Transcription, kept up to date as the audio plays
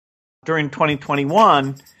during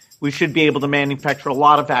 2021, we should be able to manufacture a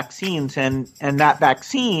lot of vaccines, and that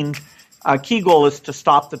vaccine key goal is to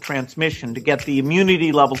stop the transmission, to get the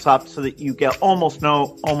immunity levels up so that you get almost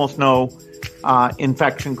no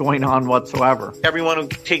infection going on whatsoever. Everyone who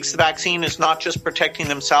takes the vaccine is not just protecting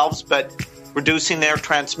themselves, but reducing their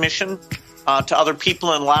transmission to other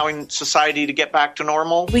people and allowing society to get back to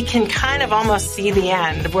normal. We can kind of almost see the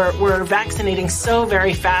end. We're vaccinating so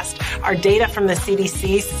very fast. Our data from the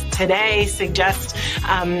CDC today suggests,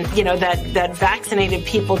 that vaccinated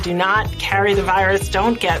people do not carry the virus,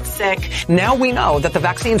 don't get sick. Now we know that the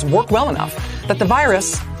vaccines work well enough that the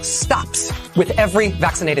virus stops with every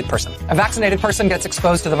vaccinated person. A vaccinated person gets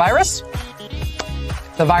exposed to the virus.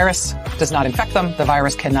 The virus does not infect them. The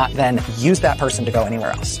virus cannot then use that person to go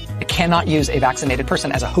anywhere else. It cannot use a vaccinated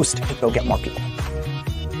person as a host to go get more people.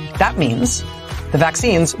 That means the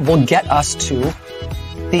vaccines will get us to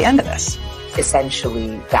the end of this.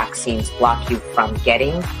 Essentially, vaccines block you from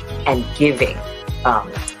getting and giving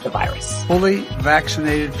the virus. Fully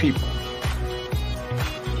vaccinated people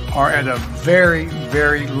are at a very,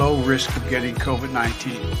 very low risk of getting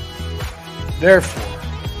COVID-19. Therefore,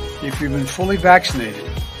 if you've been fully vaccinated,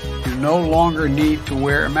 you no longer need to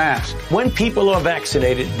wear a mask. When people are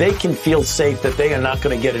vaccinated, they can feel safe that they are not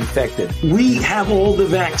going to get infected. We have all the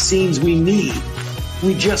vaccines we need.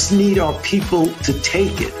 We just need our people to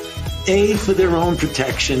take it. A, for their own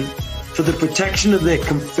protection, for the protection of their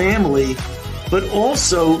family, but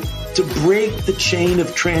also to break the chain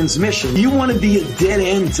of transmission. You want to be a dead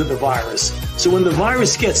end to the virus. So when the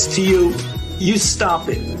virus gets to you, you stop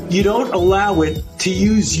it. You don't allow it to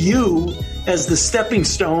use you as the stepping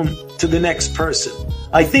stone to the next person.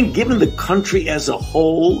 I think given the country as a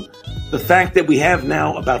whole, the fact that we have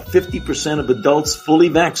now about 50% of adults fully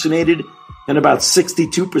vaccinated and about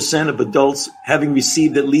 62% of adults having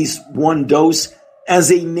received at least one dose,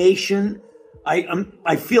 as a nation,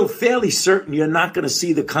 I feel fairly certain you're not going to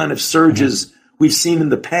see the kind of surges we've seen in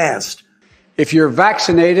the past. If you're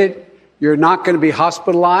vaccinated, you're not going to be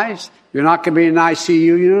hospitalized, you're not going to be in an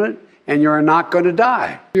ICU unit, and you're not going to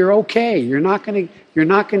die. You're okay. You're not going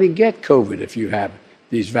to get COVID if you have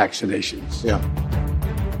these vaccinations. Yeah.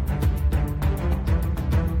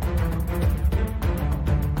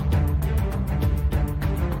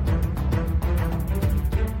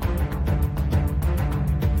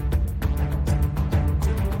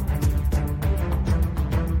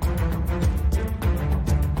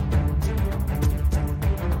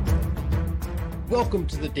 Welcome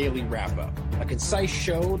to the Daily Wrap-Up, a concise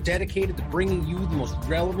show dedicated to bringing you the most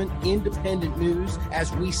relevant independent news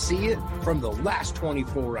as we see it from the last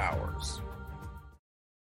 24 hours.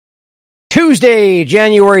 Tuesday,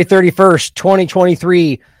 January 31st,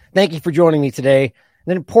 2023. Thank you for joining me today.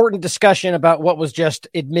 An important discussion about what was just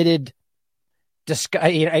admitted.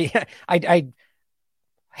 I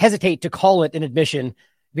hesitate to call it an admission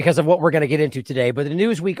because of what we're going to get into today, but the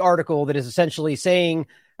Newsweek article that is essentially saying,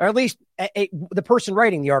 or at least the person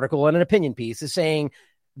writing the article in an opinion piece is saying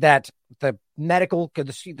that the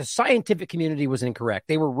scientific community was incorrect.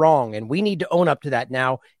 They were wrong, and we need to own up to that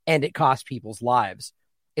now, and it cost people's lives.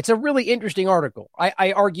 It's a really interesting article.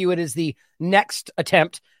 I argue it is the next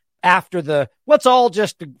attempt after the let's all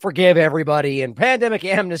just forgive everybody and pandemic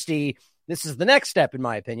amnesty. This is the next step, in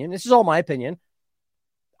my opinion. This is all my opinion.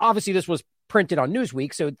 Obviously, this was printed on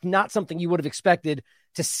Newsweek, so it's not something you would have expected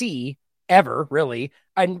to see ever, really.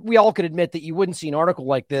 And we all could admit that you wouldn't see an article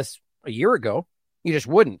like this a year ago. You just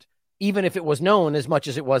wouldn't. Even if it was known as much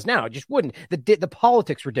as it was now, it just wouldn't. The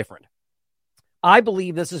politics were different. I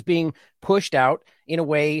believe this is being pushed out in a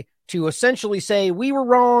way to essentially say we were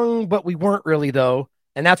wrong, but we weren't really, though.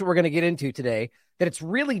 And that's what we're going to get into today. That it's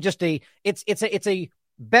really just it's a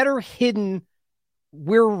better hidden,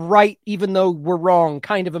 we're right even though we're wrong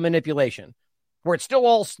kind of a manipulation, where it's still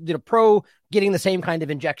all pro getting the same kind of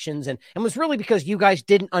injections. And was really because you guys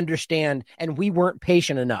didn't understand and we weren't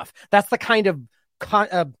patient enough. That's the kind of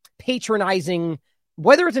patronizing,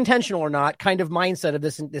 whether it's intentional or not, kind of mindset of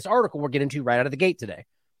this article we'll get into right out of the gate today.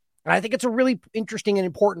 And I think it's a really interesting and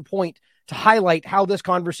important point to highlight how this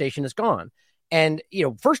conversation has gone. And,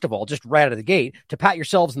 first of all, just right out of the gate, to pat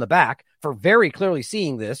yourselves in the back for very clearly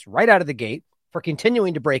seeing this right out of the gate, for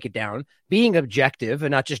continuing to break it down, being objective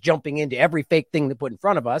and not just jumping into every fake thing that put in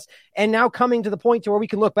front of us. And now coming to the point to where we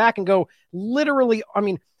can look back and go, literally,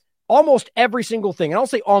 almost every single thing. And I'll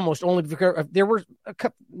say almost only because there were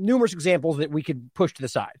numerous examples that we could push to the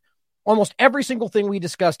side. Almost every single thing we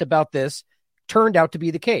discussed about this turned out to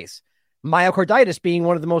be the case. Myocarditis being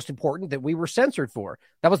one of the most important that we were censored for.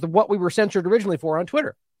 That was what we were censored originally for on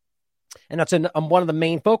Twitter. And that's one of the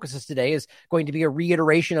main focuses today is going to be a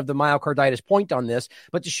reiteration of the myocarditis point on this,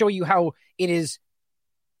 but to show you how it is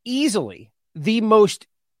easily the most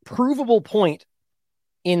provable point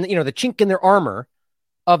in, the chink in their armor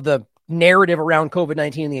of the narrative around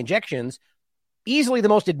COVID-19 and the injections, easily the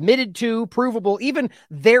most admitted to, provable, even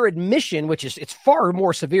their admission, which is, it's far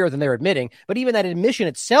more severe than they're admitting, but even that admission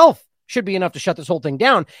itself should be enough to shut this whole thing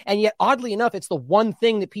down. And yet, oddly enough, it's the one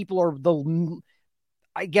thing that people are the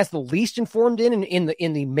least informed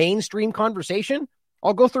in the mainstream conversation.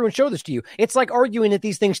 I'll go through and show this to you. It's like arguing that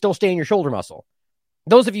these things still stay in your shoulder muscle.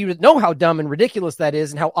 Those of you that know how dumb and ridiculous that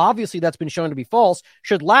is and how obviously that's been shown to be false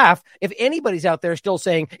should laugh if anybody's out there still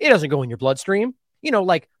saying it doesn't go in your bloodstream.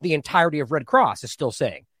 Like the entirety of Red Cross is still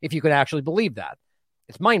saying, if you could actually believe that.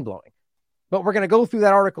 It's mind-blowing. But we're going to go through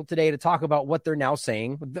that article today to talk about what they're now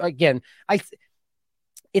saying. Again,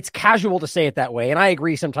 it's casual to say it that way, and I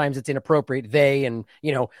agree sometimes it's inappropriate. They and,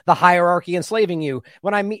 the hierarchy enslaving you.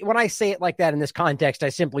 When I say it like that in this context, I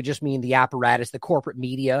simply just mean the apparatus, the corporate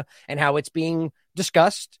media, and how it's being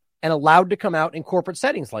discussed and allowed to come out in corporate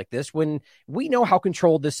settings like this when we know how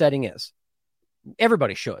controlled this setting is.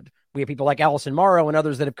 Everybody should. We have people like Allison Morrow and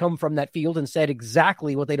others that have come from that field and said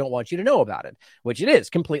exactly what they don't want you to know about it, which it is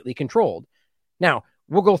completely controlled. Now,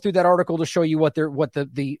 we'll go through that article to show you what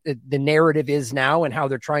the narrative is now and how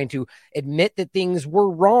they're trying to admit that things were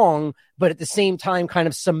wrong, but at the same time kind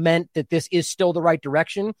of cement that this is still the right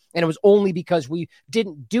direction. And it was only because we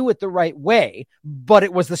didn't do it the right way, but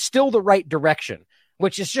it was still the right direction,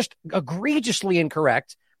 which is just egregiously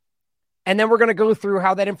incorrect. And then we're going to go through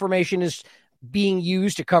how that information is being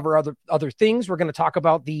used to cover other things. We're going to talk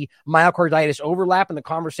about the myocarditis overlap and the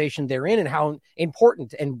conversation therein and how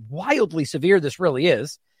important and wildly severe this really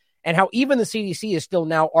is, and how even the CDC is still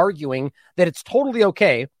now arguing that it's totally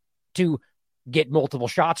okay to get multiple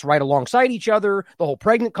shots right alongside each other, the whole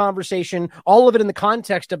pregnant conversation, all of it in the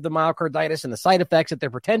context of the myocarditis and the side effects that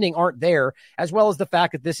they're pretending aren't there, as well as the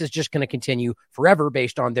fact that this is just going to continue forever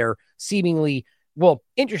based on their seemingly, well,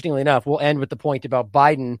 interestingly enough, we'll end with the point about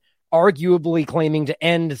Biden arguably claiming to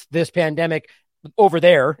end this pandemic over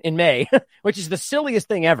there in May, which is the silliest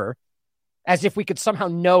thing ever, as if we could somehow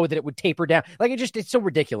know that it would taper down. It's so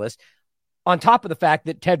ridiculous. On top of the fact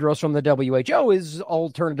that Tedros from the WHO is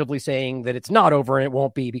alternatively saying that it's not over and it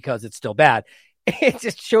won't be because it's still bad. It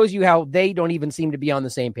just shows you how they don't even seem to be on the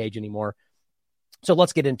same page anymore. So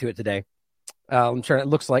let's get into it today. I'm sure it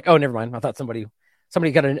looks like, oh, never mind. I thought somebody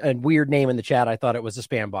got a weird name in the chat. I thought it was a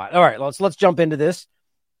spam bot. All right, let's jump into this.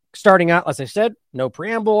 Starting out, as I said, no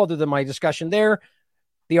preamble other than my discussion there,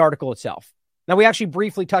 the article itself. Now, we actually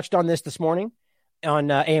briefly touched on this morning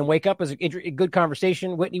on AM Wake Up. It was a good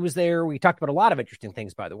conversation. Whitney was there. We talked about a lot of interesting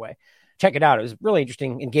things, by the way. Check it out. It was really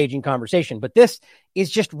interesting, engaging conversation. But this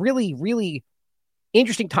is just really, really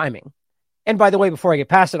interesting timing. And by the way, before I get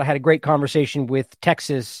past it, I had a great conversation with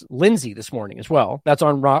Texas Lindsay this morning as well. That's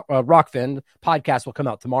on Rockfin. Podcast will come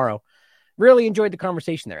out tomorrow. Really enjoyed the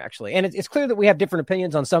conversation there, actually. And it's clear that we have different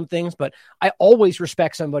opinions on some things, but I always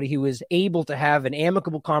respect somebody who is able to have an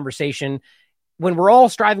amicable conversation when we're all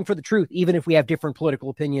striving for the truth, even if we have different political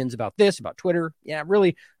opinions about this, about Twitter. Yeah,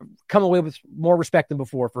 really come away with more respect than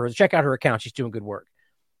before for her. Check out her account. She's doing good work.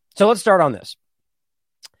 So let's start on this.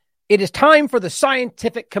 It is time for the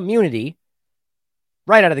scientific community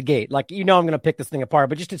right out of the gate. I'm going to pick this thing apart,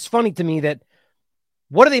 but just it's funny to me that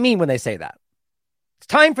what do they mean when they say that? It's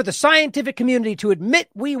time for the scientific community to admit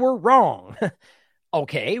we were wrong.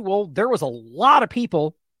 Okay, well, there was a lot of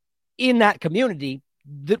people in that community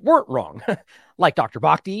that weren't wrong, like Dr.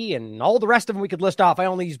 Bhakti and all the rest of them we could list off. I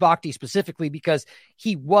only use Bhakti specifically because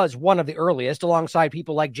he was one of the earliest, alongside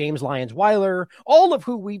people like James Lyons Weiler, all of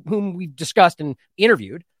whom we've discussed and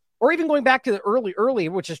interviewed, or even going back to the early,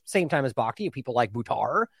 which is same time as Bhakti, people like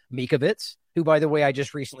Buttar, Mikovits, who, by the way, I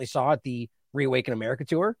just recently saw at the Reawaken America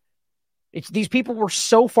tour. These people were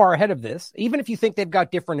so far ahead of this. Even if you think they've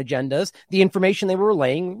got different agendas, the information they were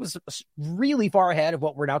relaying was really far ahead of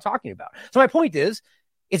what we're now talking about. So my point is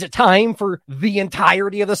it time for the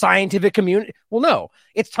entirety of the scientific community? Well, no.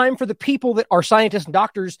 It's time for the people that are scientists and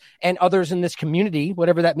doctors and others in this community,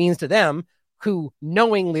 whatever that means to them, who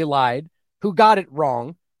knowingly lied, who got it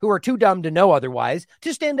wrong, who are too dumb to know otherwise,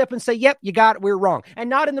 to stand up and say, yep, you got it, we're wrong. And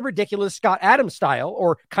not in the ridiculous Scott Adams style,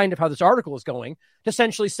 or kind of how this article is going, to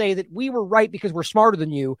essentially say that we were right because we're smarter than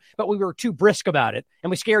you, but we were too brisk about it, and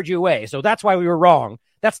we scared you away, so that's why we were wrong.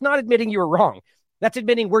 That's not admitting you were wrong. That's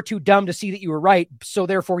admitting we're too dumb to see that you were right, so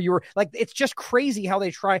therefore you were... it's just crazy how they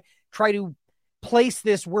try to place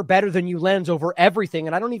this we're better than you lens over everything,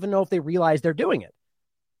 and I don't even know if they realize they're doing it.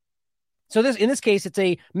 So in this case, it's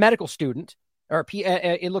a medical student, or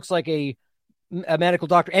it looks like a a medical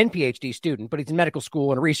doctor and PhD student, but he's in medical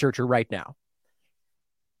school and a researcher right now.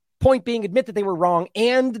 Point being, admit that they were wrong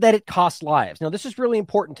and that it costs lives. Now, this is really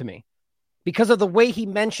important to me because of the way he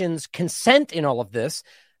mentions consent in all of this.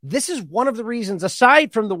 This is one of the reasons,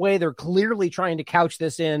 aside from the way they're clearly trying to couch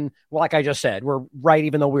this in, well, like I just said, we're right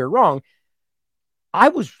even though we were wrong. I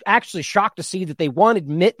was actually shocked to see that they, one,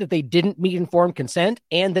 admit that they didn't meet informed consent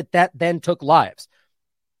and that then took lives.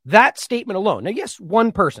 That statement alone. Now, yes,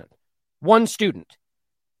 one person, one student,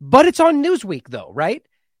 but it's on Newsweek though, right?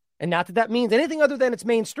 And not that that means anything other than it's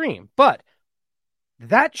mainstream, but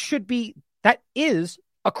that is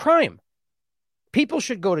a crime. People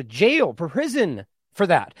should go to jail, prison for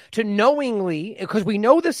that, to knowingly, because we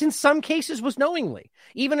know this in some cases was knowingly,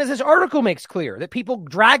 even as this article makes clear that people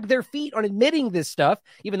drag their feet on admitting this stuff,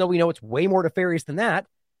 even though we know it's way more nefarious than that.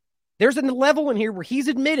 There's a level in here where he's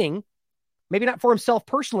admitting, maybe not for himself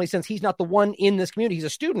personally, since he's not the one in this community, he's a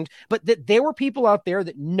student, but that there were people out there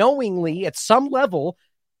that knowingly at some level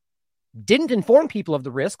didn't inform people of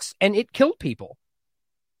the risks and it killed people.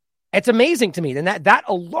 It's amazing to me. And that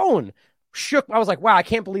alone shook. I was like, wow, I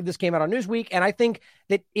can't believe this came out on Newsweek. And I think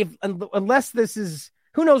that unless this is,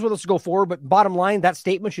 who knows where this will go forward, but bottom line, that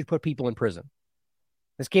statement should put people in prison.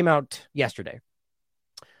 This came out yesterday.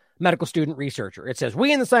 Medical student researcher. It says,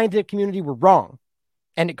 we in the scientific community were wrong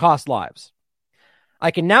and it cost lives.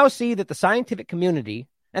 I can now see that the scientific community,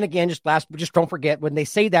 and again, just don't forget when they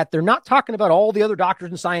say that, they're not talking about all the other doctors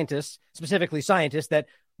and scientists, specifically scientists that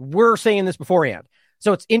were saying this beforehand.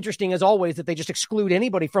 So it's interesting, as always, that they just exclude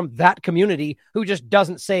anybody from that community who just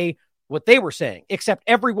doesn't say what they were saying, except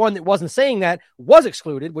everyone that wasn't saying that was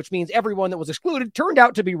excluded, which means everyone that was excluded turned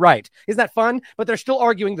out to be right. Isn't that fun? But they're still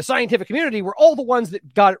arguing the scientific community were all the ones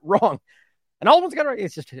that got it wrong. And all the ones that got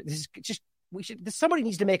it right. Somebody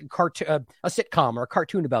needs to make a sitcom or a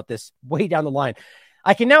cartoon about this way down the line.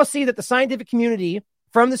 I can now see that the scientific community,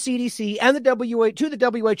 from the CDC and the WHO to the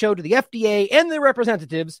WHO to the FDA and the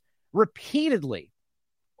representatives, repeatedly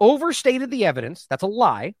overstated the evidence. That's a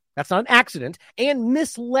lie. That's not an accident. And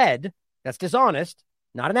misled, that's dishonest,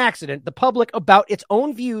 not an accident, the public about its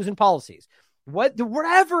own views and policies.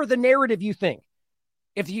 Whatever the narrative you think,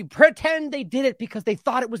 if you pretend they did it because they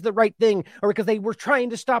thought it was the right thing or because they were trying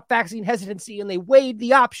to stop vaccine hesitancy and they weighed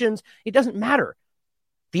the options, it doesn't matter.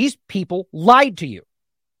 These people lied to you.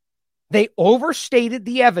 They overstated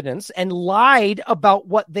the evidence and lied about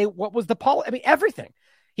what was the policy. I mean, everything.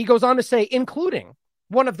 He goes on to say, including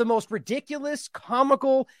one of the most ridiculous,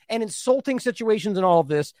 comical, and insulting situations in all of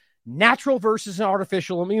this, natural versus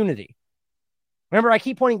artificial immunity. Remember, I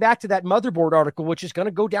keep pointing back to that Motherboard article, which is going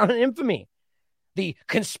to go down in infamy. The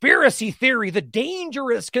conspiracy theory, the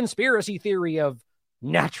dangerous conspiracy theory of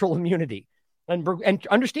natural immunity. And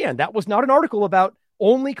understand, that was not an article about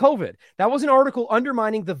only COVID. That was an article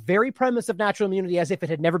undermining the very premise of natural immunity as if it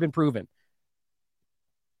had never been proven.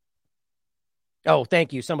 Oh,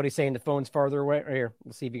 thank you. Somebody's saying the phone's farther away. Right here.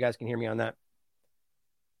 Let's see if you guys can hear me on that.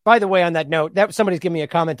 By the way, on that note, somebody's giving me a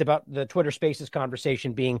comment about the Twitter Spaces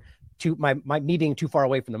conversation being me being too far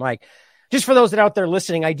away from the mic. Just for those that are out there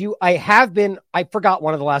listening, I forgot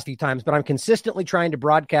one of the last few times, but I'm consistently trying to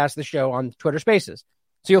broadcast the show on Twitter Spaces.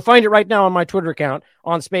 So you'll find it right now on my Twitter account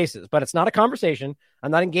on Spaces, but it's not a conversation.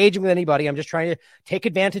 I'm not engaging with anybody. I'm just trying to take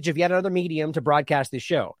advantage of yet another medium to broadcast this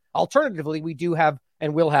show. Alternatively, we do have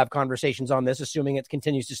and will have conversations on this, assuming it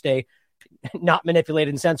continues to stay not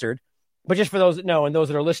manipulated and censored. But just for those that know and those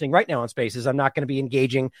that are listening right now on Spaces, I'm not going to be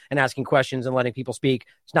engaging and asking questions and letting people speak.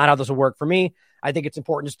 It's not how this will work for me. I think it's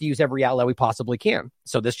important just to use every outlet we possibly can.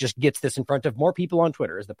 So this just gets this in front of more people on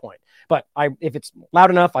Twitter is the point. But if it's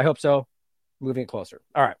loud enough, I hope so. Moving it closer.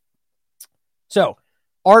 All right. So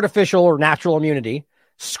artificial or natural immunity,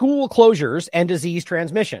 school closures and disease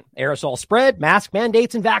transmission, aerosol spread, mask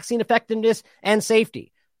mandates, and vaccine effectiveness and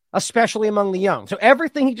safety, especially among the young. So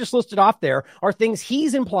everything he just listed off there are things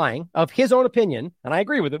he's implying of his own opinion. And I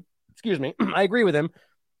agree with him. I agree with him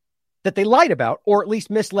that they lied about or at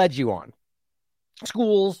least misled you on.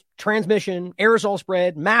 Schools, transmission, aerosol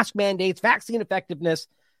spread, mask mandates, vaccine effectiveness.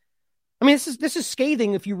 I mean, this is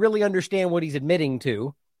scathing if you really understand what he's admitting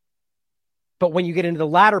to. But when you get into the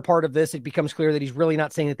latter part of this, it becomes clear that he's really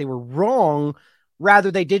not saying that they were wrong.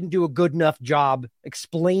 Rather, they didn't do a good enough job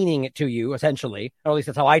explaining it to you, essentially. Or at least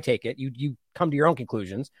that's how I take it. You come to your own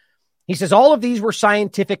conclusions. He says all of these were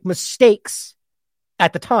scientific mistakes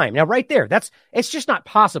at the time. Now, right there, it's just not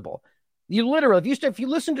possible. You literally, if you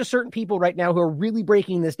listen to certain people right now who are really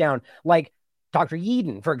breaking this down, like Dr.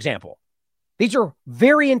 Yeadon, for example, these are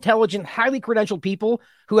very intelligent, highly credentialed people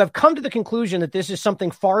who have come to the conclusion that this is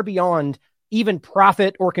something far beyond even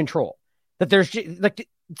profit or control, that there's like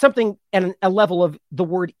something at a level of the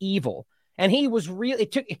word evil And he was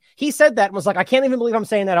he said that and was like, I can't even believe I'm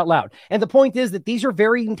saying that out loud. And the point is that these are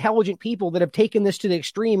very intelligent people that have taken this to the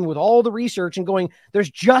extreme with all the research and going, there's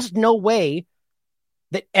just no way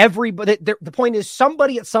that everybody, the point is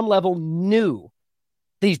somebody at some level knew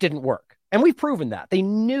these didn't work. And we've proven that. They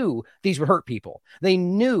knew these would hurt people. They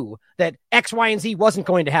knew that X, Y, and Z wasn't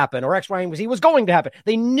going to happen, or X, Y, and Z was going to happen.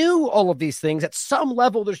 They knew all of these things. At some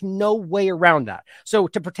level, there's no way around that. So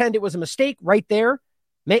to pretend it was a mistake right there,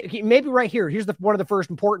 maybe right here, here's one of the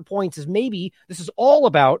first important points is maybe this is all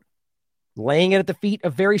about laying it at the feet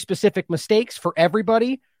of very specific mistakes for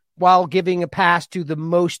everybody while giving a pass to the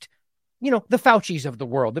most, the Faucis of the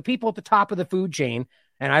world, the people at the top of the food chain.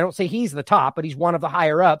 And I don't say he's the top, but he's one of the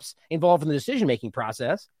higher ups involved in the decision-making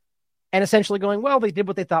process, and essentially going, well, they did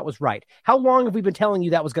what they thought was right. How long have we been telling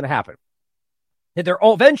you that was going to happen? That they're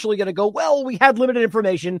all eventually going to go, well, we had limited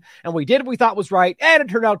information and we did what we thought was right, and it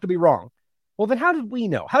turned out to be wrong. Well, then how did we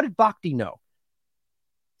know? How did Bhakti know?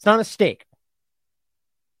 It's not a mistake.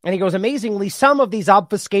 And he goes, amazingly, some of these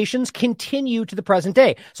obfuscations continue to the present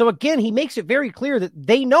day. So again, he makes it very clear that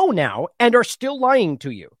they know now and are still lying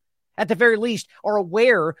to you. At the very least, are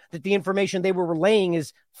aware that the information they were relaying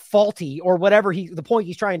is faulty or whatever the point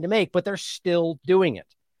he's trying to make, but they're still doing it.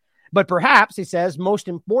 But perhaps, he says,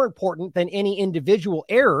 more important than any individual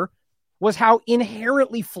error was how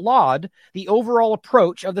inherently flawed the overall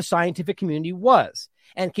approach of the scientific community was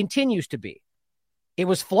and continues to be. It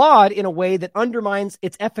was flawed in a way that undermines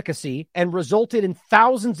its efficacy and resulted in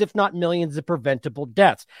thousands, if not millions, of preventable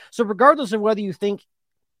deaths. So regardless of whether you think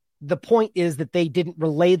the point is that they didn't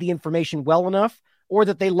relay the information well enough, or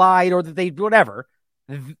that they lied, or that they whatever,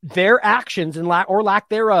 their actions and lack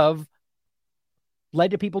thereof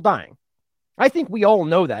led to people dying. I think we all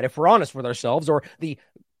know that if we're honest with ourselves, or the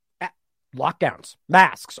lockdowns,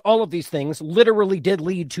 masks, all of these things literally did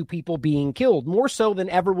lead to people being killed, more so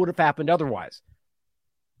than ever would have happened otherwise.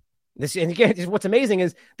 And again, what's amazing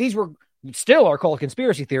is these were still are called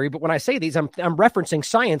conspiracy theory, but when I say these, I'm referencing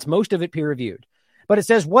science, most of it peer-reviewed. But it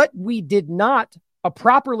says what we did not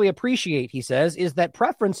properly appreciate, he says, is that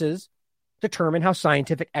preferences determine how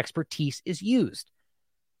scientific expertise is used.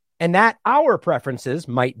 And that our preferences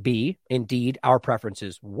might be, indeed, our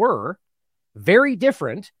preferences were, very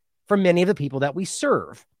different from many of the people that we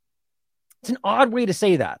serve. It's an odd way to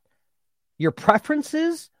say that. Your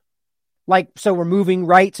preferences, so removing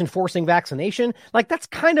rights and forcing vaccination, that's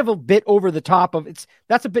kind of a bit over the top of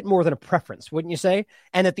that's a bit more than a preference, wouldn't you say?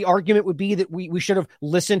 And that the argument would be that we should have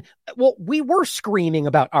listened. Well, we were screaming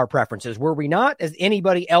about our preferences, were we not? As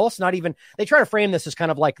anybody else, not even, they try to frame this as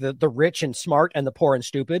kind of like the rich and smart and the poor and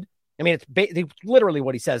stupid. I mean, it's literally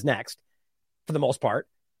what he says next, for the most part.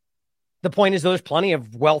 The point is, there's plenty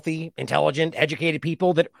of wealthy, intelligent, educated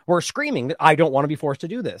people that were screaming that I don't want to be forced to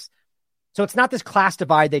do this. So it's not this class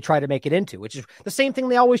divide they try to make it into, which is the same thing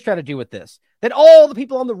they always try to do with this, that all the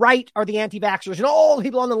people on the right are the anti-vaxxers and all the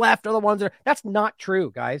people on the left are the ones that's not true,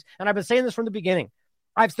 guys. And I've been saying this from the beginning.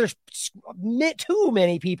 There's too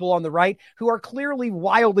many people on the right who are clearly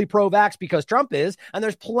wildly pro-vax because Trump is, and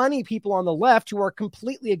there's plenty of people on the left who are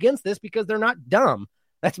completely against this because they're not dumb.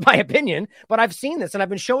 That's my opinion. But I've seen this, and I've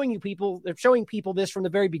been showing people this from the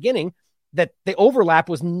very beginning, that the overlap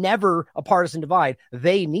was never a partisan divide.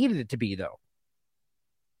 They needed it to be, though.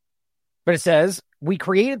 But it says, we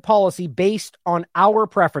created policy based on our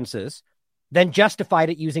preferences, then justified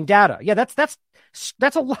it using data. Yeah, that's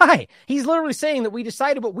a lie. He's literally saying that we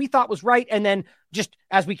decided what we thought was right, and then just,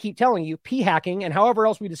 as we keep telling you, p-hacking and however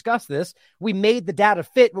else we discuss this, we made the data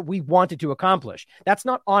fit what we wanted to accomplish. That's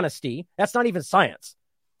not honesty. That's not even science.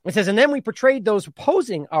 It says, and then we portrayed those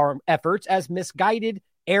opposing our efforts as misguided,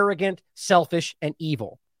 arrogant, selfish, and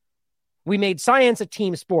evil. We made science a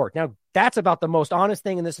team sport. Now, that's about the most honest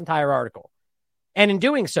thing in this entire article. And in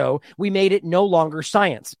doing so, we made it no longer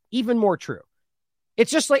science. Even more true.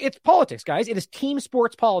 It's just it's politics, guys. It is team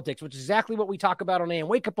sports politics, which is exactly what we talk about on AM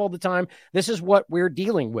Wake Up all the time. This is what we're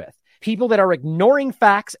dealing with. People that are ignoring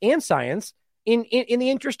facts and science in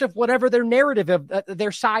the interest of whatever their narrative of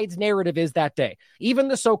their side's narrative is that day. Even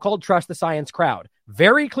the so-called trust the science crowd.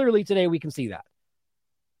 Very clearly today, we can see that.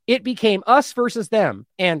 It became us versus them,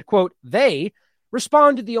 and, quote, they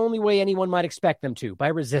responded the only way anyone might expect them to, by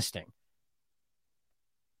resisting.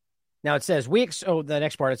 Now it says, the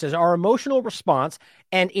next part, it says, our emotional response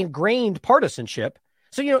and ingrained partisanship.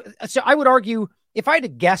 So, so I would argue, if I had to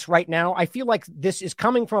guess right now, I feel like this is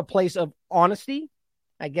coming from a place of honesty.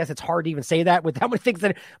 I guess it's hard to even say that with how many things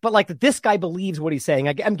but this guy believes what he's saying.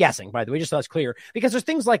 I'm guessing, by the way, just so that's clear, because there's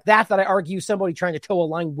things like that I argue somebody trying to toe a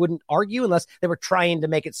line wouldn't argue unless they were trying to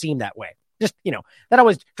make it seem that way. Just, that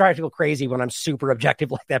always drives people crazy when I'm super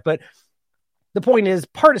objective like that. But The point is,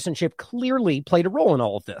 partisanship clearly played a role in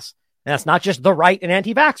all of this. And that's not just the right and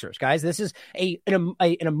anti-vaxxers, guys. This is an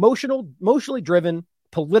emotionally driven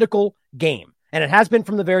political game. And it has been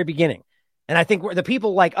from the very beginning. And I think the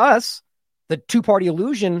people like us, the two-party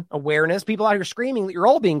illusion awareness, people out here screaming that you're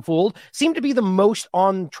all being fooled, seem to be the most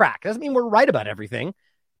on track. Doesn't mean we're right about everything,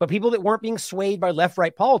 but people that weren't being swayed by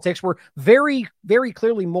left-right politics were very, very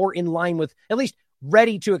clearly more in line with, at least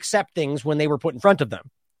ready to accept things when they were put in front of them.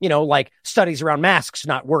 Like studies around masks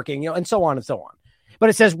not working, and so on and so on. But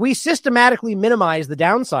it says we systematically minimize the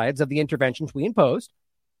downsides of the interventions we imposed,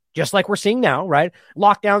 just like we're seeing now, right?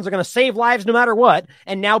 Lockdowns are going to save lives no matter what.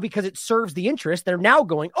 And now because it serves the interest, they're now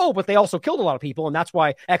going, oh, but they also killed a lot of people. And that's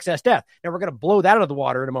why excess death. Now we're going to blow that out of the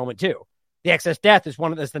water in a moment too. The excess death is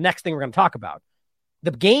the next thing we're going to talk about. The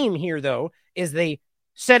game here, though, is they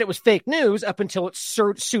said it was fake news up until it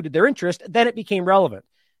suited their interest. Then it became relevant,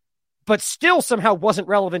 but still somehow wasn't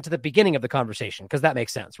relevant to the beginning of the conversation, because that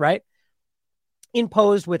makes sense, right?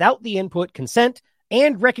 Imposed without the input, consent,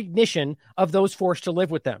 and recognition of those forced to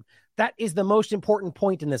live with them. That is the most important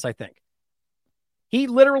point in this, I think. He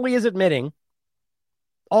literally is admitting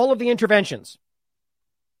all of the interventions.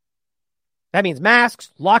 That means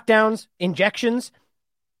masks, lockdowns, injections,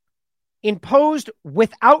 imposed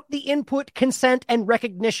without the input, consent, and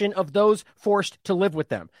recognition of those forced to live with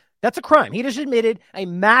them. That's a crime. He just admitted a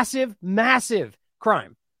massive, massive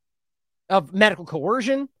crime of medical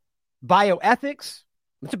coercion, bioethics.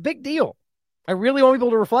 It's a big deal. I really want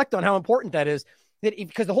people to reflect on how important that is.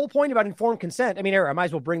 Because the whole point about informed consent, I might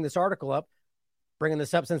as well bring this article up, bringing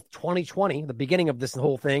this up since 2020, the beginning of this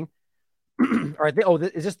whole thing.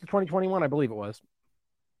 Is this the 2021? I believe it was.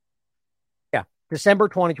 Yeah, December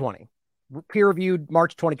 2020. Peer-reviewed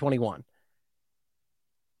March 2021.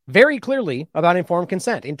 Very clearly about informed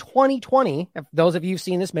consent. In 2020, those of you who've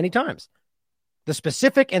seen this many times, the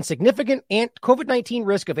specific and significant COVID-19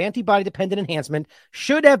 risk of antibody-dependent enhancement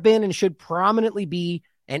should have been and should prominently be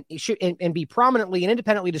and be prominently and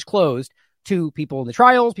independently disclosed to people in the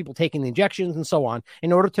trials, people taking the injections, and so on,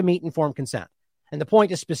 in order to meet informed consent. And the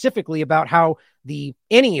point is specifically about how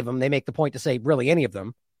any of them, they make the point to say really any of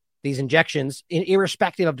them, these injections,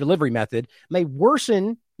 irrespective of delivery method, may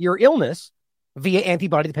worsen your illness via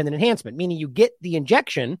antibody-dependent enhancement, meaning you get the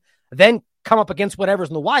injection, then come up against whatever's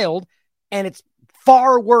in the wild, and it's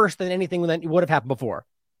far worse than anything that would have happened before.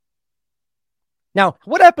 Now,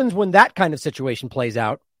 what happens when that kind of situation plays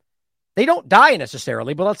out? They don't die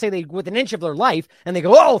necessarily, but let's say they with an inch of their life, and they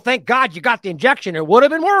go, oh, thank God you got the injection. It would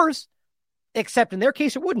have been worse. Except in their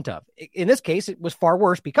case, it wouldn't have. In this case, it was far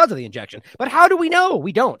worse because of the injection. But how do we know?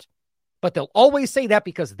 We don't. But they'll always say that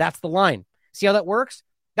because that's the line. See how that works?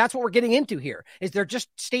 That's what we're getting into here, is they're just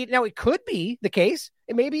stating. Now, it could be the case.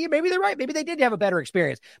 And maybe they're right. Maybe they did have a better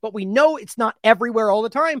experience. But we know it's not everywhere all the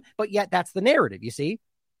time. But yet that's the narrative, you see?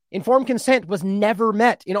 Informed consent was never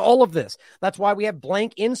met in all of this. That's why we have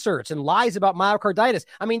blank inserts and lies about myocarditis.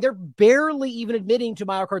 They're barely even admitting to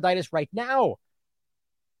myocarditis right now.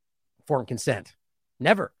 Informed consent.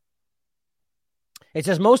 Never. It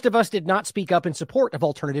says most of us did not speak up in support of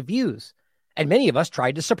alternative views, and many of us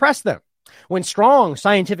tried to suppress them. When strong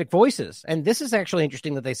scientific voices, and this is actually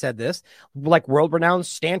interesting that they said this, like world-renowned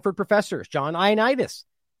Stanford professors, John Ioannidis.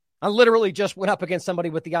 I literally just went up against somebody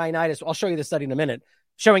with the Ioannidis. I'll show you this study in a minute,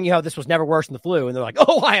 showing you how this was never worse than the flu. And they're like,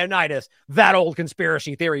 oh, Ioannidis, that old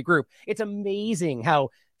conspiracy theory group. It's amazing how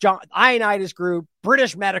Ioannidis group,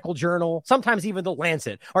 British Medical Journal, sometimes even the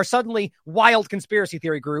Lancet, are suddenly wild conspiracy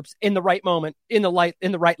theory groups in the right moment, in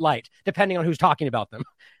the right light, depending on who's talking about them.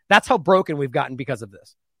 That's how broken we've gotten because of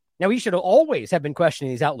this. Now, you should always have been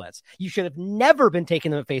questioning these outlets. You should have never been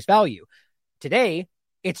taking them at face value. Today,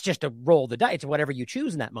 it's just a roll of the dice. It's whatever you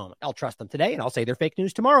choose in that moment. I'll trust them today, and I'll say they're fake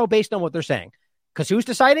news tomorrow based on what they're saying. Because who's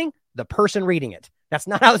deciding? The person reading it. That's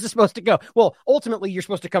not how this is supposed to go. Well, ultimately, you're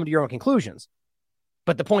supposed to come to your own conclusions.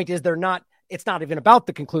 But the point is, it's not even about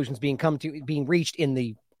the conclusions being reached in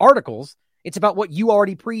the articles. It's about what you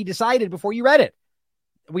already pre-decided before you read it.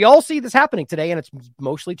 We all see this happening today, and it's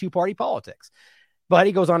mostly two-party politics. But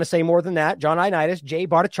he goes on to say more than that. John Ioannidis, Jay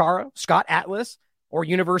Bhattacharya, Scott Atlas, or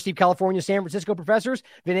University of California, San Francisco professors,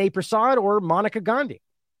 Vinay Prasad or Monica Gandhi,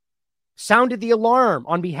 sounded the alarm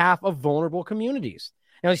on behalf of vulnerable communities.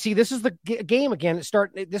 Now, you see, this is the game again.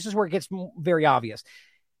 This is where it gets very obvious.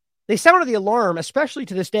 They sounded the alarm, especially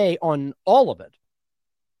to this day, on all of it.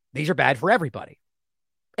 These are bad for everybody.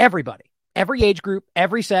 Everybody. Every age group,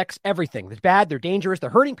 every sex, everything. They're bad, they're dangerous, they're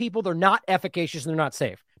hurting people, they're not efficacious, and they're not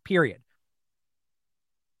safe. Period.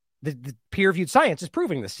 The peer-reviewed science is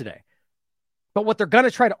proving this today. But what they're going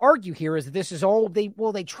to try to argue here is that this is all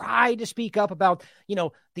they tried to speak up about,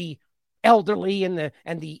 the elderly and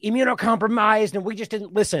the immunocompromised, and we just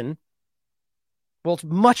didn't listen. Well, it's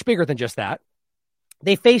much bigger than just that.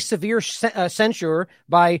 They face severe censure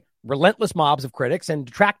by relentless mobs of critics and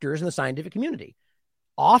detractors in the scientific community,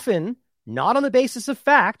 often not on the basis of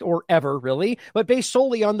fact or ever really, but based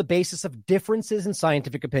solely on the basis of differences in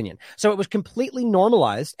scientific opinion. So it was completely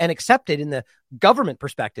normalized and accepted in the government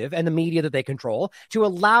perspective and the media that they control to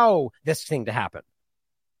allow this thing to happen,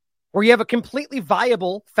 where you have a completely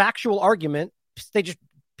viable factual argument.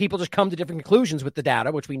 People just come to different conclusions with the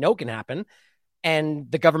data, which we know can happen.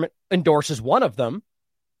 And the government endorses one of them,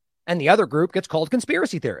 and the other group gets called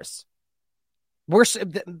conspiracy theorists.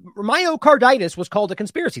 Myocarditis was called a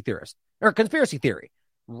conspiracy theorist or conspiracy theory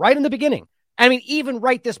right in the beginning. I mean, even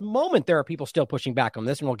right this moment, there are people still pushing back on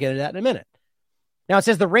this, and we'll get into that in a minute. Now it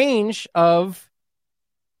says the range of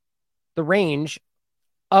those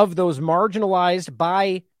marginalized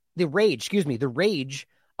by the rage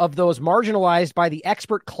of those marginalized by the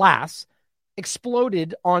expert class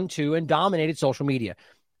exploded onto and dominated social media.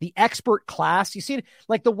 The expert class, you see,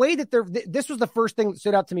 like the way that this was the first thing that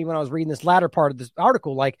stood out to me when I was reading this latter part of this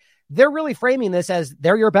article. Like, they're really framing this as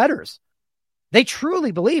they're your betters. They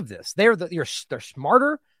truly believe this. They're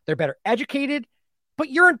smarter, they're better educated, but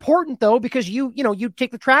you're important though, because you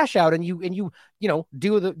take the trash out and you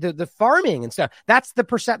do the farming and stuff. That's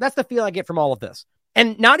the feel I get from all of this.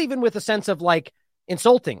 And not even with a sense of like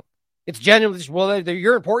insulting. It's genuinely just, well,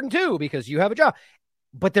 you're important too because you have a job,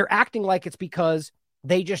 but they're acting like it's because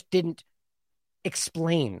they just didn't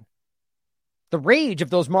explain. The rage of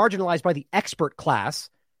those marginalized by the expert class.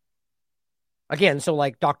 Again, so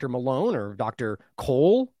like Dr. Malone or Dr.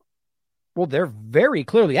 Cole, well, they're very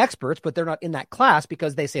clearly experts, but they're not in that class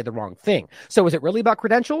because they say the wrong thing. So is it really about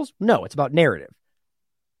credentials? No, it's about narrative.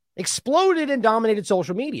 Exploded and dominated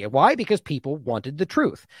social media. Why? Because people wanted the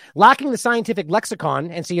truth. Lacking the scientific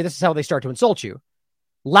lexicon, and see, this is how they start to insult you.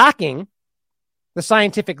 Lacking the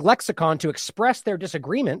scientific lexicon to express their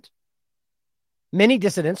disagreement, many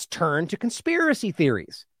dissidents turn to conspiracy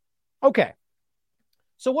theories. Okay,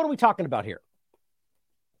 so what are we talking about here?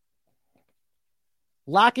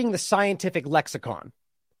 Lacking the scientific lexicon.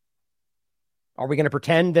 Are we going to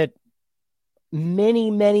pretend that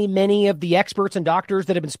many of the experts and doctors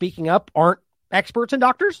that have been speaking up aren't experts and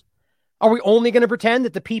doctors? Are we only going to pretend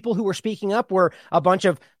that the people who were speaking up were a bunch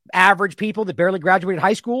of average people that barely graduated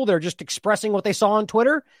high school? They're just expressing what they saw on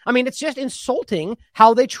Twitter. I mean, it's just insulting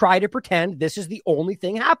how they try to pretend this is the only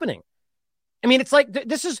thing happening. I mean, it's like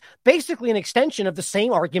this is basically an extension of the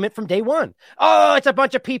same argument from day one. Oh, it's a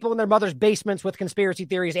bunch of people in their mother's basements with conspiracy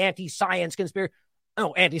theories, anti-science conspiracy.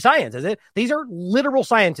 Oh, anti-science, is it? These are literal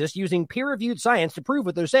scientists using peer-reviewed science to prove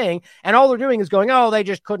what they're saying, and all they're doing is going, oh, they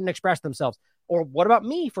just couldn't express themselves. Or what about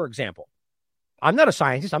me, for example? I'm not a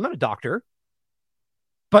scientist. I'm not a doctor.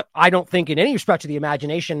 But I don't think in any stretch of the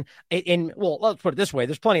imagination, well, let's put it this way.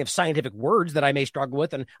 There's plenty of scientific words that I may struggle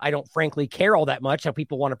with, and I don't frankly care all that much how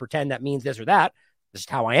people want to pretend that means this or that. This is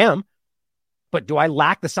how I am. But do I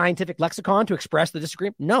lack the scientific lexicon to express the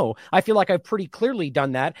disagreement? No. I feel like I've pretty clearly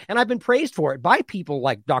done that, and I've been praised for it by people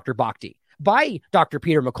like Dr. Bhakti, by Dr.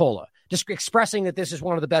 Peter McCullough, just expressing that this is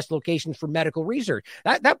one of the best locations for medical research.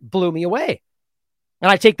 That blew me away. And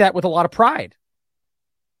I take that with a lot of pride.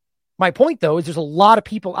 My point, though, is there's a lot of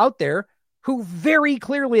people out there who very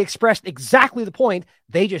clearly expressed exactly the point.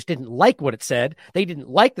 They just didn't like what it said. They didn't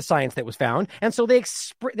like the science that was found. And so they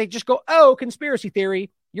just go, oh, conspiracy theory,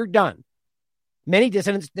 you're done. Many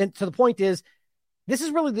dissidents, and so the point is, this is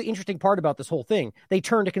really the interesting part about this whole thing. They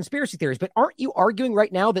turn to conspiracy theories, but aren't you arguing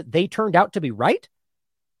right now that they turned out to be right?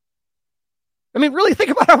 I mean, really think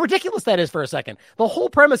about how ridiculous that is for a second. The whole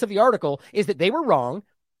premise of the article is that they were wrong,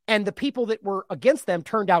 and the people that were against them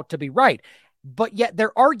turned out to be right. But yet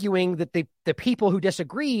they're arguing that the people who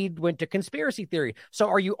disagreed went to conspiracy theory. So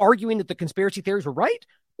are you arguing that the conspiracy theories were right?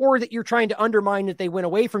 Or that you're trying to undermine that they went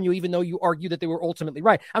away from you, even though you argue that they were ultimately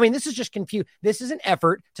right? I mean, this is just confused. This is an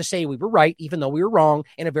effort to say we were right, even though we were wrong,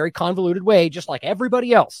 in a very convoluted way, just like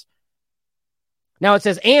everybody else. Now it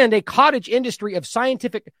says, and a cottage industry of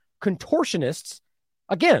scientific contortionists.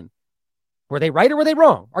 Again, were they right or were they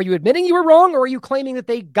wrong? Are you admitting you were wrong, or are you claiming that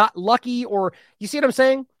they got lucky? Or you see what I'm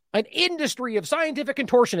saying? An industry of scientific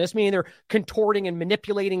contortionists, meaning they're contorting and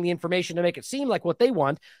manipulating the information to make it seem like what they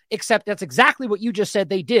want, except that's exactly what you just said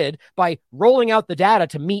they did by rolling out the data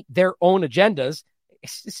to meet their own agendas.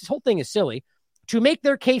 This whole thing is silly. To make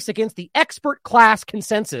their case against the expert class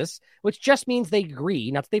consensus, which just means they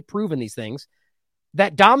agree, not that they've proven these things,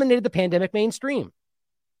 that dominated the pandemic mainstream.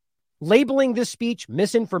 Labeling this speech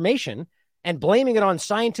misinformation and blaming it on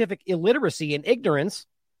scientific illiteracy and ignorance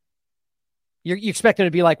You expect them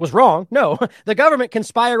to be like, was wrong? No, the government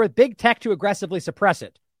conspired with big tech to aggressively suppress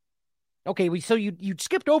it. Okay, so you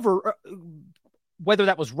skipped over whether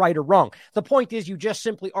that was right or wrong. The point is you just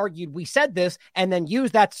simply argued we said this and then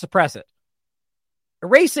used that to suppress it.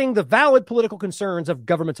 Erasing the valid political concerns of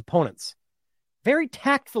government's opponents. Very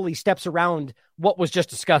tactfully steps around what was just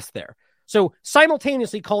discussed there. So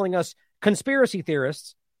simultaneously calling us conspiracy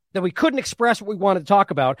theorists, that we couldn't express what we wanted to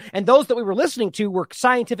talk about, and those that we were listening to were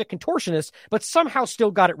scientific contortionists, but somehow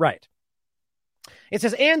still got it right. It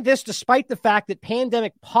says, and this despite the fact that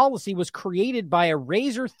pandemic policy was created by a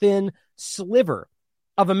razor-thin sliver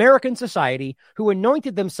of American society who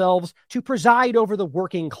anointed themselves to preside over the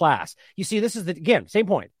working class. You see, this is, again, same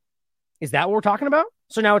point. Is that what we're talking about?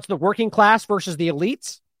 So now it's the working class versus the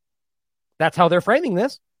elites? That's how they're framing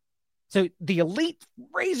this. So the elite,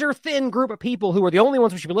 razor-thin group of people who are the only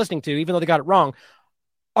ones we should be listening to, even though they got it wrong,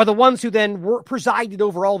 are the ones who then presided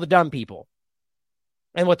over all the dumb people.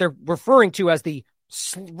 And what they're referring to as the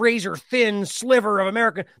razor-thin sliver of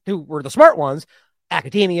America, who were the smart ones,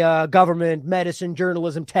 academia, government, medicine,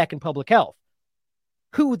 journalism, tech, and public health,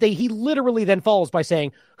 he literally then follows by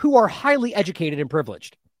saying, who are highly educated and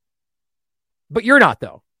privileged. But you're not,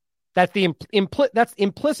 though. That's that's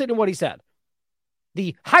implicit in what he said.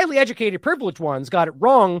 The highly educated, privileged ones got it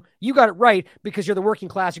wrong. You got it right because you're the working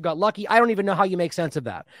class. You got lucky. I don't even know how you make sense of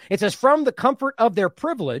that. It says from the comfort of their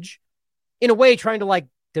privilege, in a way trying to like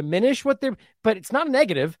diminish what they're, but it's not a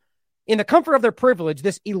negative. In the comfort of their privilege,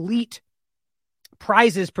 this elite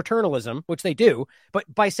prizes paternalism, which they do. But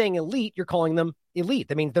by saying elite, you're calling them elite.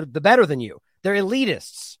 I mean, they're the better than you. They're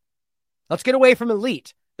elitists. Let's get away from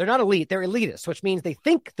elite. They're not elite. They're elitists, which means they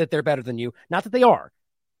think that they're better than you. Not that they are.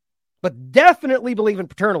 But definitely believe in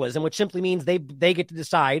paternalism, which simply means they get to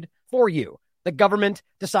decide for you. The government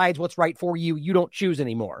decides what's right for you. You don't choose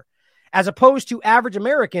anymore. As opposed to average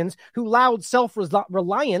Americans who laud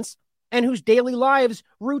self-reliance and whose daily lives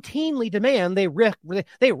routinely demand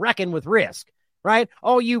they reckon with risk, right?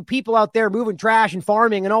 All you people out there moving trash and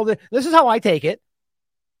farming and all this is how I take it.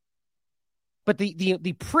 But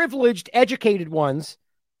the privileged, educated ones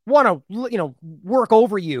want to, work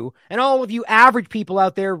over you, and all of you average people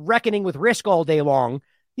out there reckoning with risk all day long.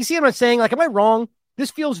 You see what I'm saying? Like, am I wrong? This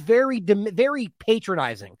feels very, very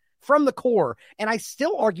patronizing from the core, and I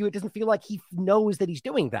still argue it doesn't feel like he knows that he's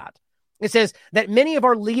doing that. It says that many of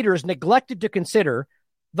our leaders neglected to consider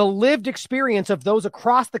the lived experience of those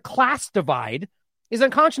across the class divide is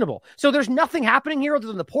unconscionable. So there's nothing happening here other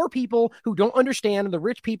than the poor people who don't understand and the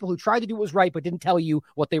rich people who tried to do what was right but didn't tell you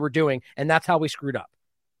what they were doing, and that's how we screwed up.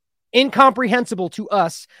 Incomprehensible to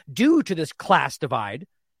us due to this class divide,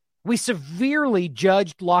 we severely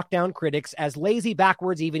judged lockdown critics as lazy,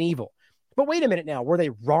 backwards, even evil. But wait a minute now, were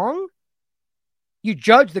they wrong? You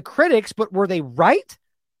judged the critics, but were they right?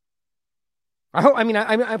 I hope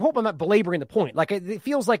I'm not belaboring the point. Like, it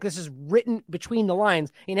feels like this is written between the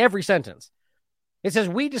lines in every sentence. It says,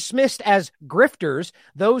 we dismissed as grifters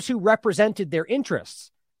those who represented their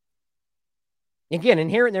interests. Again,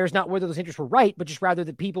 inherent there is not whether those interests were right, but just rather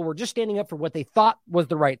that people were just standing up for what they thought was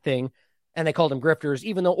the right thing, and they called them grifters,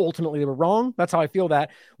 even though ultimately they were wrong. That's how I feel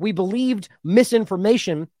that. We believed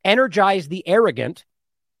misinformation energized the arrogant,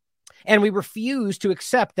 and we refused to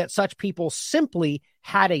accept that such people simply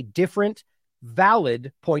had a different,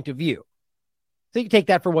 valid point of view. So you can take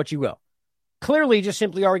that for what you will. Clearly just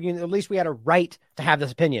simply arguing that at least we had a right to have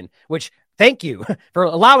this opinion, which thank you for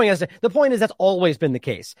allowing us to. The point is that's always been the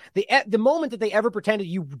case. The moment that they ever pretended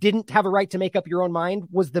you didn't have a right to make up your own mind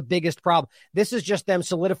was the biggest problem. This is just them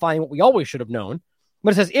solidifying what we always should have known.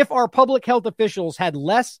 But it says, if our public health officials had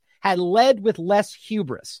led with less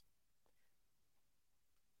hubris.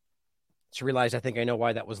 Just realized I think I know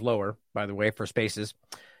why that was lower, by the way, for spaces.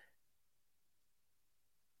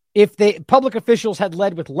 If the public officials had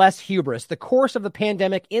led with less hubris, the course of the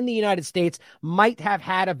pandemic in the United States might have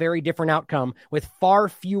had a very different outcome with far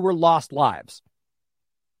fewer lost lives.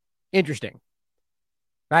 Interesting.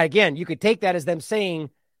 Right? Again, you could take that as them saying,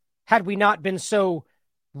 had we not been so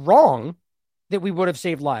wrong, that we would have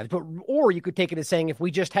saved lives. Or you could take it as saying if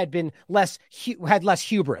we just had been less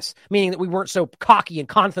hubris, meaning that we weren't so cocky and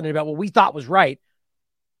confident about what we thought was right.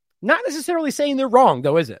 Not necessarily saying they're wrong,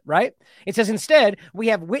 though, is it? Right? It says, instead, we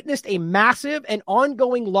have witnessed a massive and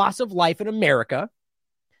ongoing loss of life in America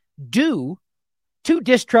due to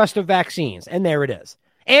distrust of vaccines. And there it is.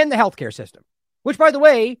 And the healthcare system, which, by the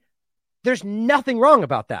way, there's nothing wrong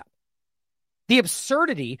about that. The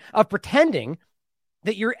absurdity of pretending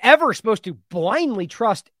that you're ever supposed to blindly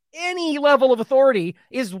trust any level of authority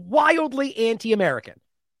is wildly anti-American.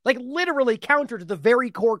 Like literally counter to the very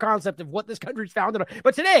core concept of what this country's founded on.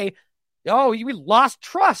 But today, Oh, we lost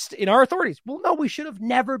trust in our authorities. Well, no, we should have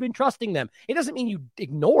never been trusting them. It doesn't mean you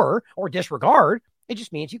ignore or disregard. It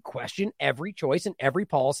just means you question every choice and every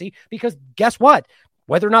policy, because guess what?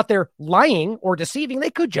 Whether or not they're lying or deceiving,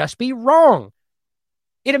 they could just be wrong.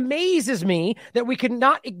 It amazes me that we could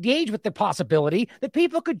not engage with the possibility that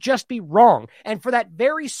people could just be wrong. And for that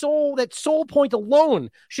very sole point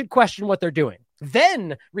alone should question what they're doing.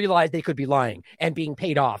 Then realize they could be lying and being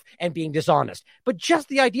paid off and being dishonest. But just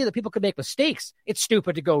the idea that people could make mistakes, it's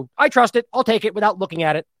stupid to go, I trust it, I'll take it without looking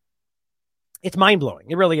at it. It's mind-blowing.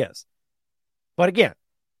 It really is. But again,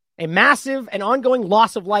 a massive and ongoing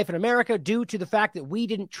loss of life in America due to the fact that we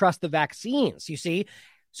didn't trust the vaccines, you see.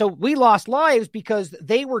 So we lost lives because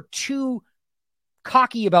they were too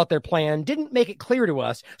cocky about their plan, didn't make it clear to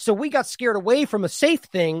us. So we got scared away from a safe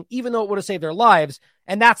thing, even though it would have saved their lives.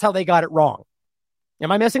 And that's how they got it wrong.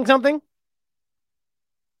 Am I missing something?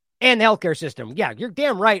 And the healthcare system. Yeah, you're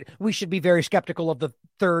damn right. We should be very skeptical of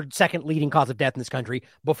the second leading cause of death in this country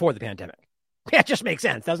before the pandemic. Yeah, it just makes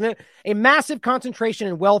sense, doesn't it? A massive concentration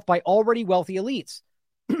in wealth by already wealthy elites.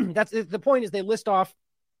 That's the point. Is they list off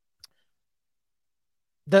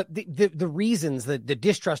the reasons, the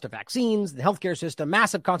distrust of vaccines, the healthcare system,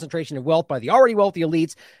 massive concentration of wealth by the already wealthy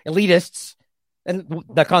elitists. And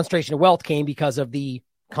the concentration of wealth came because of the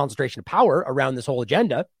concentration of power around this whole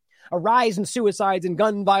agenda. A rise in suicides and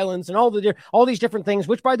gun violence and all these different things,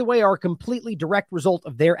 which, by the way, are a completely direct result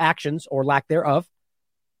of their actions or lack thereof.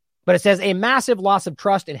 But it says a massive loss of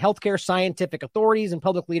trust in healthcare, scientific authorities, and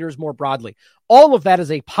public leaders more broadly. All of that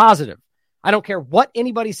is a positive. I don't care what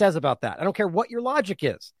anybody says about that. I don't care what your logic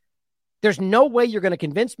is. There's no way you're going to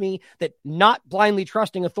convince me that not blindly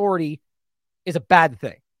trusting authority is a bad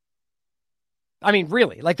thing. I mean,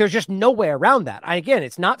 really, like there's just no way around that. Again,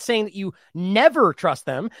 it's not saying that you never trust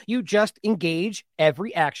them. You just engage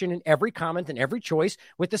every action and every comment and every choice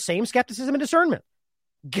with the same skepticism and discernment.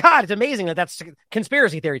 God, it's amazing that that's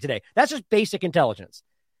conspiracy theory today. That's just basic intelligence.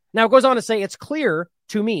 Now, it goes on to say it's clear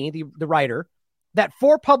to me, the writer, that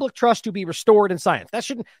for public trust to be restored in science, that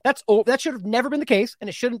should have never been the case, and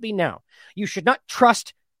it shouldn't be now. You should not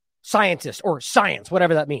trust scientists or science,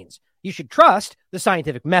 whatever that means. You should trust the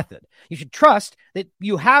scientific method. You should trust that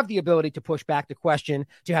you have the ability to push back the question,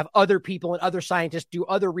 to have other people and other scientists do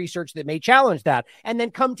other research that may challenge that, and then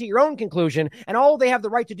come to your own conclusion. And all they have the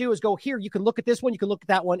right to do is go, here, you can look at this one, you can look at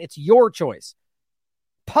that one. It's your choice.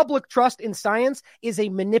 Public trust in science is a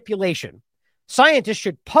manipulation. Scientists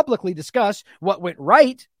should publicly discuss what went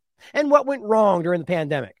right and what went wrong during the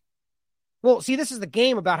pandemic. Well, see, this is the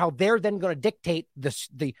game about how they're then going to dictate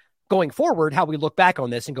the going forward, how we look back on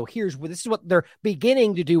this and go, this is what they're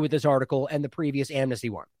beginning to do with this article and the previous amnesty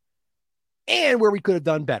one. And where we could have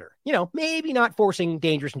done better. Maybe not forcing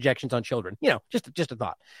dangerous injections on children. Just a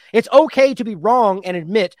thought. It's okay to be wrong and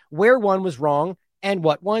admit where one was wrong and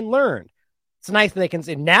what one learned. It's nice that they can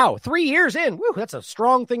say now, 3 years in, woo, that's a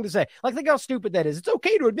strong thing to say. Like, think how stupid that is. It's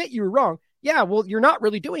okay to admit you were wrong. Yeah, well, you're not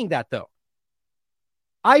really doing that, though.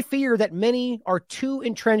 I fear that many are too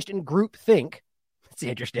entrenched in groupthink. It's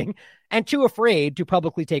interesting. And too afraid to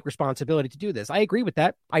publicly take responsibility to do this. I agree with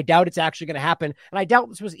that. I doubt it's actually going to happen. And I doubt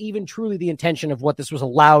this was even truly the intention of what this was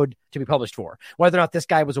allowed to be published for. Whether or not this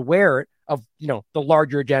guy was aware of, the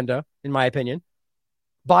larger agenda, in my opinion.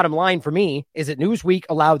 Bottom line for me is that Newsweek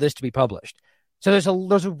allowed this to be published. So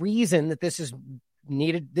there's a reason that this is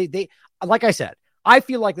needed. They like I said, I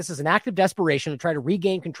feel like this is an act of desperation to try to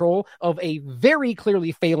regain control of a very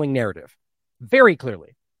clearly failing narrative. Very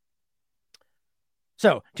clearly.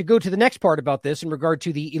 So to go to the next part about this in regard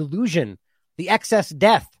to the illusion, the excess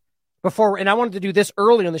death, and I wanted to do this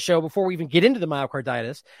early on the show before we even get into the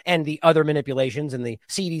myocarditis and the other manipulations and the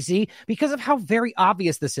CDC, because of how very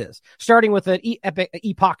obvious this is. Starting with the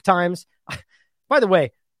Epoch Times. By the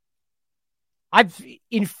way, I've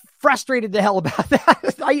frustrated the hell about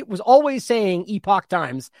that. I was always saying Epoch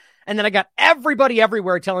Times, and then I got everybody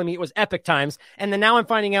everywhere telling me it was Epic Times, and then now I'm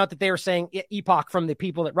finding out that they were saying Epoch from the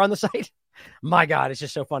people that run the site. My God, it's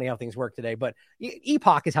just so funny how things work today. But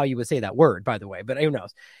epoch is how you would say that word, by the way. But who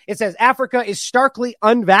knows? It says Africa is starkly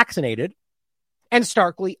unvaccinated and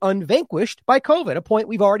starkly unvanquished by COVID, a point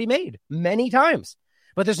we've already made many times.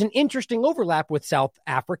 But there's an interesting overlap with South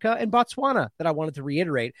Africa and Botswana that I wanted to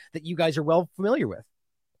reiterate that you guys are well familiar with.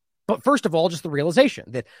 But first of all, just the realization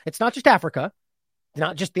that it's not just Africa,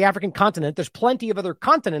 not just the African continent. There's plenty of other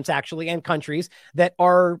continents, actually, and countries that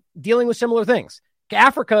are dealing with similar things.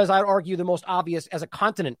 Africa is, I'd argue, the most obvious as a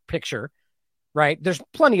continent picture, right? There's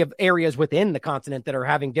plenty of areas within the continent that are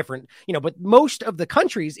having different, but most of the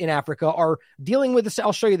countries in Africa are dealing with this.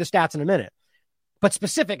 I'll show you the stats in a minute. But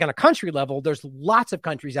specific on a country level, there's lots of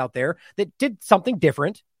countries out there that did something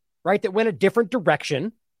different right, that went a different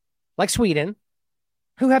direction, like Sweden,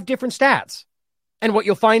 who have different stats. And what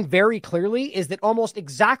you'll find very clearly is that almost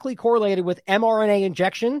exactly correlated with mRNA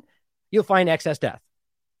injection, you'll find excess death.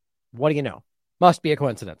 What do you know? Must be a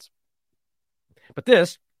coincidence. But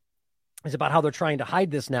this is about how they're trying to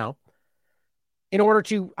hide this now in order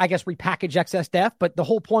to, I guess, repackage excess death. But the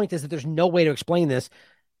whole point is that there's no way to explain this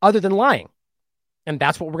other than lying. And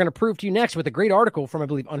that's what we're going to prove to you next with a great article from, I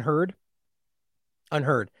believe, Unheard.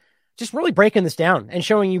 Just really breaking this down and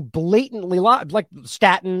showing you blatantly like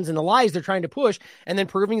statins and the lies they're trying to push, and then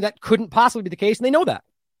proving that couldn't possibly be the case, and they know that.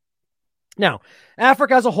 Now,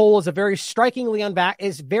 Africa as a whole is very strikingly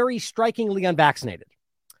unvaccinated,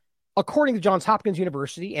 according to Johns Hopkins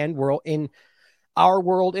University and Our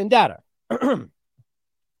World in Data. The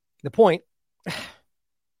point.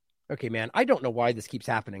 Okay, man, I don't know why this keeps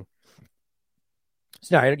happening.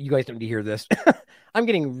 So you guys don't need to hear this. I'm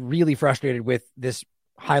getting really frustrated with this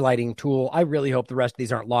highlighting tool. I really hope the rest of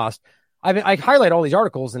these aren't lost. I highlight all these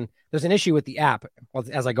articles, and there's an issue with the app,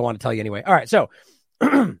 as I go on to tell you anyway. All right, so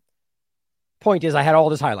point is I had all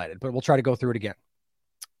this highlighted, but we'll try to go through it again.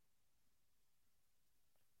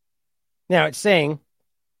 Now it's saying,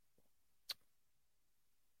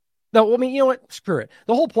 no, I mean, you know what? Screw it.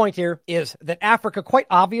 The whole point here is that Africa, quite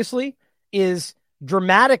obviously, is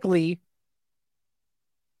dramatically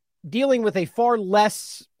dealing with a far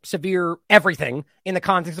less severe everything in the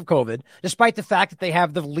context of COVID, despite the fact that they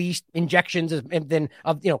have the least injections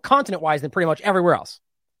continent-wise than pretty much everywhere else.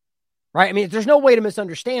 Right? I mean, there's no way to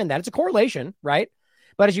misunderstand that. It's a correlation, right?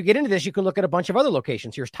 But as you get into this, you can look at a bunch of other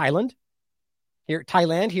locations. Here's Thailand.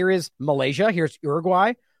 Here is Malaysia. Here's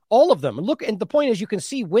Uruguay. All of them. And the point is, you can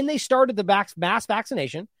see when they started the mass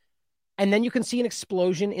vaccination, and then you can see an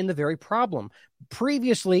explosion in the very problem.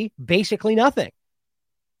 Previously, basically nothing.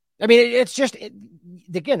 I mean, it's just,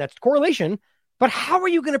 again, that's correlation. But how are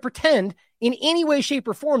you going to pretend in any way, shape,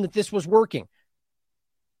 or form that this was working?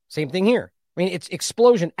 Same thing here. I mean, it's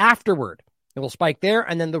explosion afterward. It will spike there,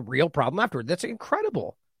 and then the real problem afterward. That's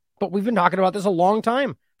incredible. But we've been talking about this a long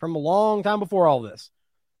time, from a long time before all this.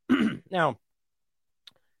 Now,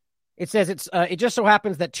 it says it just so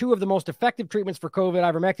happens that two of the most effective treatments for COVID,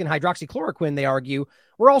 ivermectin, hydroxychloroquine, they argue,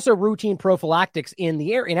 were also routine prophylactics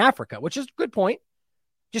in Africa, which is a good point.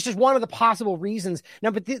 Just as one of the possible reasons.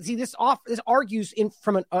 Now, but this argues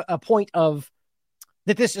from a point of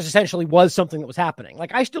that this essentially was something that was happening.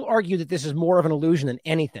 Like, I still argue that this is more of an illusion than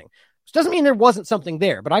anything. Which doesn't mean there wasn't something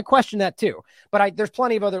there, but I question that too. But there's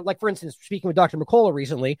plenty of other, like, for instance, speaking with Dr. McCullough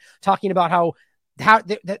recently, talking about how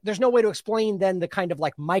there's no way to explain then the kind of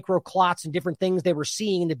like microclots and different things they were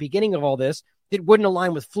seeing in the beginning of all this that wouldn't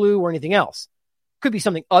align with flu or anything else. Could be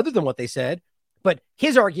something other than what they said. But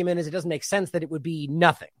his argument is it doesn't make sense that it would be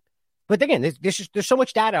nothing. But again, there's so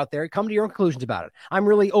much data out there. Come to your own conclusions about it. I'm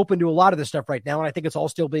really open to a lot of this stuff right now, and I think it's all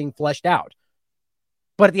still being fleshed out.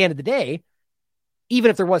 But at the end of the day, even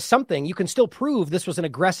if there was something, you can still prove this was an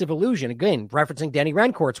aggressive illusion. Again, referencing Danny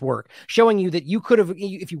Rancourt's work, showing you that you could have,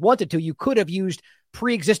 if you wanted to, you could have used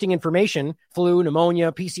pre-existing information, flu,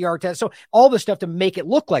 pneumonia, PCR tests, so all this stuff to make it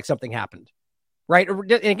look like something happened, right?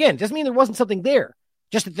 And again, it doesn't mean there wasn't something there.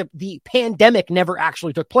 Just that the pandemic never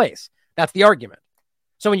actually took place. That's the argument.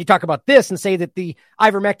 So when you talk about this and say that the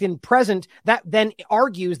ivermectin present, that then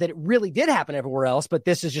argues that it really did happen everywhere else, but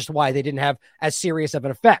this is just why they didn't have as serious of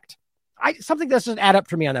an effect. Something that doesn't add up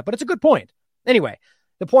for me on that, but it's a good point. Anyway,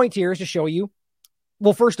 the point here is to show you,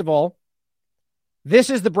 well, first of all, this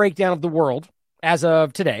is the breakdown of the world as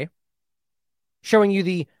of today, showing you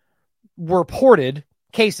the reported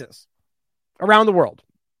cases around the world.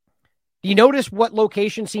 Do you notice what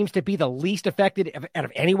location seems to be the least affected out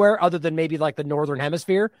of anywhere other than maybe like the Northern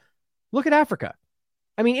Hemisphere? Look at Africa.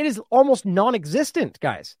 I mean, it is almost non-existent,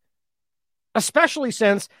 guys. Especially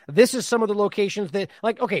since this is some of the locations that,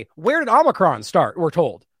 like, okay, where did Omicron start, we're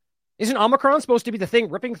told? Isn't Omicron supposed to be the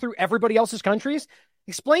thing ripping through everybody else's countries?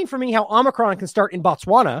 Explain for me how Omicron can start in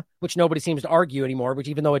Botswana, which nobody seems to argue anymore, which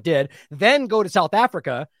even though it did, then go to South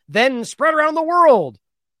Africa, then spread around the world.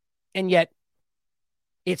 And yet,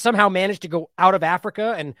 it somehow managed to go out of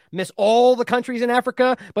Africa and miss all the countries in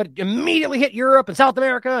Africa, but immediately hit Europe and South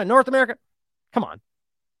America and North America. Come on.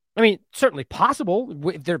 I mean, certainly possible.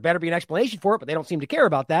 There better be an explanation for it, but they don't seem to care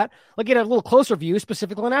about that. Look at a little closer view,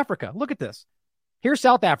 specifically in Africa. Look at this. Here's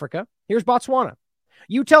South Africa. Here's Botswana.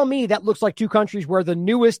 You tell me that looks like two countries where the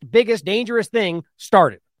newest, biggest, dangerous thing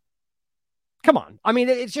started. Come on. I mean,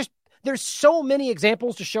 it's just, there's so many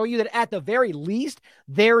examples to show you that at the very least,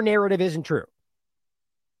 their narrative isn't true.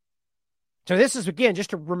 So this is, again, just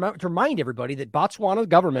to remind everybody that Botswana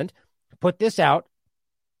government put this out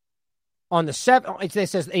On the 7th, it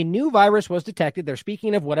says a new virus was detected. They're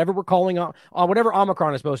speaking of whatever we're calling on whatever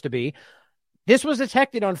Omicron is supposed to be. This was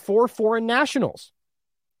detected on 4 foreign nationals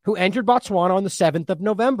who entered Botswana on the 7th of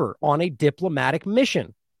November on a diplomatic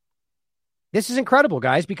mission. This is incredible,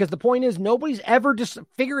 guys, because the point is nobody's ever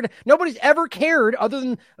cared other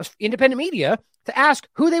than independent media to ask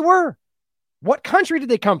who they were. What country did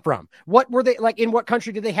they come from? What were they like? In what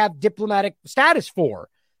country did they have diplomatic status for?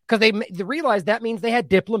 Because they realized that means they had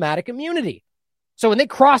diplomatic immunity. So when they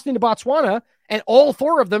crossed into Botswana and all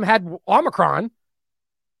 4 of them had Omicron,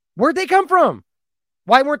 where'd they come from?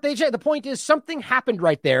 Why weren't they checked? The point is something happened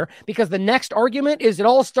right there, because the next argument is it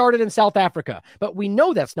all started in South Africa. But we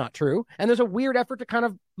know that's not true. And there's a weird effort to kind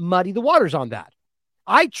of muddy the waters on that.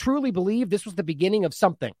 I truly believe this was the beginning of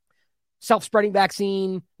something. Self-spreading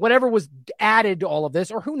vaccine, whatever was added to all of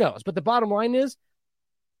this, or who knows. But the bottom line is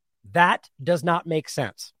that does not make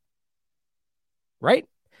sense. Right?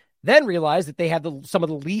 Then realize that they have some of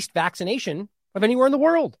the least vaccination of anywhere in the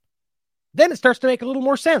world. Then it starts to make a little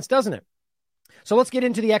more sense, doesn't it? So let's get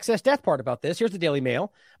into the excess death part about this. Here's the Daily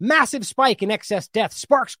Mail. Massive spike in excess death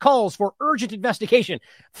sparks calls for urgent investigation.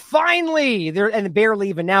 Finally, and barely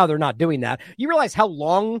even now they're not doing that. You realize how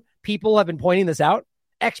long people have been pointing this out?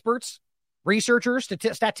 Experts, researchers,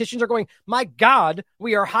 statisticians are going, my God,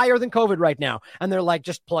 we are higher than COVID right now. And they're like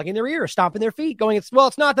just plugging their ears, stomping their feet, going, it's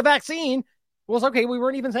not the vaccine. Well, it's okay. We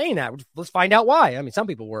weren't even saying that. Let's find out why. I mean, some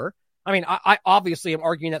people were. I mean, I obviously am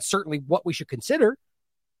arguing that's certainly what we should consider.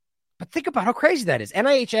 But think about how crazy that is.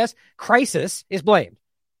 NIHS crisis is blamed.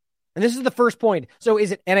 And this is the first point. So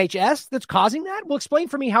is it NHS that's causing that? Well, explain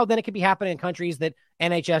for me how then it could be happening in countries that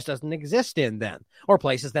NHS doesn't exist in then, or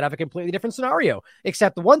places that have a completely different scenario.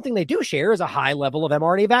 Except the one thing they do share is a high level of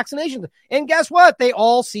mRNA vaccinations. And guess what? They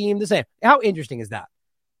all seem the same. How interesting is that?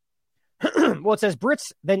 Well, it says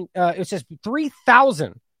it says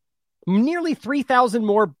 3,000, nearly 3,000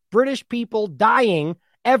 more British people dying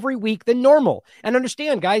every week than normal. And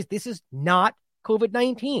understand, guys, this is not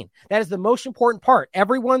COVID-19. That is the most important part.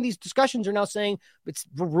 Every one of these discussions are now saying it's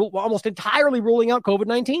almost entirely ruling out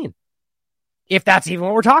COVID-19, if that's even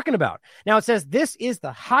what we're talking about. Now, it says this is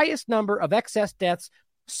the highest number of excess deaths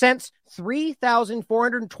since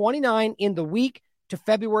 3,429 in the week to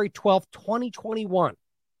February 12th, 2021.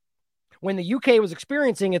 When the UK was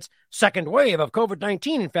experiencing its second wave of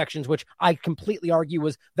COVID-19 infections, which I completely argue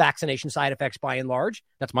was vaccination side effects by and large.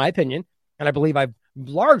 That's my opinion. And I believe a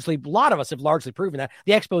lot of us have largely proven that.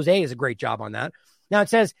 The expose is a great job on that. Now it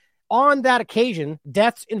says, on that occasion,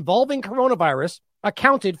 deaths involving coronavirus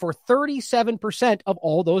accounted for 37% of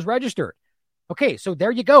all those registered. Okay, so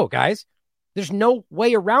there you go, guys. There's no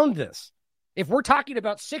way around this. If we're talking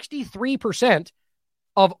about 63%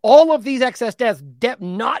 of all of these excess deaths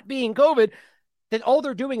not being COVID, then all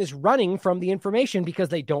they're doing is running from the information because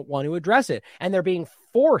they don't want to address it. And they're being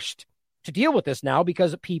forced to deal with this now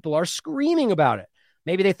because people are screaming about it.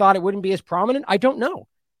 Maybe they thought it wouldn't be as prominent. I don't know.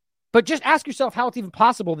 But just ask yourself how it's even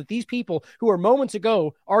possible that these people who are moments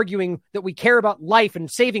ago arguing that we care about life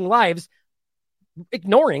and saving lives,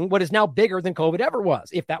 ignoring what is now bigger than COVID ever was,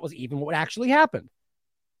 if that was even what actually happened.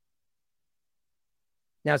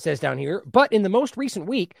 Now it says down here, but in the most recent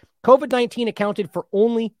week, COVID-19 accounted for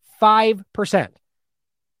only 5%.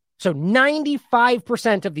 So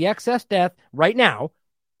 95% of the excess death right now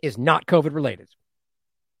is not COVID related,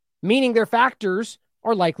 meaning their factors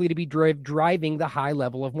are likely to be driving the high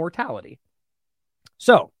level of mortality.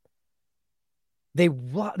 So they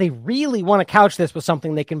really want to couch this with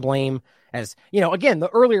something they can blame as, again, the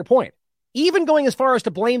earlier point, even going as far as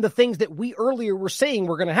to blame the things that we earlier were saying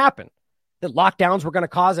were going to happen. That lockdowns were going to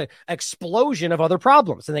cause an explosion of other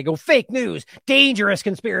problems. And they go, fake news, dangerous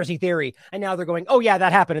conspiracy theory. And now they're going, oh, yeah,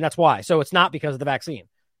 that happened. And that's why. So it's not because of the vaccine.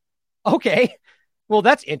 Okay, well,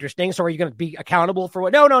 that's interesting. So are you going to be accountable for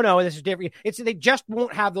what? No, this is different. They just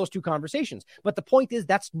won't have those two conversations. But the point is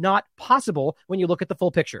that's not possible when you look at the full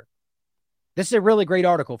picture. This is a really great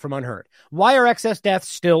article from Unheard. Why are excess deaths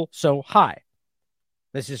still so high?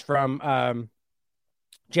 This is from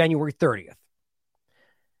January 30th.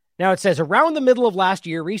 Now it says, around the middle of last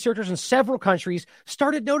year, researchers in several countries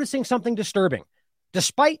started noticing something disturbing.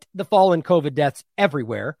 Despite the fall in COVID deaths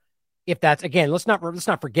everywhere, if that's, again, let's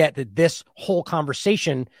not forget that this whole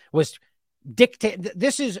conversation was dictated.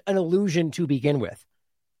 This is an illusion to begin with.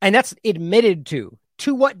 And that's admitted to.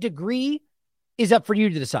 To what degree is up for you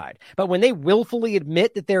to decide. But when they willfully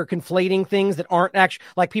admit that they're conflating things that aren't actually,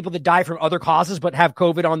 like people that die from other causes but have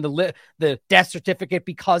COVID on the death certificate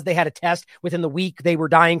because they had a test within the week they were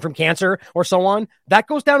dying from cancer or so on, that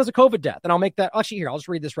goes down as a COVID death. And I'll make that, actually here, I'll just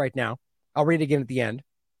read this right now. I'll read it again at the end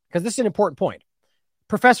because this is an important point.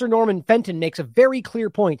 Professor Norman Fenton makes a very clear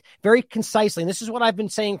point, very concisely, and this is what I've been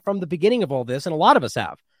saying from the beginning of all this, and a lot of us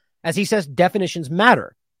have, as he says, definitions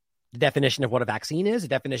matter. The definition of what a vaccine is, the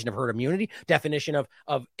definition of herd immunity, definition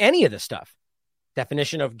of any of this stuff,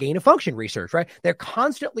 definition of gain of function research, right? They're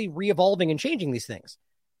constantly re-evolving and changing these things.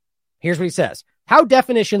 Here's what he says. How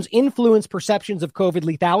definitions influence perceptions of COVID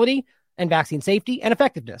lethality and vaccine safety and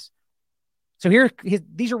effectiveness. So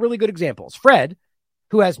these are really good examples. Fred,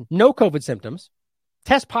 who has no COVID symptoms,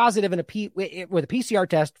 tests positive with a PCR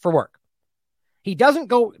test for work. He doesn't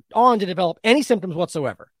go on to develop any symptoms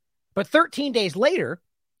whatsoever. But 13 days later,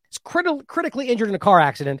 is critically injured in a car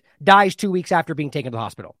accident, dies 2 weeks after being taken to the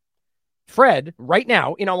hospital. Fred, right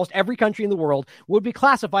now, in almost every country in the world, would be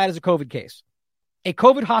classified as a COVID case, a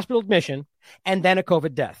COVID hospital admission, and then a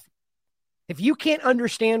COVID death. If you can't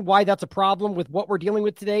understand why that's a problem with what we're dealing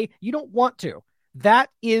with today, you don't want to. That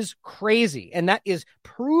is crazy. And that is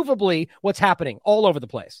provably what's happening all over the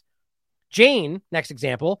place. Jane, next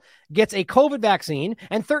example, gets a COVID vaccine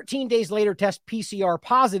and 13 days later tests PCR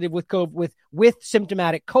positive with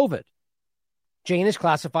symptomatic COVID. Jane is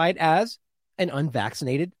classified as an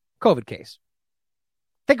unvaccinated COVID case.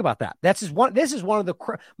 Think about that. This is one of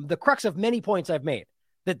the crux of many points I've made,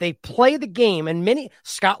 that they play the game, and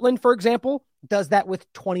Scotland, for example, does that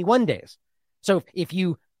with 21 days. So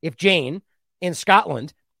if Jane in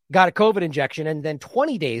Scotland got a COVID injection and then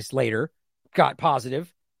 20 days later got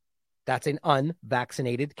positive, that's an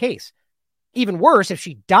unvaccinated case. Even worse, if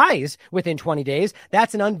she dies within 20 days,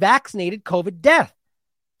 that's an unvaccinated COVID death.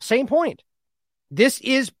 Same point. This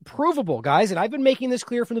is provable, guys, and I've been making this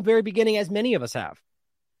clear from the very beginning, as many of us have.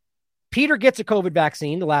 Peter gets a COVID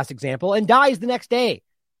vaccine, the last example, and dies the next day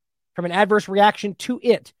from an adverse reaction to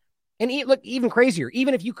it. And look, even crazier,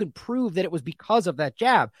 even if you could prove that it was because of that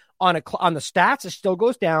jab, on the stats, it still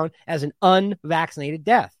goes down as an unvaccinated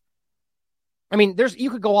death. I mean, you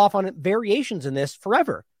could go off on variations in this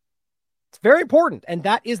forever. It's very important, and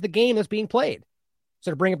that is the game that's being played.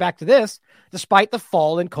 So to bring it back to this, despite the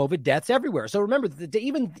fall in COVID deaths everywhere. So remember,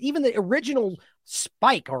 even the original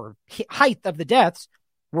spike or height of the deaths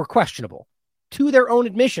were questionable to their own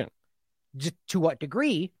admission. To what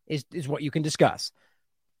degree is what you can discuss.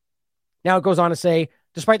 Now it goes on to say,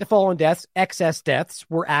 despite the fall in deaths, excess deaths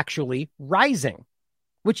were actually rising,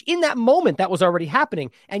 which in that moment that was already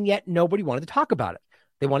happening, and yet nobody wanted to talk about it.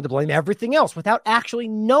 They wanted to blame everything else without actually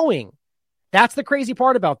knowing. That's the crazy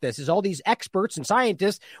part about this, is all these experts and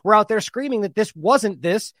scientists were out there screaming that this wasn't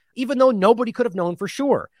this, even though nobody could have known for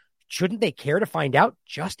sure. Shouldn't they care to find out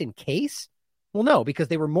just in case? Well, no, because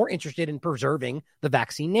they were more interested in preserving the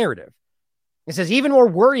vaccine narrative. It says, even more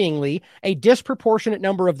worryingly, a disproportionate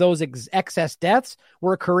number of those excess deaths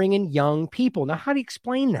were occurring in young people. Now, how do you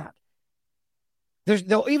explain that? There's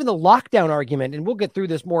even the lockdown argument, and we'll get through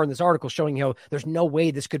this more in this article, showing how there's no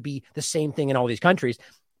way this could be the same thing in all these countries.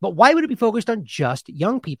 But why would it be focused on just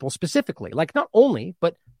young people specifically? Like, not only,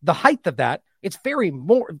 but the height of that, it's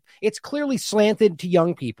clearly slanted to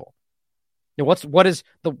young people. Now, what is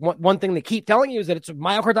the one thing they keep telling you is that it's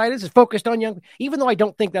myocarditis is focused on young, even though I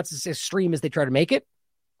don't think that's as extreme as they try to make it.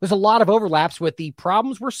 There's a lot of overlaps with the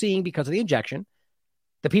problems we're seeing because of the injection.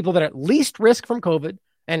 The people that are at least risk from COVID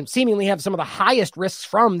and seemingly have some of the highest risks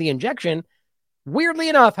from the injection, weirdly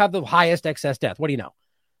enough, have the highest excess death. What do you know?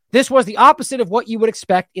 This was the opposite of what you would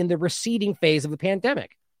expect in the receding phase of the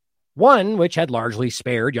pandemic, one which had largely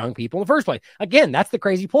spared young people in the first place. Again, that's the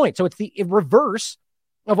crazy point. So it's the reverse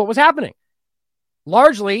of what was happening.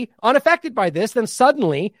 Largely unaffected by this, then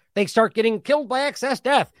suddenly they start getting killed by excess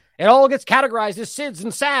death. It all gets categorized as SIDS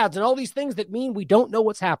and SADS and all these things that mean we don't know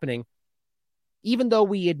what's happening, even though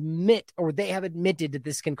we admit, or they have admitted, that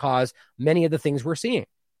this can cause many of the things we're seeing.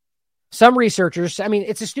 Some researchers, I mean,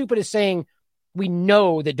 it's as stupid as saying we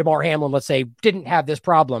know that Damar Hamlin, let's say, didn't have this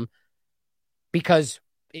problem because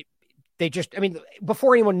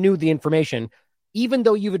before anyone knew the information, even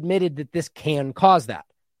though you've admitted that this can cause that.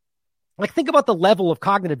 Like, think about the level of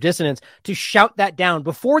cognitive dissonance to shout that down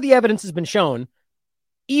before the evidence has been shown,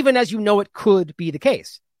 even as you know it could be the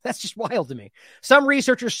case. That's just wild to me. Some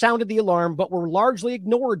researchers sounded the alarm, but were largely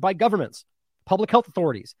ignored by governments, public health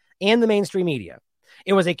authorities, and the mainstream media.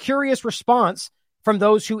 It was a curious response from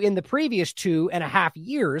those who in the previous 2.5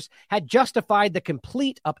 years had justified the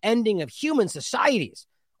complete upending of human societies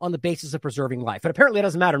on the basis of preserving life. And apparently it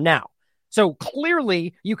doesn't matter now. So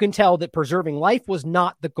clearly you can tell that preserving life was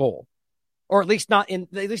not the goal. Or at least not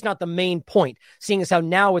the main point, seeing as how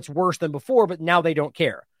now it's worse than before, but now they don't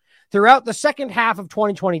care. Throughout the second half of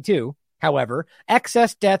 2022, however,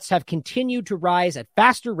 excess deaths have continued to rise at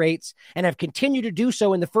faster rates and have continued to do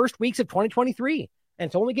so in the first weeks of 2023. And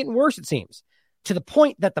it's only getting worse, it seems. to the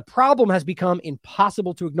point that the problem has become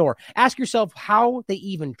impossible to ignore. Ask yourself how they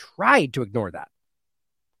even tried to ignore that.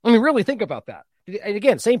 I mean, really think about that. And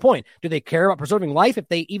again, same point. Do they care about preserving life if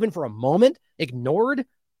they even for a moment ignored?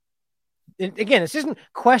 And again, this isn't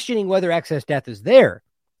questioning whether excess death is there.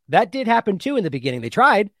 That did happen too in the beginning. They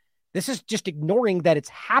tried. This is just ignoring that it's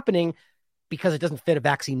happening because it doesn't fit a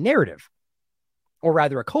vaccine narrative, or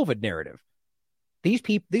rather a COVID narrative. These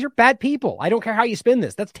are bad people. I don't care how you spin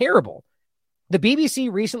this. That's terrible. The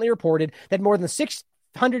BBC recently reported that more than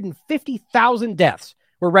 650,000 deaths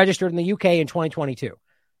were registered in the UK in 2022.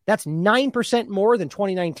 That's 9% more than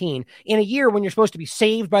 2019 in a year when you're supposed to be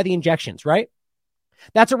saved by the injections, right?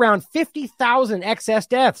 That's around 50,000 excess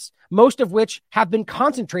deaths, most of which have been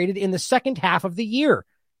concentrated in the second half of the year.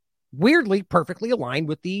 Weirdly, perfectly aligned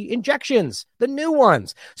with the injections, the new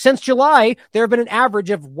ones. Since July, there have been an average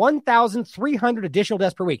of 1,300 additional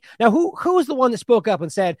deaths per week. Now, who was the one that spoke up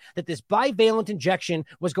and said that this bivalent injection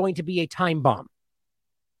was going to be a time bomb?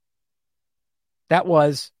 That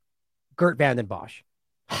was Gert Vanden Bosch,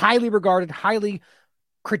 highly regarded, highly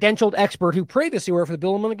credentialed expert who previously worked for the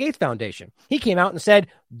Bill and Melinda Gates Foundation. He came out and said,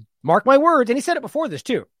 mark my words, and he said it before this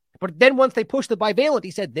too. But then once they pushed the bivalent,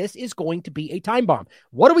 he said, this is going to be a time bomb.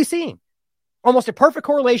 What are we seeing? Almost a perfect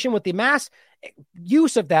correlation with the mass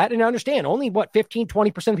use of that. And I understand only 15,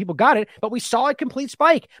 20% of people got it, but we saw a complete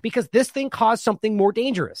spike because this thing caused something more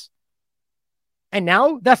dangerous. And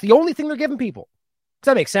now that's the only thing they're giving people.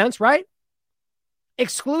 Does that make sense, right?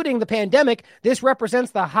 Excluding the pandemic, this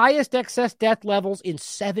represents the highest excess death levels in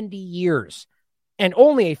 70 years. And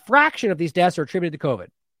only a fraction of these deaths are attributed to COVID.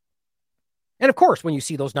 And of course, when you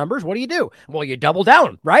see those numbers, what do? Well, you double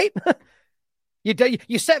down, right?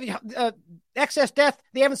 you said excess death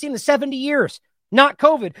they haven't seen in 70 years, not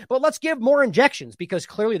COVID. But let's give more injections because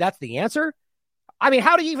clearly that's the answer. I mean,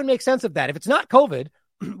 how do you even make sense of that? If it's not COVID,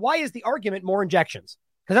 why is the argument more injections?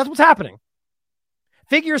 Because that's what's happening.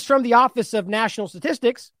 Figures from the Office of National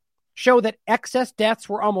Statistics show that excess deaths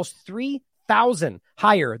were almost 3,000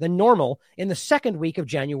 higher than normal in the second week of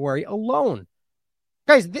January alone.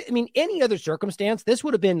 Guys, I mean, any other circumstance, this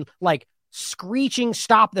would have been like screeching,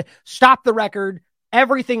 stop the record.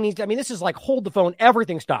 Everything needs to, I mean, this is like hold the phone.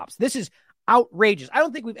 Everything stops. This is outrageous. I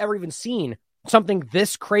don't think we've ever even seen something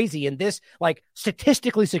this crazy and this like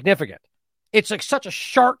statistically significant. It's like such a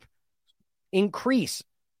sharp increase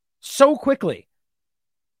so quickly.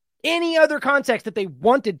 Any other context that they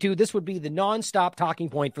wanted to, this would be the nonstop talking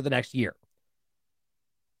point for the next year.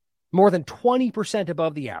 More than 20%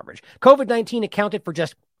 above the average. COVID-19 accounted for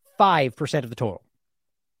just 5% of the total.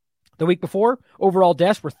 The week before, overall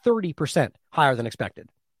deaths were 30% higher than expected.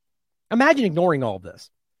 Imagine ignoring all of this.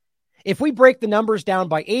 If we break the numbers down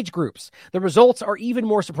by age groups, the results are even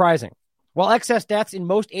more surprising. While excess deaths in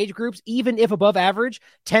most age groups, even if above average,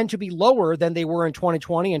 tend to be lower than they were in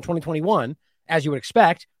 2020 and 2021, as you would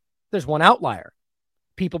expect, there's one outlier.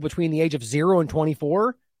 People between the age of 0 and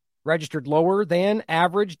 24 registered lower than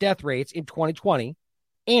average death rates in 2020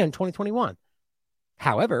 and 2021.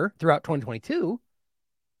 However, throughout 2022,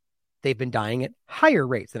 they've been dying at higher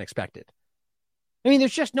rates than expected. I mean,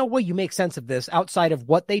 there's just no way you make sense of this outside of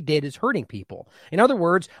what they did is hurting people. In other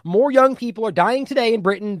words, more young people are dying today in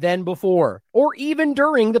Britain than before, or even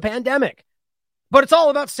during the pandemic. But it's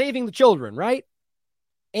all about saving the children, right?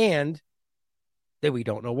 And that we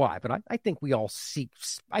don't know why, but I think we all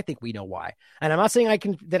I think we know why. And I'm not saying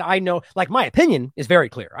I know, like my opinion is very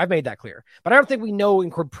clear. I've made that clear, but I don't think we know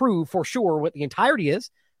and could prove for sure what the entirety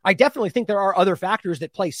is. I definitely think there are other factors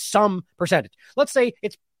that play some percentage. Let's say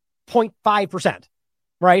it's 0.5%,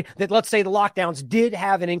 right? That let's say the lockdowns did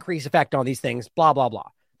have an increased effect on these things, blah, blah, blah.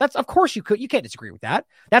 That's, of course you can't disagree with that.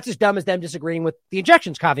 That's as dumb as them disagreeing with the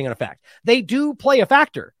injections having an effect. They do play a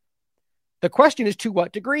factor. The question is to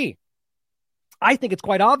what degree? I think it's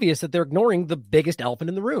quite obvious that they're ignoring the biggest elephant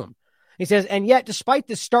in the room. He says, and yet, despite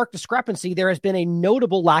this stark discrepancy, there has been a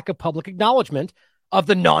notable lack of public acknowledgement of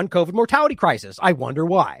the non-COVID mortality crisis. I wonder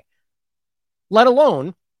why. Let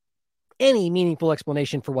alone any meaningful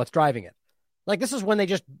explanation for what's driving it. Like, this is when they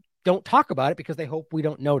just don't talk about it because they hope we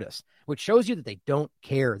don't notice, which shows you that they don't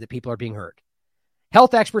care that people are being hurt.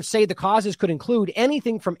 Health experts say the causes could include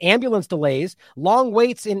anything from ambulance delays, long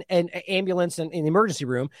waits in an ambulance and in the emergency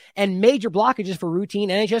room, and major blockages for routine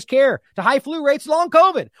NHS care, to high flu rates, long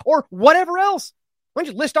COVID, or whatever else. Why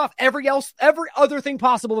don't you list off every other thing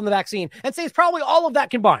possible in the vaccine and say it's probably all of that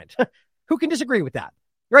combined? Who can disagree with that?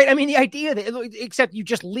 Right? I mean, the idea that, except you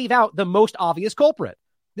just leave out the most obvious culprit.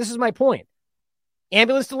 This is my point.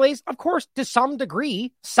 Ambulance delays, of course, to some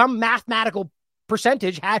degree, some mathematical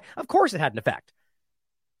percentage of course it had an effect.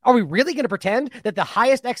 Are we really going to pretend that the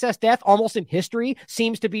highest excess death almost in history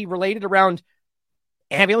seems to be related around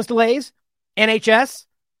ambulance delays, NHS.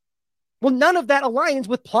 Well, none of that aligns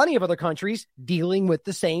with plenty of other countries dealing with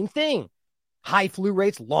the same thing. High flu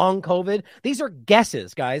rates, long COVID. These are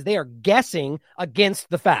guesses, guys. They are guessing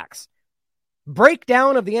against the facts.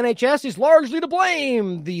 Breakdown of the NHS is largely to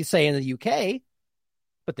blame, they say in the UK.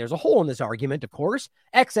 But there's a hole in this argument, of course.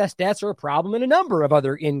 Excess deaths are a problem in a number of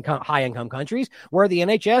other high-income countries where the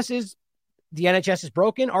NHS is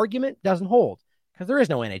broken. Argument doesn't hold because there is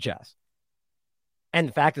no NHS. And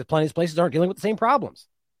the fact that plenty of places aren't dealing with the same problems.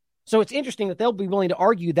 So it's interesting that they'll be willing to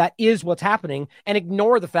argue that is what's happening and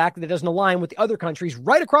ignore the fact that it doesn't align with the other countries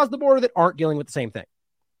right across the border that aren't dealing with the same thing.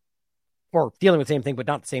 Or dealing with the same thing, but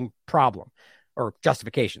not the same problem or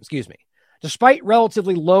justification, Despite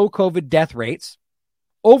relatively low COVID death rates,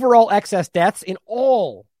 overall excess deaths in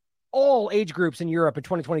all age groups in Europe in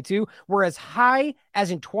 2022 were as high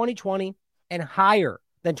as in 2020 and higher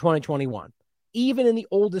than 2021, even in the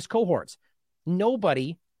oldest cohorts.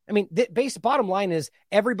 Bottom line is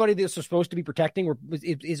everybody that's supposed to be protecting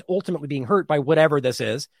is ultimately being hurt by whatever this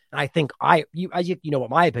is. And I think you know what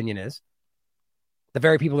my opinion is. The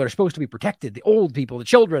very people that are supposed to be protected, the old people, the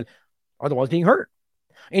children, are the ones being hurt.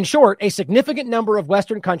 In short, a significant number of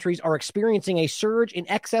Western countries are experiencing a surge in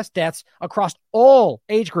excess deaths across all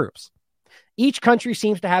age groups. Each country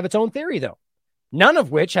seems to have its own theory, though, none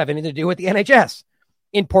of which have anything to do with the NHS.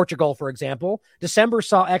 In Portugal, for example, December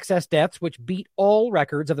saw excess deaths which beat all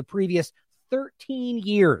records of the previous 13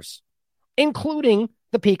 years, including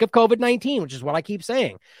the peak of COVID-19, which is what I keep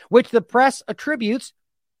saying, which the press attributes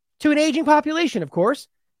to an aging population, of course,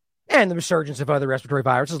 and the resurgence of other respiratory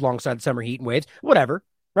viruses alongside summer heat waves, whatever,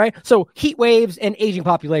 right? So heat waves and aging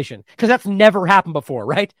population, because that's never happened before,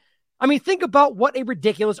 right? I mean, think about what a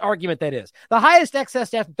ridiculous argument that is. The highest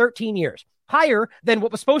excess death in 13 years, higher than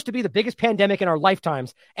what was supposed to be the biggest pandemic in our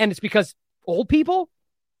lifetimes. And it's because old people,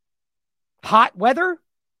 hot weather.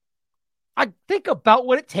 I think about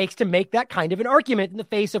what it takes to make that kind of an argument in the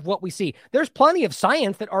face of what we see. There's plenty of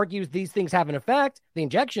science that argues these things have an effect, the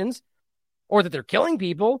injections, or that they're killing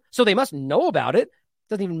people, so they must know about it.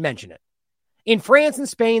 Doesn't even mention it. In France and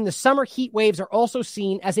Spain, the summer heat waves are also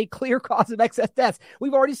seen as a clear cause of excess deaths.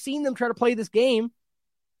 We've already seen them try to play this game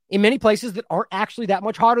in many places that aren't actually that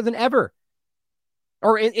much hotter than ever.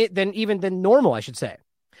 Or than normal, I should say.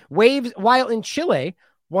 Waves, while in Chile,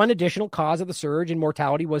 one additional cause of the surge in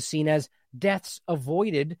mortality was seen as deaths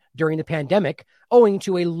avoided during the pandemic, owing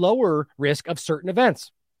to a lower risk of certain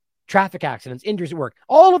events. Traffic accidents, injuries at work.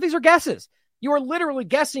 All of these are guesses. You are literally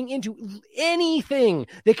guessing into anything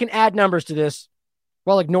that can add numbers to this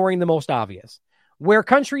while ignoring the most obvious. Where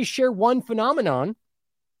countries share one phenomenon,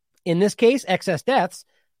 in this case, excess deaths,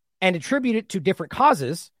 and attribute it to different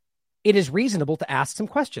causes, it is reasonable to ask some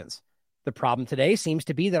questions. The problem today seems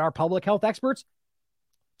to be that our public health experts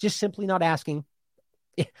just simply not asking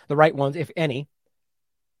the right ones, if any.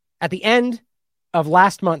 At the end of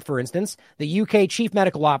last month, for instance, the UK Chief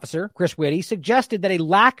Medical Officer, Chris Whitty, suggested that a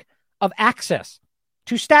lack of access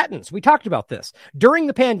to statins, we talked about this, during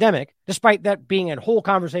the pandemic, despite that being a whole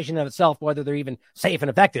conversation in itself, whether they're even safe and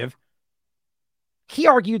effective, he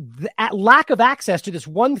argued that lack of access to this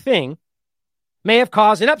one thing may have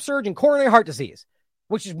caused an upsurge in coronary heart disease,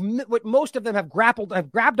 which is what most of them have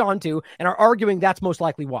grabbed onto and are arguing that's most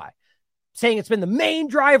likely why, saying it's been the main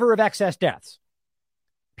driver of excess deaths.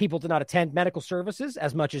 People did not attend medical services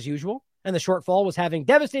as much as usual, and the shortfall was having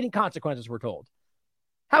devastating consequences, we're told.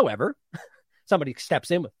 However, somebody steps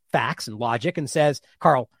in with facts and logic and says,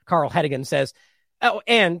 Carl Hedigan says,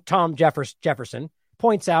 and Tom Jefferson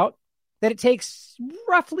points out that it takes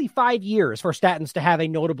roughly 5 years for statins to have a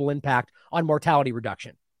notable impact on mortality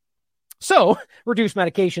reduction. So, reduced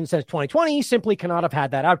medication since 2020 simply cannot have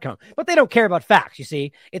had that outcome. But they don't care about facts, you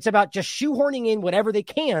see. It's about just shoehorning in whatever they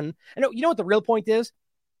can. And you know what the real point is?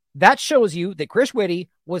 That shows you that Chris Whitty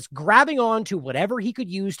was grabbing on to whatever he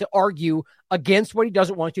could use to argue against what he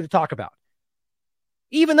doesn't want you to talk about.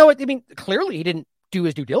 Even though, clearly he didn't do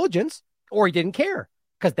his due diligence or he didn't care,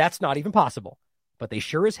 because that's not even possible. But they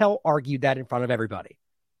sure as hell argued that in front of everybody.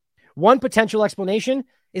 One potential explanation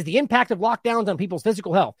is the impact of lockdowns on people's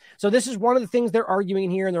physical health. So this is one of the things they're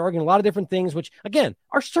arguing here, and they're arguing a lot of different things, which, again,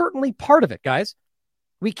 are certainly part of it, guys.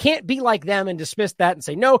 We can't be like them and dismiss that and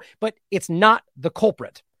say, no, but it's not the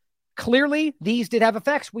culprit. Clearly, these did have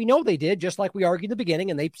effects. We know they did, just like we argued in the beginning,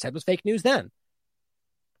 and they said was fake news then.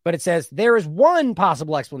 But it says there is one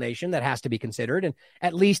possible explanation that has to be considered, and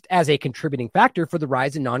at least as a contributing factor for the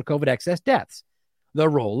rise in non-COVID excess deaths: the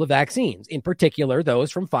role of vaccines, in particular those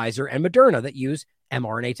from Pfizer and Moderna that use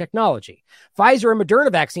mRNA technology. Pfizer and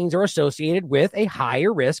Moderna vaccines are associated with a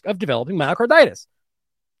higher risk of developing myocarditis.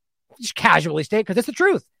 Just casually state, because it's the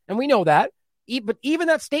truth, and we know that. But even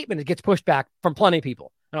that statement, it gets pushed back from plenty of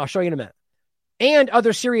people. And I'll show you in a minute. And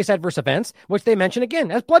other serious adverse events, which they mention again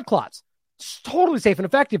as blood clots. It's totally safe and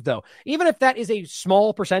effective, though. Even if that is a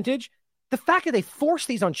small percentage, the fact that they force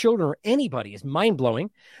these on children or anybody is mind-blowing.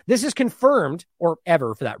 This is confirmed, or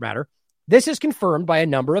ever for that matter, this is confirmed by a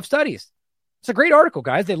number of studies. It's a great article,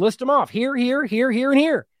 guys. They list them off here, here, here, here, and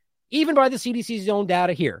here. Even by the CDC's own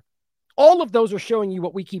data here. All of those are showing you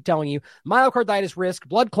what we keep telling you. Myocarditis risk,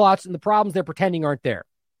 blood clots, and the problems they're pretending aren't there.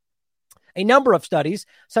 A number of studies,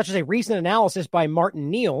 such as a recent analysis by Martin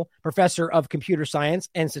Neal, professor of computer science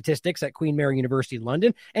and statistics at Queen Mary University in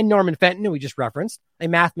London, and Norman Fenton, who we just referenced, a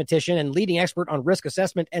mathematician and leading expert on risk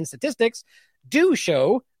assessment and statistics, do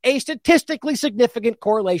show a statistically significant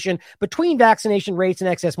correlation between vaccination rates and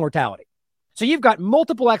excess mortality. So you've got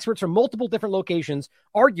multiple experts from multiple different locations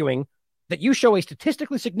arguing that you show a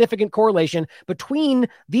statistically significant correlation between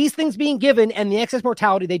these things being given and the excess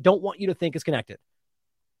mortality they don't want you to think is connected.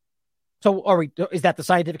 So is that the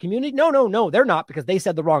scientific community? No, they're not, because they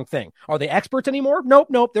said the wrong thing. Are they experts anymore?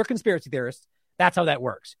 Nope. They're conspiracy theorists. That's how that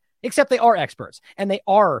works. Except they are experts, and they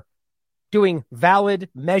are doing valid,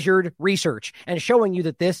 measured research and showing you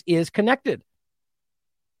that this is connected.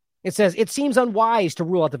 It says it seems unwise to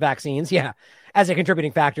rule out the vaccines, as a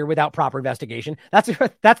contributing factor without proper investigation. That's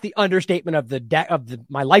the understatement of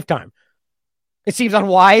my lifetime. It seems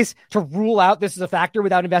unwise to rule out this as a factor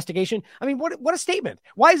without investigation. I mean, what a statement.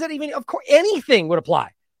 Why is that even? Of course, anything would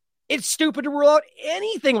apply. It's stupid to rule out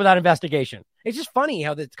anything without investigation. It's just funny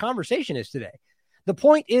how the conversation is today. The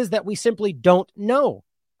point is that we simply don't know.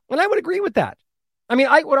 And I would agree with that. I mean,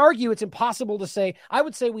 I would argue it's impossible to say. I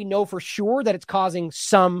would say we know for sure that it's having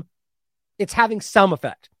some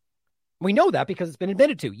effect. We know that because it's been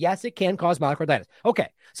admitted to. Yes, it can cause myocarditis. Okay,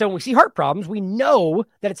 so when we see heart problems, we know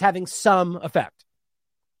that it's having some effect.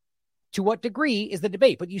 To what degree is the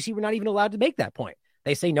debate? But you see, we're not even allowed to make that point.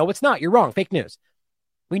 They say, no, it's not. You're wrong. Fake news.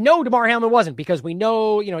 We know Damar Hamlin wasn't, because we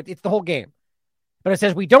know, it's the whole game. But it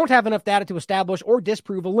says we don't have enough data to establish or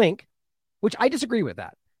disprove a link, which I disagree with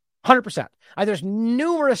that. 100%. There's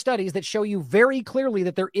numerous studies that show you very clearly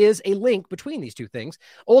that there is a link between these two things.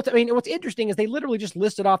 What's interesting is they literally just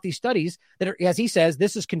listed off these studies that are, as he says,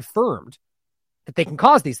 this is confirmed that they can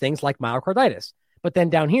cause these things like myocarditis. But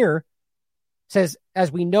then down here says,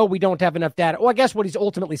 as we know, we don't have enough data. Well, I guess what he's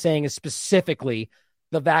ultimately saying is specifically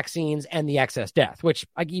the vaccines and the excess death, which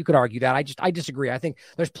you could argue that. I disagree. I think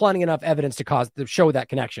there's plenty enough evidence to show that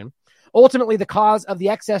connection. Ultimately, the cause of the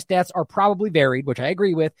excess deaths are probably varied, which I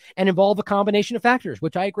agree with, and involve a combination of factors,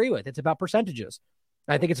 which I agree with. It's about percentages.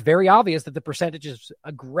 I think it's very obvious that the percentage is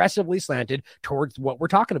aggressively slanted towards what we're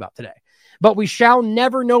talking about today. But we shall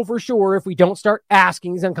never know for sure if we don't start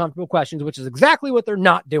asking these uncomfortable questions, which is exactly what they're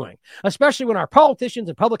not doing, especially when our politicians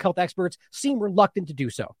and public health experts seem reluctant to do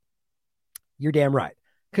so. You're damn right,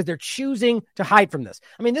 because they're choosing to hide from this.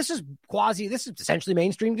 I mean, this is essentially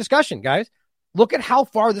mainstream discussion, guys. Look at how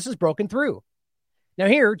far this is broken through. Now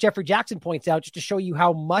here, Jeffrey Jackson points out, just to show you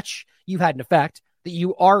how much you've had an effect, that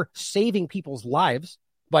you are saving people's lives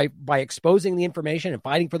by exposing the information and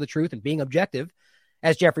fighting for the truth and being objective.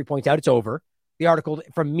 As Jeffrey points out, it's over. The article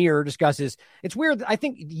from Mirror discusses, it's weird. I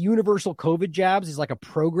think universal COVID jabs is like a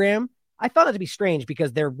program. I found it to be strange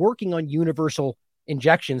because they're working on universal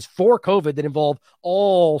injections for COVID that involve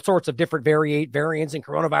all sorts of different variants and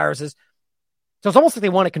coronaviruses. So it's almost like they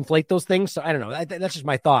want to conflate those things. So I don't know. That's just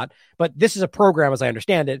my thought. But this is a program, as I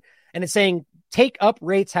understand it. And it's saying take-up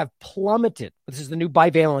rates have plummeted. This is the new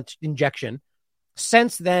bivalent injection.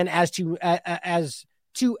 Since then, as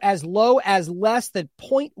low as less than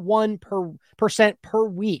 0.1% per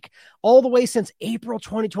week, all the way since April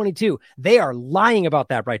 2022. They are lying about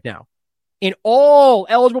that right now. In all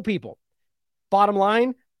eligible people, bottom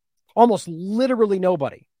line, almost literally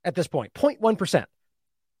nobody at this point, 0.1%.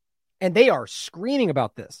 And they are screaming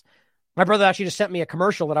about this. My brother actually just sent me a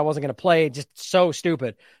commercial that I wasn't going to play. Just so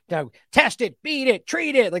stupid. Now, test it, beat it,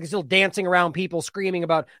 treat it. Like, it's still dancing around people screaming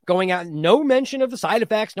about going out. No mention of the side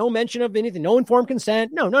effects. No mention of anything. No informed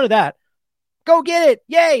consent. No, none of that. Go get it.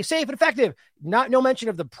 Yay, safe and effective. No mention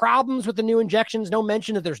of the problems with the new injections. No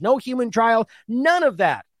mention that there's no human trial. None of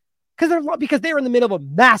that. Because they're in the middle of a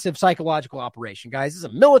massive psychological operation, guys. This is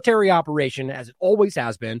a military operation, as it always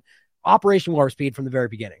has been. Operation Warp Speed from the very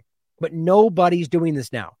beginning. But nobody's doing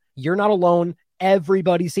this now. You're not alone.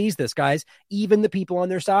 Everybody sees this, guys. Even the people on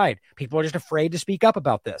their side. People are just afraid to speak up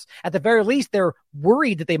about this. At the very least, they're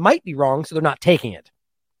worried that they might be wrong, so they're not taking it.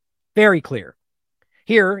 Very clear.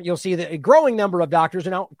 Here, you'll see that a growing number of doctors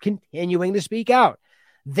are now continuing to speak out.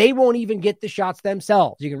 They won't even get the shots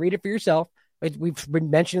themselves. You can read it for yourself. We've been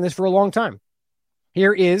mentioning this for a long time.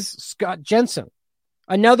 Here is Scott Jensen.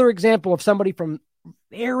 Another example of somebody from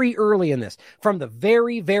very early in this, from the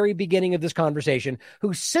very, very beginning of this conversation,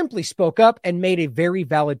 who simply spoke up and made a very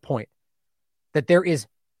valid point that there is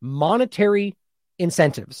monetary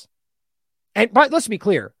incentives. But let's be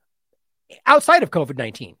clear, outside of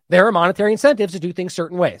COVID-19, there are monetary incentives to do things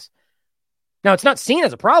certain ways. Now, it's not seen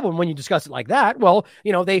as a problem when you discuss it like that. Well,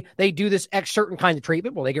 they do this certain kind of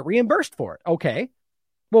treatment. Well, they get reimbursed for it. Okay.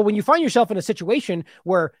 Well, when you find yourself in a situation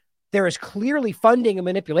where there is clearly funding and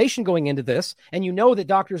manipulation going into this, and you know that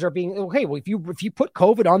doctors are being, okay, well, if you put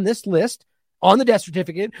COVID on this list, on the death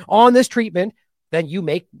certificate, on this treatment, then you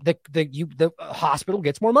make the hospital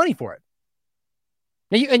gets more money for it.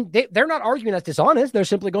 Now, they're not arguing that's dishonest. They're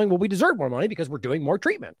simply going, well, we deserve more money because we're doing more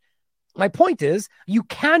treatment. My point is, you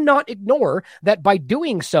cannot ignore that by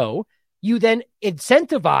doing so, you then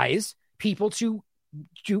incentivize people to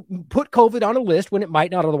put COVID on a list when it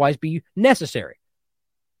might not otherwise be necessary.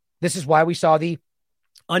 This is why we saw the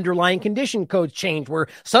underlying condition codes change, where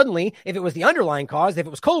suddenly, if it was the underlying cause, if it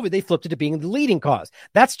was COVID, they flipped it to being the leading cause.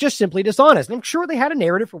 That's just simply dishonest. And I'm sure they had a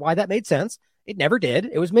narrative for why that made sense. It never did.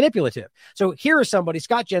 It was manipulative. So here is somebody,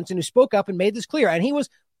 Scott Jensen, who spoke up and made this clear, and he was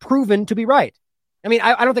proven to be right. I mean,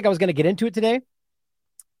 I don't think I was going to get into it today.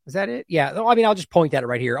 Is that it? Yeah. I mean, I'll just point at it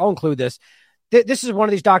right here. I'll include this. This is one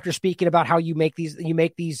of these doctors speaking about how you make these,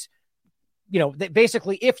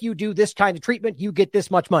 basically, if you do this kind of treatment, you get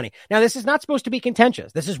this much money. Now, this is not supposed to be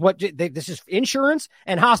contentious. This is insurance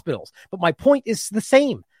and hospitals. But my point is the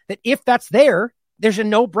same, that if that's there, there's a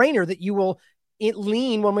no-brainer that you will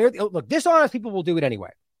lean one way or the other. Look, dishonest people will do it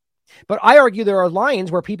anyway. But I argue there are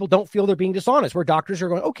lines where people don't feel they're being dishonest, where doctors are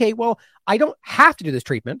going, okay, well, I don't have to do this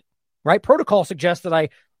treatment, right? Protocol suggests that I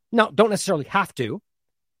don't necessarily have to,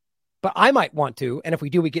 but I might want to. And if we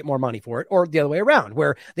do, we get more money for it, or the other way around,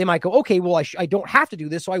 where they might go, okay, well, I don't have to do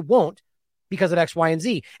this, so I won't because of X, Y, and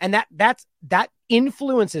Z. And that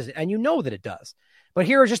influences it. And you know that it does. But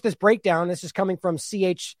here is just this breakdown. This is coming from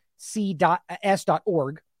chc.s.org,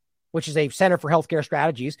 which is a Center for Healthcare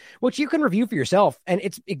Strategies, which you can review for yourself. And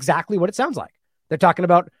it's exactly what it sounds like. They're talking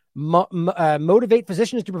about motivate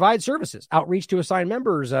physicians to provide services, outreach to assigned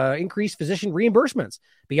members, increase physician reimbursements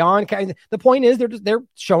beyond. The point is they're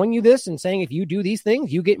showing you this and saying, if you do these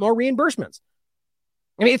things, you get more reimbursements.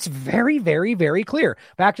 I mean, it's very, very, very clear.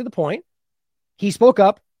 Back to the point. He spoke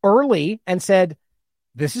up early and said,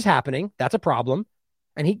 this is happening. That's a problem.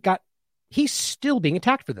 And he's still being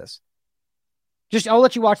attacked for this. I'll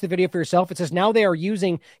let you watch the video for yourself. It says now they are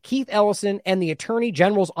using Keith Ellison and the Attorney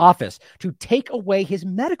General's office to take away his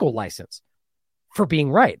medical license for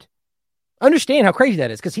being right. Understand how crazy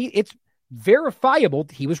that is, because it's verifiable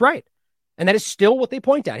he was right. And that is still what they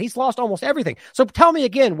point at. He's lost almost everything. So tell me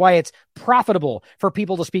again why it's profitable for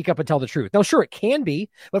people to speak up and tell the truth. Now, sure, it can be,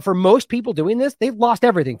 but for most people doing this, they've lost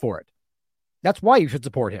everything for it. That's why you should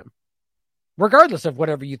support him. Regardless of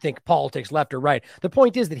whatever you think, politics, left or right. The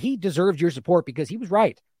point is that he deserves your support because he was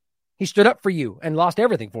right. He stood up for you and lost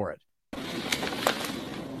everything for it.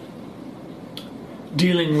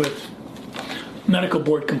 Dealing with medical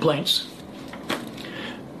board complaints.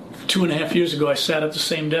 2.5 years ago, I sat at the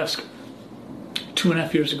same desk.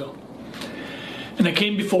 2.5 years ago. And I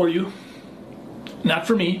came before you, not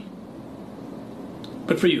for me,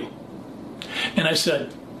 but for you. And I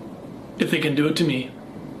said, if they can do it to me,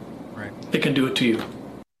 they can do it to you.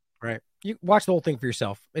 Right. You watch the whole thing for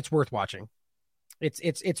yourself. It's worth watching.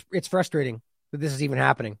 It's frustrating that this is even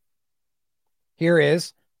happening. Here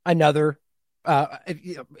is another.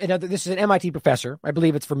 This is an MIT professor. I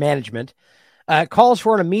believe it's for management. Calls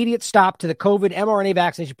for an immediate stop to the COVID mRNA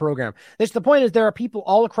vaccination program. The point is there are people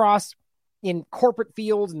all across in corporate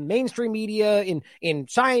fields and mainstream media, in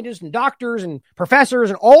scientists and doctors and professors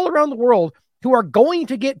and all around the world who are going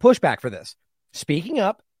to get pushback for this, speaking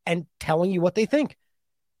up and telling you what they think.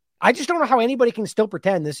 I just don't know how anybody can still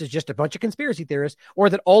pretend this is just a bunch of conspiracy theorists, or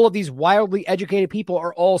that all of these wildly educated people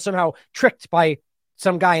are all somehow tricked by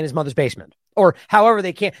some guy in his mother's basement, or however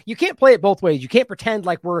they can't. You can't play it both ways. You can't pretend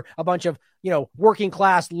like we're a bunch of, working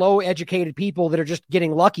class, low educated people that are just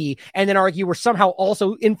getting lucky and then argue we're somehow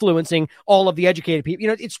also influencing all of the educated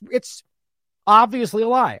people. It's obviously a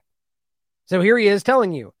lie. So here he is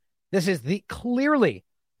telling you this is clearly,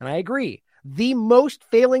 and I agree, the most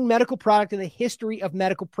failing medical product in the history of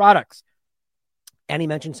medical products. And he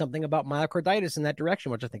mentioned something about myocarditis in that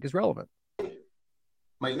direction, which I think is relevant.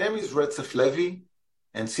 My name is Retzef Levy,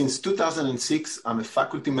 and since 2006, I'm a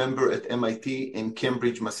faculty member at MIT in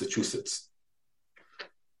Cambridge, Massachusetts.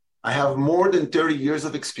 I have more than 30 years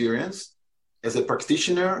of experience as a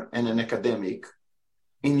practitioner and an academic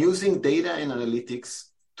in using data and analytics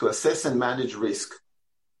to assess and manage risk,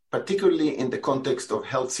 particularly in the context of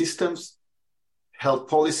health systems, health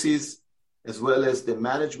policies, as well as the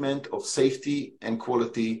management of safety and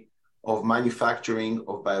quality of manufacturing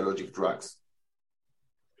of biologic drugs.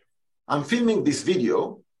 I'm filming this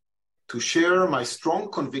video to share my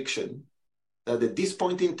strong conviction that at this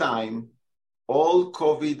point in time, all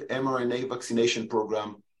COVID mRNA vaccination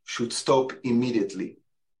programs should stop immediately.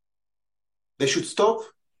 They should stop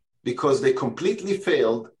because they completely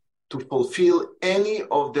failed to fulfill any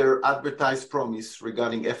of their advertised promise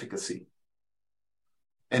regarding efficacy.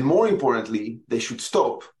 And more importantly, they should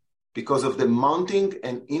stop because of the mounting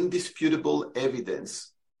and indisputable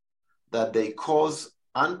evidence that they cause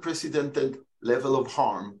unprecedented level of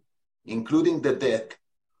harm, including the death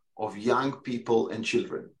of young people and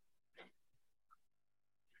children.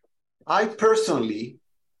 I personally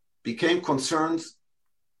became concerned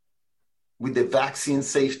with the vaccine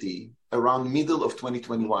safety around middle of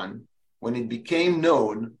 2021, when it became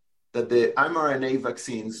known that the mRNA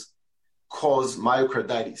vaccines cause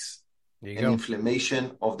myocarditis and inflammation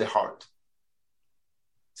of the heart.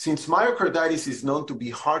 Since myocarditis is known to be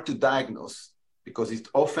hard to diagnose because it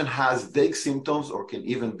often has vague symptoms or can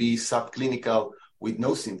even be subclinical with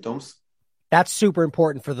no symptoms. That's super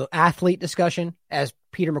important for the athlete discussion, as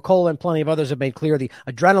Peter McCullough and plenty of others have made clear. The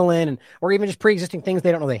adrenaline, or even just pre-existing things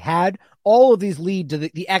they don't know they had. All of these lead to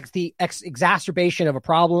the exacerbation of a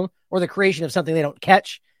problem or the creation of something they don't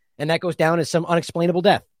catch, and that goes down as some unexplainable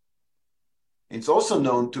death. It's also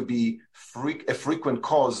known to be a frequent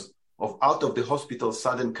cause of out-of-the-hospital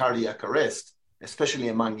sudden cardiac arrest, especially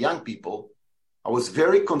among young people. I was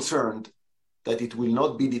very concerned that it will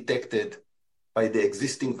not be detected by the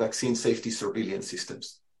existing vaccine safety surveillance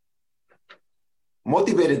systems.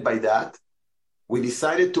 Motivated by that, we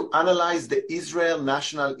decided to analyze the Israel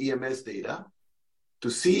national EMS data to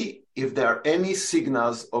see if there are any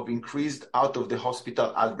signals of increased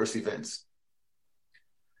out-of-the-hospital adverse events.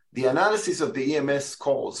 The analysis of the EMS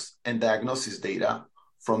calls and diagnosis data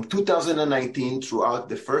from 2019 throughout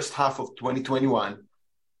the first half of 2021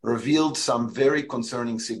 revealed some very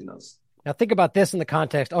concerning signals. Now think about this in the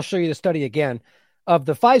context. I'll show you the study again of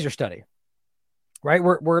the Pfizer study, right?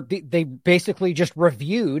 Where they basically just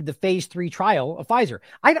reviewed the phase 3 trial of Pfizer.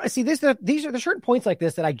 I don't see this. These are the certain points like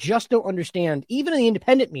this that I just don't understand, even in the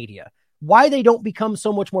independent media, why they don't become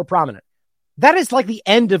so much more prominent. That is like the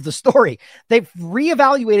end of the story. They've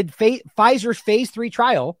reevaluated Pfizer's phase 3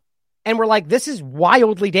 trial, and we're like, this is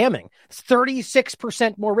wildly damning. It's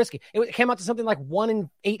 36% more risky. It came out to something like 1 in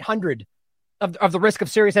 800 of the risk of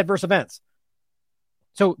serious adverse events.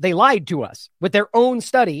 So they lied to us with their own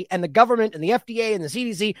study, and the government and the FDA and the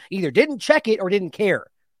CDC either didn't check it or didn't care.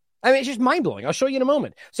 I mean, it's just mind-blowing. I'll show you in a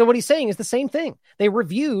moment. So what he's saying is the same thing. They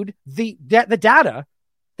reviewed the data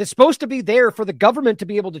that's supposed to be there for the government to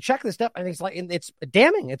be able to check this stuff, and it's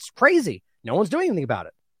damning. It's crazy. No one's doing anything about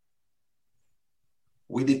it.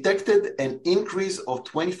 We detected an increase of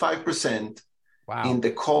 25% in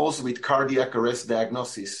the calls with cardiac arrest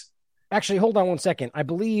diagnosis. Actually, hold on one second. I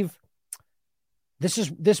believe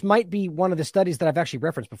this might be one of the studies that I've actually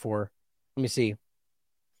referenced before. Let me see.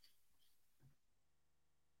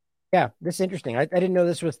 Yeah, this is interesting. I didn't know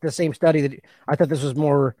this was the same study. That I thought this was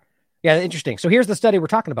more, interesting. So here's the study we're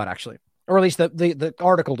talking about, actually, or at least the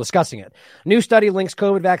article discussing it. New study links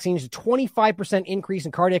COVID vaccines to 25% increase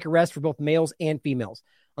in cardiac arrest for both males and females.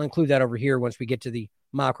 I'll include that over here once we get to the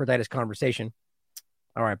myocarditis conversation.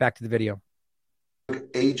 All right, back to the video.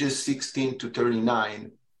 Ages 16 to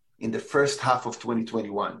 39 in the first half of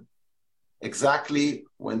 2021, exactly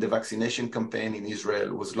when the vaccination campaign in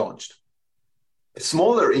Israel was launched. A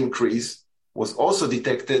smaller increase was also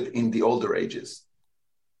detected in the older ages.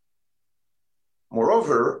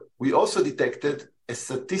 Moreover, we also detected a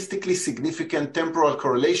statistically significant temporal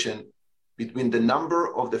correlation between the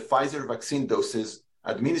number of the Pfizer vaccine doses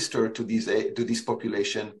administered to this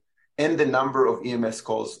population and the number of EMS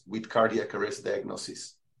calls with cardiac arrest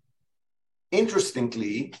diagnosis.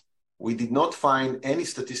 Interestingly, we did not find any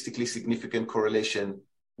statistically significant correlation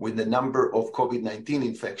with the number of COVID-19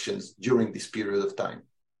 infections during this period of time.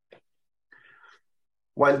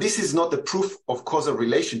 While this is not the proof of causal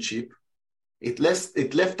relationship, it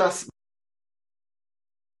left us.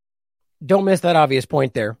 Don't miss that obvious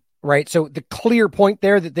point there, right? So the clear point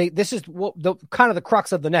there that this is the kind of the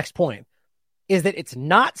crux of the next point is that it's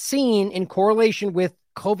not seen in correlation with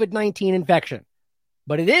COVID-19 infection,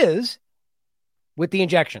 but it is with the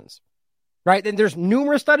injections, right? And there's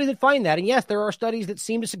numerous studies that find that. And yes, there are studies that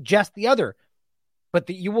seem to suggest the other, but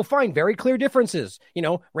you will find very clear differences,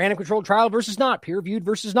 random controlled trial versus not, peer reviewed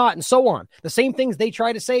versus not, and so on. The same things they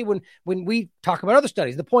try to say when we talk about other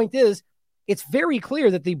studies. The point is, it's very clear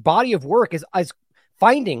that the body of work is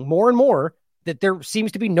finding more and more that there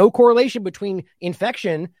seems to be no correlation between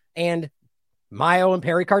infection and myo and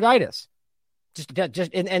pericarditis.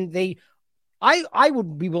 I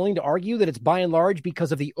would be willing to argue that it's by and large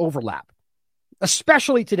because of the overlap,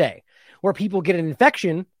 especially today, where people get an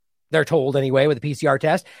infection, they're told anyway, with a PCR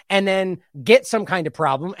test, and then get some kind of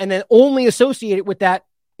problem, and then only associate it with that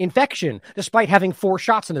infection, despite having 4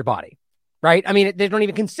 shots in their body, right? I mean, they don't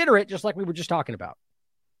even consider it, just like we were just talking about.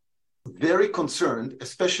 Very concerned,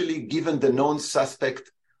 especially given the known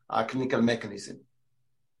suspect clinical mechanism.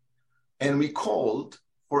 And we called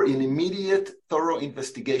for an immediate, thorough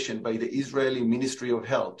investigation by the Israeli Ministry of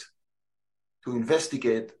Health to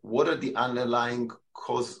investigate what are the underlying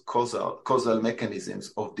causal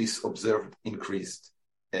mechanisms of this observed increase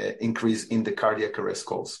in the cardiac arrest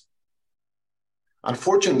calls.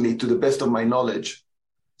 Unfortunately, to the best of my knowledge,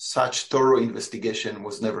 such thorough investigation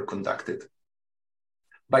was never conducted.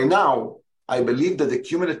 By now, I believe that the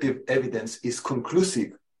cumulative evidence is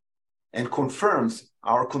conclusive and confirms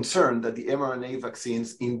our concern that the mRNA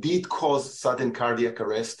vaccines indeed cause sudden cardiac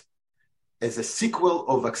arrest as a sequel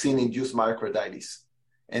of vaccine-induced myocarditis.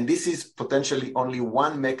 And this is potentially only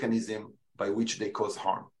one mechanism by which they cause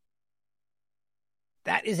harm.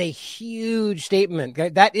 That is a huge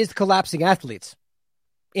statement. That is collapsing athletes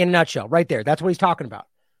in a nutshell right there. That's what he's talking about.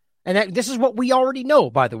 And this is what we already know,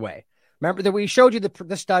 by the way. Remember that we showed you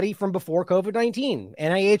the study from before COVID-19,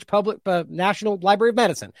 NIH National Library of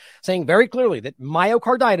Medicine, saying very clearly that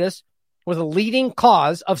myocarditis was a leading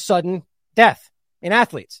cause of sudden death in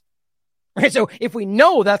athletes. Right? So if we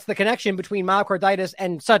know that's the connection between myocarditis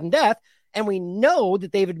and sudden death, and we know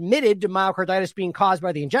that they've admitted to myocarditis being caused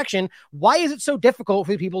by the injection, why is it so difficult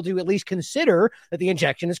for people to at least consider that the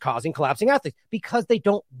injection is causing collapsing athletes? Because they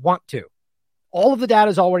don't want to. All of the data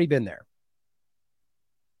has already been there.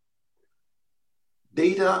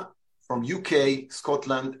 Data from UK,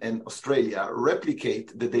 Scotland, and Australia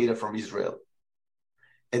replicate the data from Israel.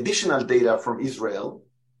 Additional data from Israel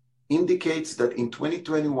indicates that in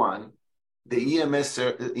 2021, the EMS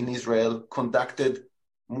in Israel conducted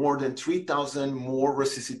more than 3,000 more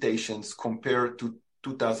resuscitations compared to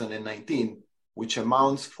 2019, which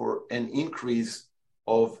amounts for an increase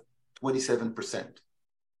of 27%.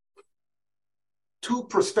 2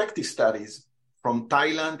 prospective studies from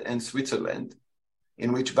Thailand and Switzerland,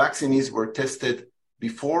 in which vaccinees were tested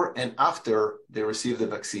before and after they received the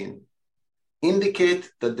vaccine,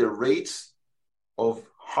 indicate that the rates of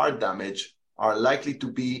heart damage are likely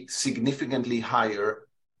to be significantly higher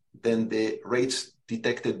than the rates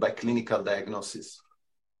detected by clinical diagnosis.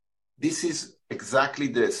 This is exactly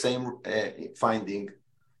the same finding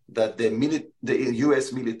that the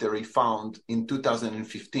US military found in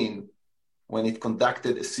 2015 when it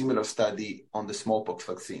conducted a similar study on the smallpox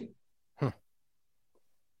vaccine.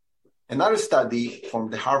 Another study from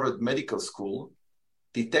the Harvard Medical School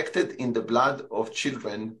detected in the blood of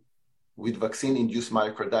children with vaccine-induced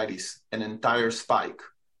myocarditis an entire spike,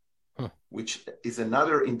 which is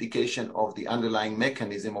another indication of the underlying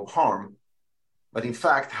mechanism of harm, but in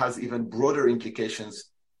fact has even broader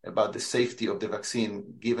implications about the safety of the vaccine,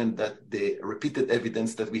 given that the repeated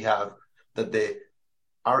evidence that we have that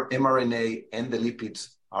our mRNA and the lipids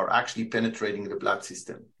are actually penetrating the blood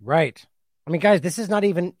system. Right. I mean, guys, this is not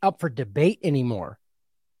even up for debate anymore.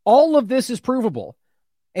 All of this is provable.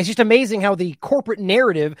 It's just amazing how the corporate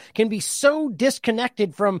narrative can be so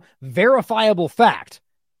disconnected from verifiable fact.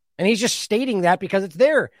 And he's just stating that because it's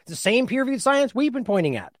there. It's the same peer-reviewed science we've been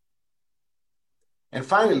pointing at. And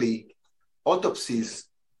finally, autopsies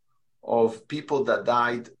of people that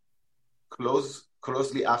died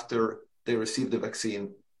closely after they received the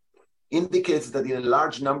vaccine indicates that in a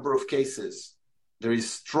large number of cases, there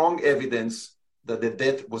is strong evidence that the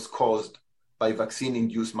death was caused by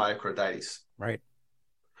vaccine-induced myocarditis. Right.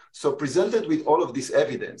 So presented with all of this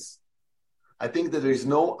evidence, I think that there is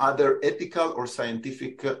no other ethical or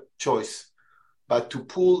scientific choice but to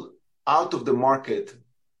pull out of the market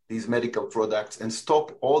these medical products and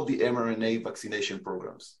stop all the mRNA vaccination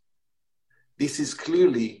programs. This is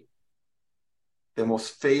clearly the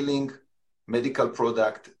most failing medical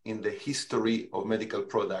product in the history of medical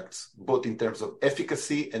products, both in terms of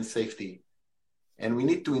efficacy and safety. And we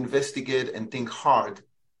need to investigate and think hard,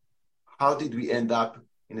 how did we end up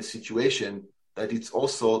in a situation that it's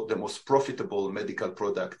also the most profitable medical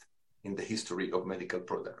product in the history of medical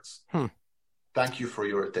products? Thank you for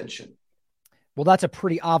your attention. Well, that's a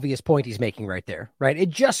pretty obvious point he's making right there, right? It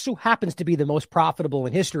just so happens to be the most profitable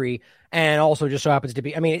in history, and also just so happens to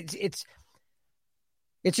be, I mean, it's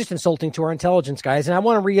just insulting to our intelligence, guys. And I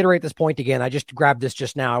want to reiterate this point again. I just grabbed this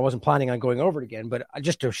just now. I wasn't planning on going over it again, but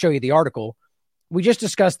just to show you the article, we just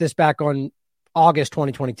discussed this back on August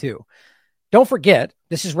 2022. Don't forget,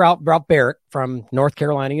 this is Ralph Barrett from North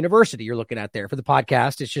Carolina University you're looking at there for the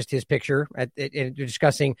podcast. It's just his picture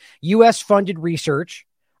discussing U.S.-funded research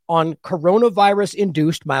on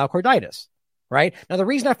coronavirus-induced myocarditis, right? Now, the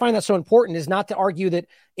reason I find that so important is not to argue that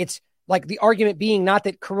it's like the argument being not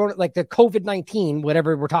that corona, like the COVID-19,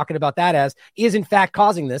 whatever we're talking about that as, is in fact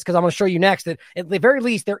causing this, because I'm going to show you next that at the very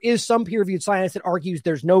least, there is some peer-reviewed science that argues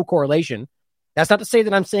there's no correlation. That's not to say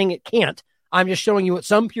that I'm saying it can't. I'm just showing you what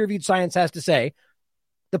some peer-reviewed science has to say.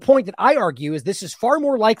 The point that I argue is this is far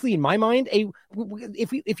more likely in my mind.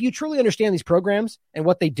 If you truly understand these programs and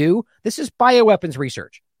what they do, this is bioweapons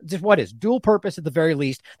research. Just what is dual purpose at the very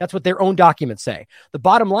least. That's what their own documents say. The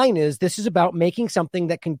bottom line is this is about making something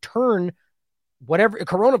that can turn whatever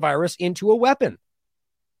coronavirus into a weapon.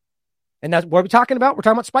 And that's what we're talking about. We're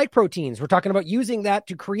talking about spike proteins. We're talking about using that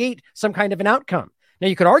to create some kind of an outcome. Now,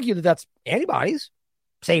 you could argue that that's antibodies,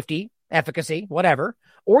 safety, efficacy, whatever.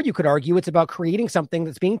 Or you could argue it's about creating something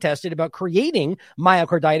that's being tested, about creating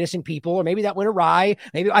myocarditis in people, or maybe that went awry.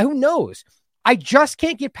 Maybe, who knows? I just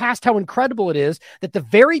can't get past how incredible it is that the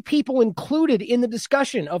very people included in the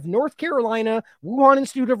discussion of North Carolina, Wuhan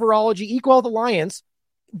Institute of Virology, Equal Health Alliance,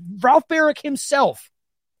 Ralph Barrett himself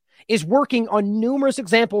is working on numerous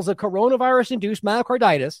examples of coronavirus-induced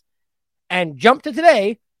myocarditis, and jump to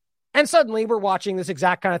today, and suddenly we're watching this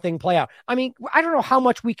exact kind of thing play out. I mean, I don't know how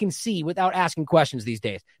much we can see without asking questions these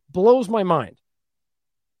days. Blows my mind.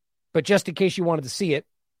 But just in case you wanted to see it,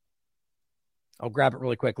 I'll grab it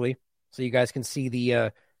really quickly so you guys can see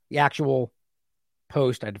the actual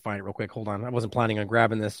post. I had to find it real quick. Hold on. I wasn't planning on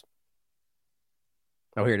grabbing this.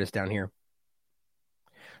 Oh, here it is down here.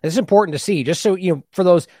 This is important to see, just so, for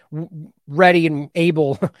those ready and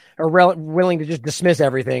able or willing to just dismiss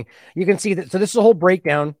everything, you can see that. So this is a whole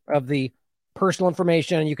breakdown of the personal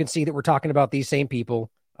information. And you can see that we're talking about these same people.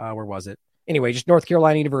 Where was it? Anyway, just North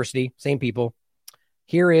Carolina University, same people.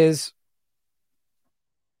 Here is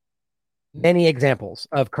many examples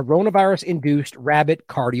of coronavirus-induced rabbit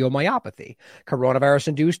cardiomyopathy,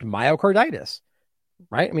 coronavirus-induced myocarditis,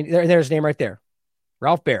 right? I mean, there's his name right there,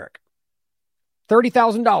 Ralph Barrett.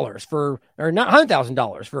 $30,000 or not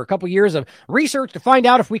 $100,000 for a couple years of research to find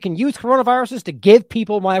out if we can use coronaviruses to give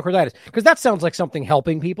people myocarditis, because that sounds like something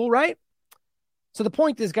helping people, right? So the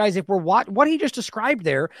point is, guys, if we're what he just described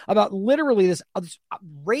there about literally this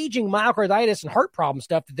raging myocarditis and heart problem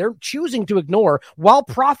stuff that they're choosing to ignore while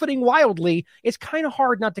profiting wildly, it's kind of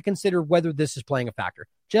hard not to consider whether this is playing a factor.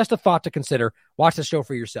 Just a thought to consider. Watch the show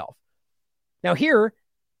for yourself. Now, here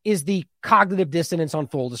is the cognitive dissonance on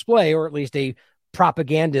full display, or at least a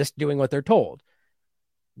propagandist doing what they're told.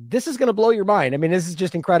 This is going to blow your mind. I mean, this is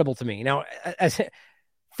just incredible to me. Now, as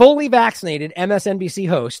fully vaccinated MSNBC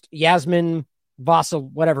host Yasmin Vassal,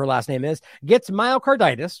 whatever her last name is, gets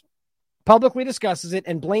myocarditis, publicly discusses it,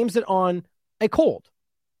 and blames it on a cold.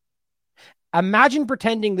 Imagine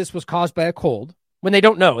pretending this was caused by a cold when they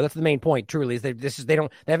don't know. That's the main point, truly, is they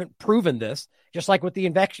haven't proven this. Just like with the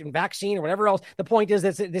infection vaccine or whatever else, the point is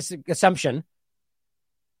that this assumption,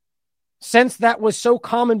 since that was so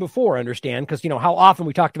common before, understand, because how often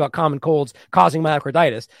we talked about common colds causing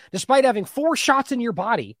myocarditis, despite having 4 shots in your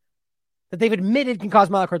body that they've admitted can cause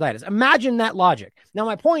myocarditis. Imagine that logic. Now,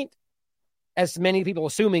 my point, as many people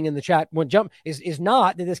assuming in the chat would jump, is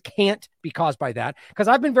not that this can't be caused by that, because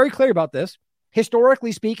I've been very clear about this.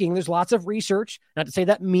 Historically speaking, there's lots of research, not to say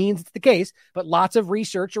that means it's the case, but lots of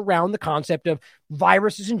research around the concept of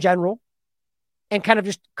viruses in general, and kind of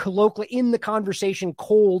just colloquially in the conversation,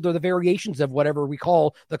 cold or the variations of whatever we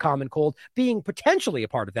call the common cold being potentially a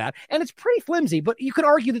part of that. And it's pretty flimsy, but you could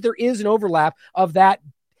argue that there is an overlap of that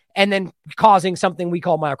and then causing something we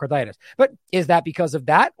call myocarditis. But is that because of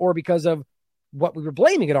that, or because of what we were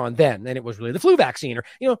blaming it on then? And it was really the flu vaccine,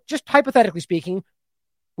 or, just hypothetically speaking,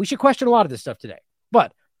 we should question a lot of this stuff today.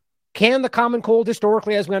 But can the common cold,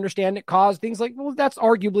 historically, as we understand it, cause things like, well, that's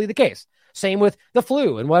arguably the case. Same with the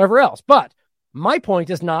flu and whatever else. But my point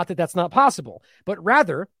is not that that's not possible, but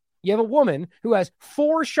rather you have a woman who has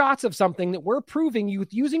 4 shots of something that we're proving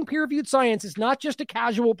using peer-reviewed science is not just a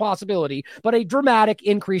casual possibility, but a dramatic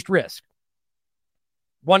increased risk.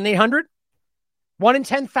 1-800? 1 in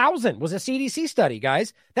 10,000 was a CDC study,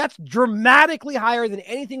 guys. That's dramatically higher than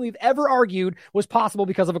anything we've ever argued was possible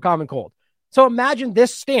because of a common cold. So imagine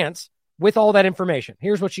this stance with all that information.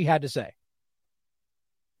 Here's what she had to say.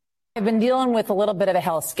 I've been dealing with a little bit of a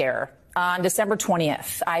health scare. On December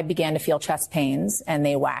 20th, I began to feel chest pains, and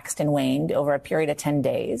they waxed and waned over a period of 10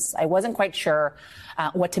 days. I wasn't quite sure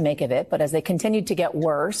what to make of it, but as they continued to get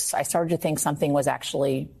worse, I started to think something was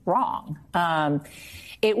actually wrong.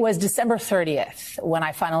 It was December 30th when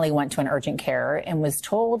I finally went to an urgent care and was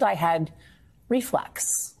told I had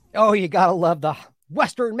reflux. Oh, you gotta love the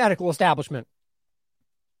Western medical establishment.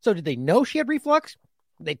 So did they know she had reflux?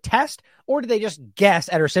 Did they test, or did they just guess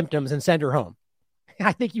at her symptoms and send her home?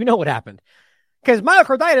 I think you know what happened, because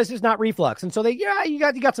myocarditis is not reflux, and so you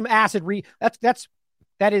got some acid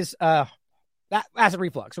that is acid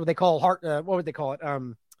reflux. What they call heart. What would they call it?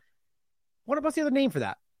 What's the other name for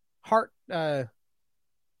that? Heartburn.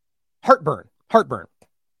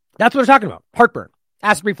 That's what we're talking about. Heartburn,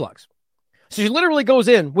 acid reflux. So she literally goes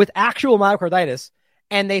in with actual myocarditis,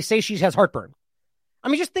 and they say she has heartburn. I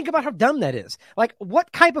mean, just think about how dumb that is. Like,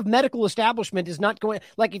 what type of medical establishment is not going...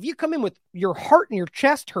 Like, if you come in with your heart and your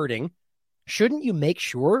chest hurting, shouldn't you make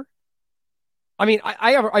sure? I mean,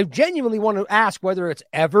 I genuinely want to ask whether it's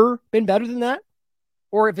ever been better than that,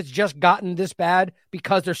 or if it's just gotten this bad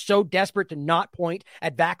because they're so desperate to not point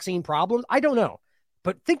at vaccine problems. I don't know.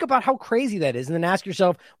 But think about how crazy that is, and then ask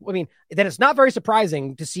yourself, I mean, then it's not very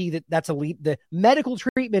surprising to see that that's the medical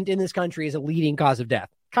treatment in this country is a leading cause of death.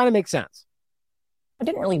 Kind of makes sense. I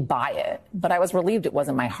didn't really buy it, but I was relieved it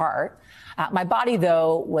wasn't my heart. My body,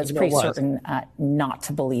 though, was pretty certain not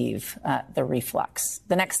to believe the reflux.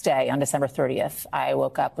 The next day, on December 30th, I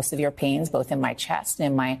woke up with severe pains both in my chest and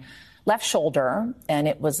in my left shoulder, and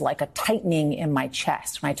it was like a tightening in my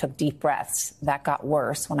chest. When I took deep breaths, that got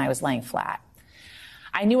worse when I was laying flat.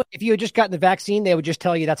 I knew if you had just gotten the vaccine, they would just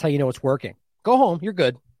tell you that's how you know it's working. Go home, you're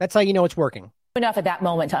good. That's how you know it's working. Enough at that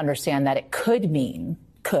moment to understand that it could mean,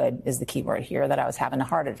 could is the key word here, that I was having a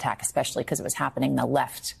heart attack, especially because it was happening in the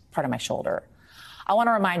left part of my shoulder. I want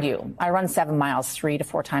to remind you, I run 7 miles 3 to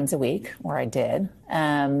 4 times a week, or I did.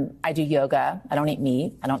 I do yoga. I don't eat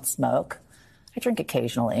meat. I don't smoke. I drink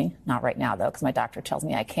occasionally, not right now, though, because my doctor tells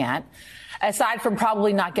me I can't. Aside from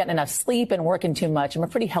probably not getting enough sleep and working too much, I'm a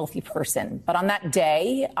pretty healthy person. But on that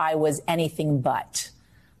day, I was anything but.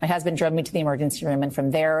 My husband drove me to the emergency room, and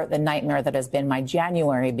from there, the nightmare that has been my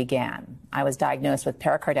January began. I was diagnosed with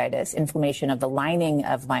pericarditis, inflammation of the lining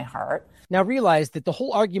of my heart. Now realize that the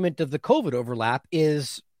whole argument of the COVID overlap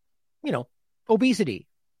is, obesity,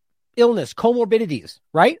 illness, comorbidities,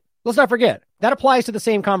 right? Let's not forget, that applies to the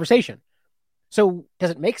same conversation. So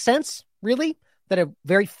does it make sense, really, that a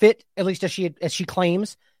very fit, at least as she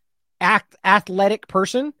claims, athletic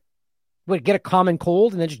person would get a common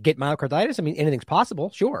cold and then just get myocarditis? I mean, anything's possible,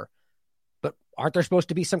 sure. But aren't there supposed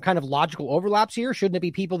to be some kind of logical overlaps here? Shouldn't it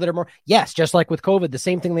be people that are more... Yes, just like with COVID, the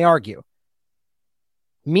same thing they argue.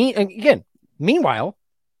 Meanwhile,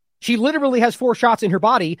 she literally has 4 shots in her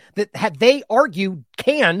body that they argue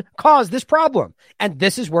can cause this problem. And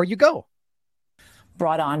this is where you go.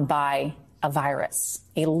 Brought on by a virus,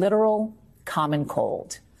 a literal common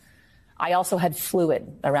cold. I also had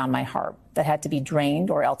fluid around my heart that had to be drained,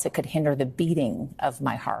 or else it could hinder the beating of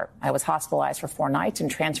my heart. I was hospitalized for 4 nights and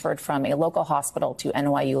transferred from a local hospital to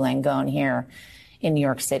NYU Langone here in New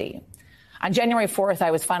York City. On January 4th, I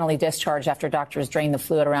was finally discharged after doctors drained the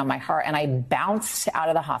fluid around my heart, and I bounced out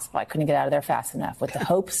of the hospital. I couldn't get out of there fast enough with the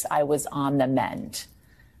hopes I was on the mend.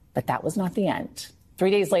 But that was not the end. 3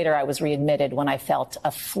 days later, I was readmitted when I felt a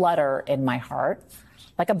flutter in my heart,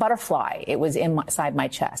 like a butterfly. It was inside my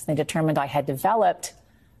chest. They determined I had developed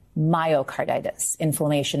myocarditis,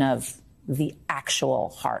 inflammation of the actual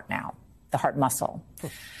heart now, the heart muscle.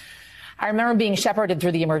 I remember being shepherded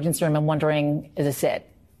through the emergency room and wondering, is this it?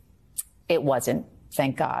 It wasn't,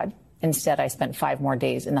 thank God. Instead, I spent 5 more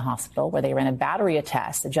days in the hospital where they ran a battery of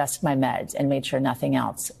tests, adjusted my meds, and made sure nothing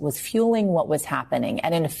else was fueling what was happening.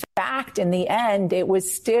 And in fact, in the end, it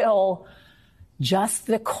was still just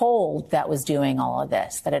the cold that was doing all of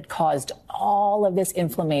this, that had caused all of this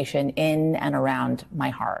inflammation in and around my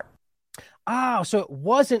heart. Oh, so it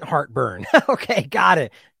wasn't heartburn. Okay, got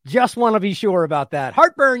it. Just want to be sure about that.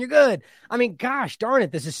 Heartburn, you're good. I mean, gosh darn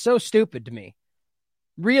it, this is so stupid to me.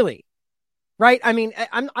 Really? Right? I mean,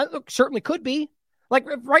 I certainly could be. Like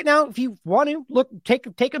right now, if you want to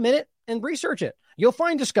take a minute and research it, you'll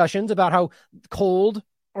find discussions about how cold,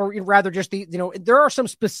 or rather just there are some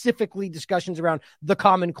specifically discussions around the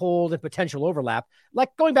common cold and potential overlap,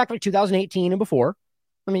 like going back like 2018 and before.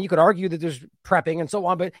 I mean, you could argue that there's prepping and so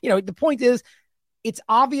on, but the point is, it's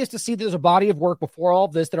obvious to see there's a body of work before all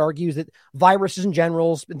of this that argues that viruses in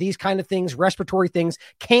general, these kind of things, respiratory things,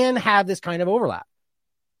 can have this kind of overlap.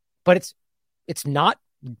 But it's not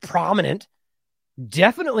prominent.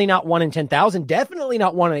 Definitely not 1 in 10,000. Definitely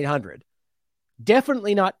not 1 in 800.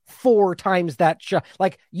 Definitely not 4 times that shot.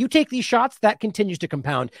 Like, you take these shots, that continues to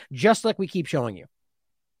compound, just like we keep showing you.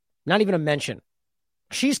 Not even a mention.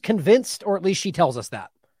 She's convinced, or at least she tells us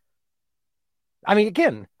that. I mean,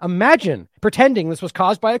 again, imagine pretending this was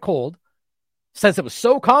caused by a cold, since it was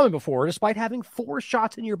so common before, despite having 4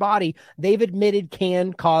 shots in your body, they've admitted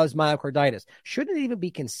can cause myocarditis. Shouldn't it even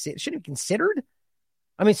be considered?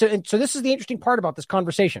 I mean, so this is the interesting part about this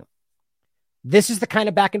conversation. This is the kind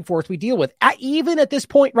of back and forth we deal with, even at this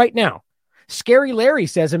point right now. Scary Larry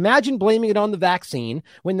says, imagine blaming it on the vaccine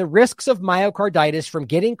when the risks of myocarditis from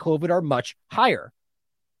getting COVID are much higher.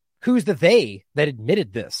 Who's the they that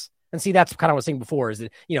admitted this? And see, that's kind of what I was saying before, is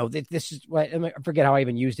that, this is what, I forget how I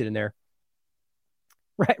even used it in there.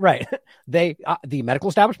 Right. They, the medical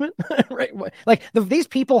establishment, right? Like these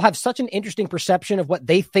people have such an interesting perception of what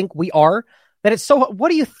they think we are that it's so, what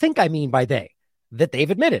do you think I mean by they? That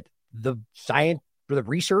they've admitted the science, the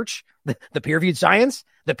research, the peer-reviewed science,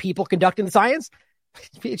 the people conducting the science.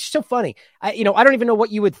 It's so funny. I don't even know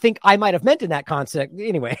what you would think I might have meant in that concept.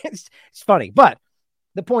 Anyway, it's funny. But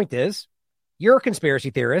the point is, you're a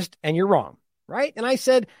conspiracy theorist and you're wrong, right? And I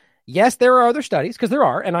said, yes, there are other studies, because there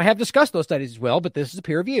are, and I have discussed those studies as well, but this is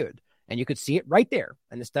peer-reviewed, and you could see it right there.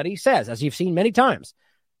 And the study says, as you've seen many times,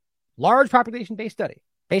 large population-based study,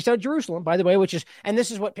 based out of Jerusalem, by the way, and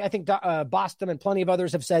this is what I think Boston and plenty of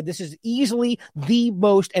others have said, this is easily the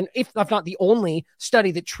most, and if not the only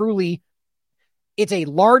study that truly, it's a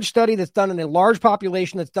large study that's done in a large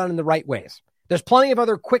population that's done in the right ways. There's plenty of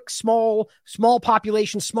other quick, small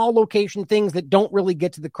population, small location things that don't really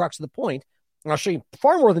get to the crux of the point. And I'll show you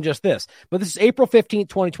far more than just this, but this is April 15th,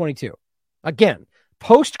 2022. Again,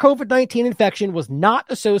 post-COVID-19 infection was not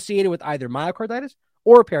associated with either myocarditis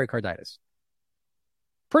or pericarditis.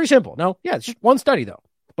 Pretty simple. No, yeah, it's just one study though,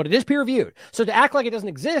 but it is peer-reviewed. So to act like it doesn't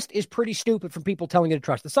exist is pretty stupid from people telling you to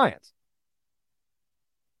trust the science.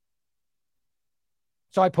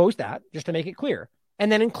 So I post that just to make it clear,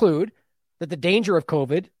 and then include that the danger of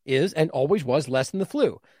COVID is and always was less than the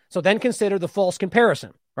flu. So then consider the false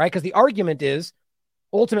comparison, right? Because the argument is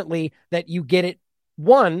ultimately that you get it,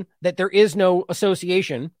 one, that there is no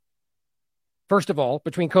association, first of all,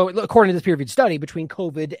 between COVID, according to this peer-reviewed study, between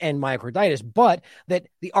COVID and myocarditis, but that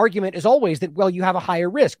the argument is always that, well, you have a higher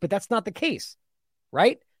risk, but that's not the case,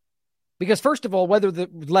 right? Because first of all, whether the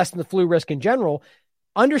less than the flu risk in general,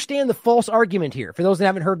 understand the false argument here. For those that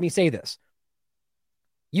haven't heard me say this,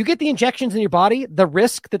 you get the injections in your body, the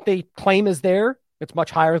risk that they claim is there, it's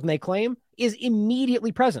much higher than they claim, is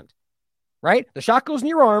immediately present, right? The shot goes in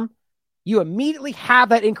your arm, you immediately have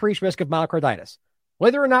that increased risk of myocarditis,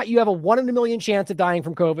 whether or not you have a 1 in a million chance of dying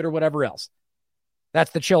from COVID or whatever else.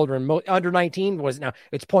 That's the children. Under 19, what is it now?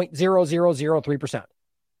 It's 0.0003%.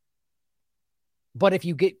 But if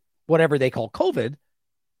you get whatever they call COVID,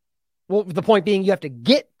 well, the point being you have to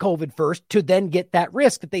get COVID first to then get that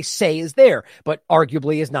risk that they say is there, but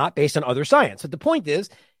arguably is not based on other science. But the point is,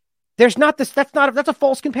 there's not this, that's a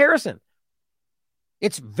false comparison.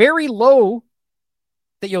 It's very low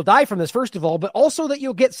that you'll die from this, first of all, but also that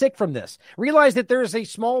you'll get sick from this. Realize that there's a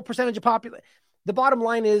small percentage of population. The bottom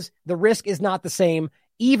line is the risk is not the same,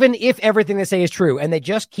 even if everything they say is true, and they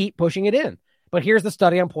just keep pushing it in. But here's the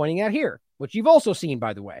study I'm pointing at here, which you've also seen,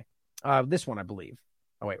 by the way. This one, I believe.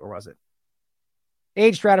 Oh, wait, where was it?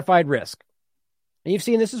 Age stratified risk. And you've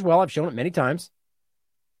seen this as well. I've shown it many times.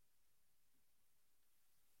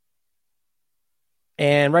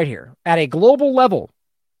 And right here, at a global level,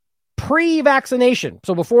 pre-vaccination,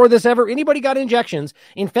 so before this ever, anybody got injections,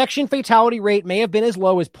 infection fatality rate may have been as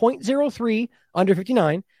low as 0.03 under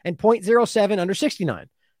 59 and 0.07 under 69.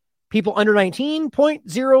 People under 19,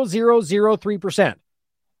 0.0003%.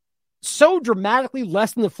 So dramatically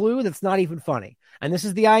less than the flu that's not even funny. And this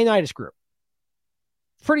is the Ionitis group.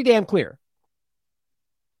 Pretty damn clear.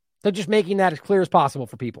 So just making that as clear as possible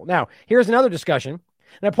for people. Now, here's another discussion.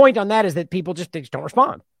 And a point on that is that people they just don't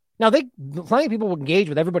respond. Now, plenty of people will engage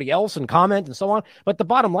with everybody else and comment and so on. But the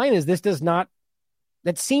bottom line is that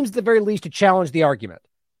seems at the very least to challenge the argument.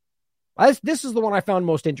 This is the one I found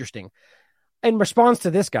most interesting. In response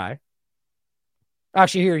to this guy,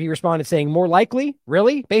 actually here he responded saying, more likely?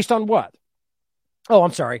 Really? Based on what? Oh,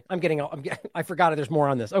 I'm sorry. I forgot there's more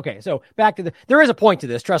on this. Okay, so back to there is a point to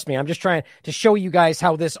this. Trust me. I'm just trying to show you guys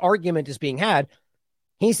how this argument is being had.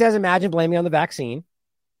 He says, imagine blaming on the vaccine.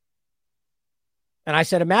 And I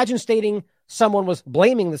said, imagine stating someone was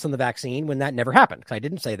blaming this on the vaccine when that never happened, because I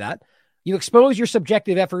didn't say that. You expose your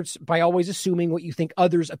subjective efforts by always assuming what you think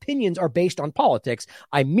others' opinions are based on politics.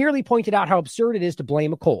 I merely pointed out how absurd it is to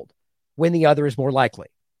blame a cold when the other is more likely,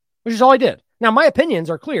 which is all I did. Now, my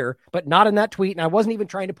opinions are clear, but not in that tweet, and I wasn't even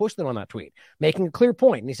trying to push them on that tweet, making a clear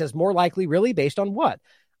point. And he says, more likely, really? Based on what?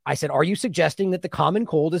 I said, are you suggesting that the common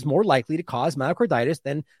cold is more likely to cause myocarditis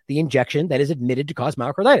than the injection that is admitted to cause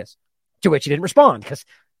myocarditis? To which he didn't respond because,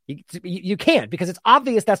 You can't, because it's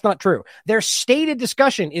obvious that's not true. Their stated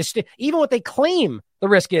discussion is even what they claim the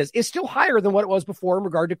risk is still higher than what it was before in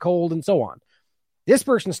regard to cold and so on. This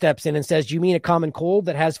person steps in and says, do you mean a common cold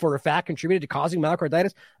that has for a fact contributed to causing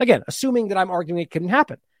myocarditis? Again, assuming that I'm arguing it couldn't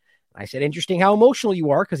happen. I said, interesting how emotional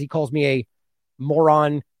you are, because he calls me a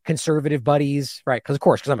moron, conservative buddies, right?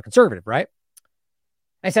 Because I'm a conservative, right?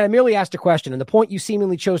 I said, I merely asked a question. And the point you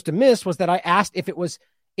seemingly chose to miss was that I asked if it was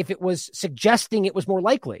suggesting it was more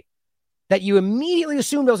likely. That you immediately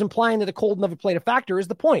assumed I was implying that a cold never played a factor is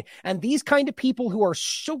the point. And these kind of people who are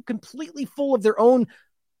so completely full of their own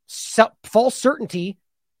false certainty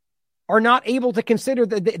are not able to consider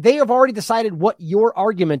that they have already decided what your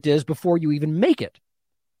argument is before you even make it.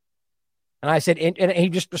 And I said, and he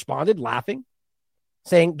just responded laughing,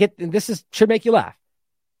 saying, should make you laugh.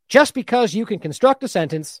 Just because you can construct a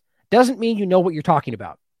sentence doesn't mean you know what you're talking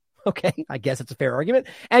about. Okay, I guess it's a fair argument.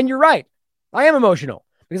 And you're right. I am emotional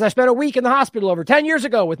because I spent a week in the hospital over 10 years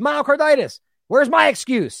ago with myocarditis. Where's my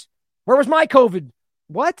excuse? Where was my COVID?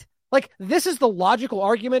 What? Like, this is the logical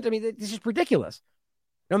argument. I mean, this is ridiculous.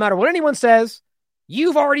 No matter what anyone says,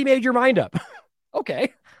 you've already made your mind up.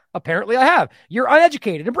 Okay, apparently I have. You're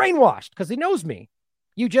uneducated and brainwashed because he knows me.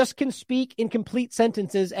 You just can speak in complete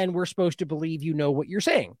sentences and we're supposed to believe you know what you're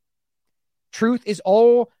saying. Truth is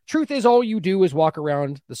all you do is walk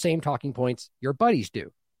around the same talking points your buddies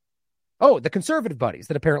do. Oh, the conservative buddies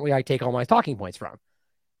that apparently I take all my talking points from.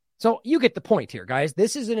 So you get the point here, guys.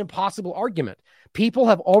 This is an impossible argument. People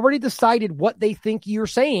have already decided what they think you're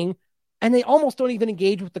saying, and they almost don't even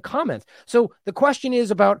engage with the comments. So the question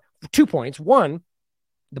is about 2 points. One,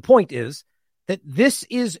 the point is that this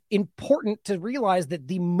is important to realize that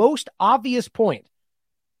the most obvious point,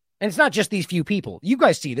 and it's not just these few people. You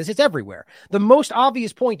guys see this. It's everywhere. The most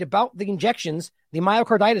obvious point about the injections, the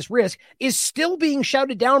myocarditis risk, is still being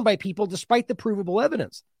shouted down by people despite the provable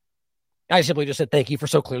evidence. I simply just said, thank you for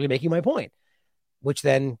so clearly making my point, which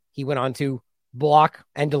then he went on to block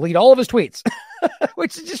and delete all of his tweets,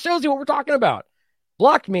 which just shows you what we're talking about.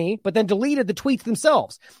 Blocked me, but then deleted the tweets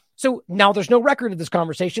themselves. So now there's no record of this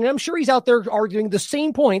conversation. And I'm sure he's out there arguing the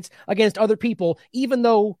same points against other people, even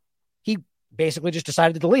though he basically just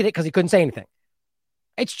decided to delete it because he couldn't say anything.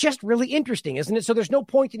 It's just really interesting, isn't it? So there's no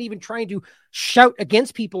point in even trying to shout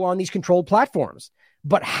against people on these controlled platforms.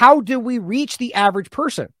 But how do we reach the average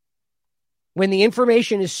person when the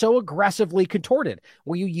information is so aggressively contorted?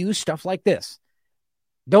 Well, you use stuff like this.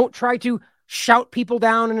 Don't try to shout people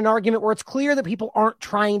down in an argument where it's clear that people aren't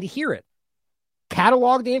trying to hear it.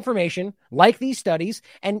 Catalog the information, like these studies,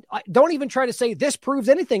 and don't even try to say this proves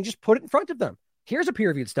anything. Just put it in front of them. Here's a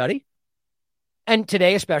peer-reviewed study. And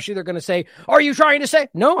today, especially, they're going to say, are you trying to say?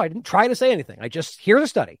 No, I didn't try to say anything. Here's a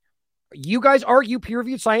study. You guys argue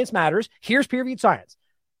peer-reviewed science matters. Here's peer-reviewed science.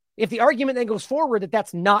 If the argument then goes forward that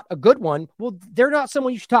that's not a good one, well, they're not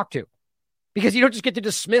someone you should talk to, because you don't just get to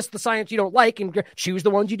dismiss the science you don't like and choose the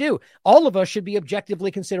ones you do. All of us should be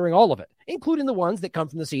objectively considering all of it, including the ones that come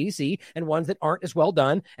from the CDC and ones that aren't as well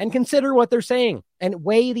done, and consider what they're saying and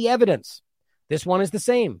weigh the evidence. This one is the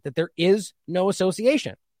same, that there is no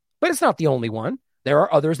association, but it's not the only one. There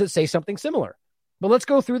are others that say something similar. But let's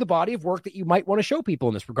go through the body of work that you might want to show people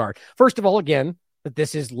in this regard. First of all, again, that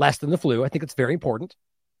this is less than the flu. I think it's very important.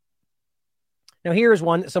 Now, here is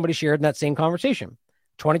one that somebody shared in that same conversation.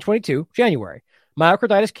 2022, January.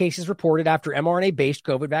 Myocarditis cases reported after mRNA-based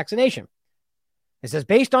COVID vaccination. It says,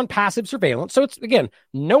 based on passive surveillance. So it's, again,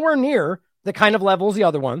 nowhere near the kind of level as the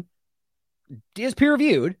other one. It is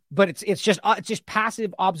peer-reviewed, but it's just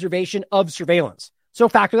passive observation of surveillance. So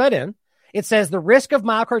factor that in. It says the risk of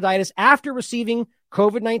myocarditis after receiving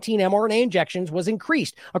COVID-19 mRNA injections was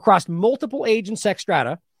increased across multiple age and sex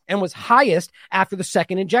strata and was highest after the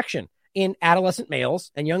second injection in adolescent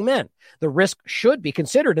males and young men. The risk should be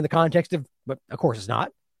considered in the context of, but of course it's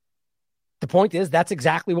not. The point is that's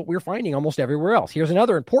exactly what we're finding almost everywhere else. Here's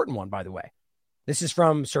another important one, by the way. This is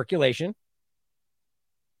from Circulation,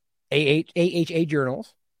 AHA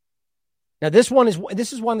journals. Now this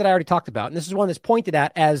is one that I already talked about, and this is one that's pointed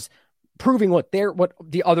at as proving what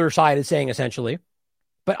the other side is saying, essentially.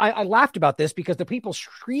 But I laughed about this because the people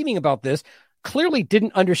screaming about this clearly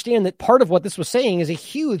didn't understand that part of what this was saying is a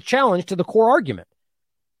huge challenge to the core argument,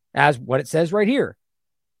 as what it says right here.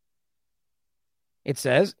 It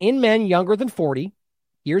says, in men younger than 40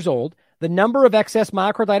 years old, the number of excess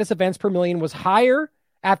myocarditis events per million was higher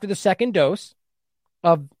after the second dose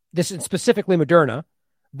of this, specifically Moderna,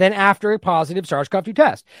 than after a positive SARS-CoV-2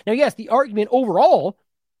 test. Now, yes, the argument overall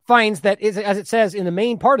finds that, as it says in the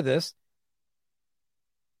main part of this,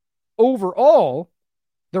 overall,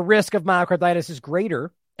 the risk of myocarditis is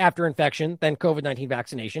greater after infection than COVID-19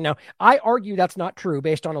 vaccination. Now, I argue that's not true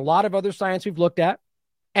based on a lot of other science we've looked at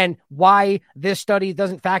and why this study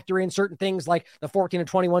doesn't factor in certain things like the 14 to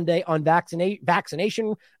 21 day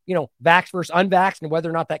vaccination, vax versus unvaxxed, and whether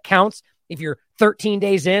or not that counts. If you're 13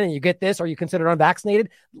 days in and you get this, are you considered unvaccinated?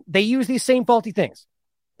 They use these same faulty things.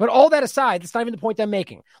 But all that aside, that's not even the point I'm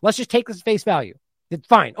making. Let's just take this at face value.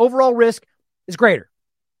 Fine. Overall risk is greater.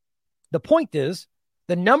 The point is,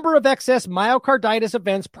 the number of excess myocarditis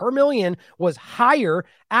events per million was higher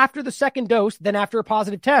after the second dose than after a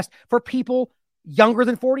positive test for people younger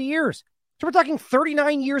than 40 years. So we're talking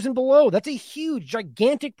 39 years and below. That's a huge,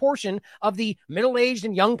 gigantic portion of the middle-aged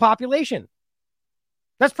and young population.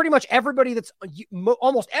 That's pretty much everybody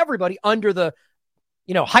almost everybody under the,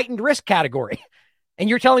 heightened risk category. And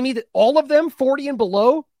you're telling me that all of them, 40 and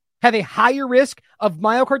below, have a higher risk of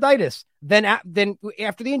myocarditis than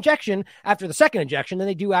after the injection, after the second injection, than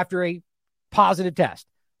they do after a positive test.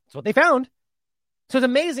 That's what they found. So it's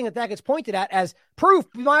amazing that gets pointed at as proof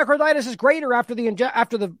myocarditis is greater after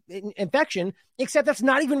the infection, except that's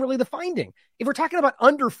not even really the finding. If we're talking about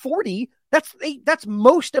under 40, that's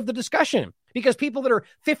most of the discussion, because people that are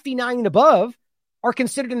 59 and above are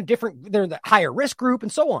considered they're in the higher risk group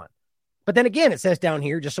and so on. But then again, it says down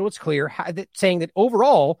here, just so it's clear, saying that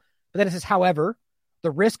overall, but then it says, however,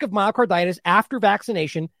 the risk of myocarditis after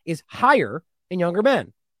vaccination is higher in younger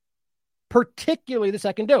men, particularly the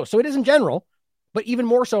second dose. So it is in general, but even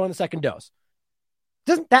more so in the second dose.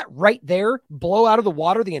 Doesn't that right there blow out of the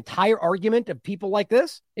water the entire argument of people like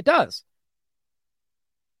this? It does.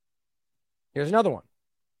 Here's another one.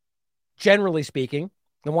 Generally speaking,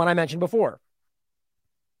 the one I mentioned before.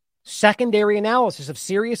 Secondary analysis of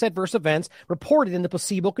serious adverse events reported in the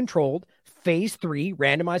placebo-controlled phase 3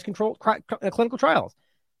 randomized clinical trials.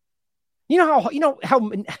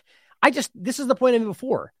 This is the point I made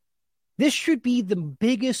before. This should be the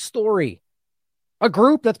biggest story. A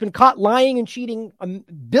group that's been caught lying and cheating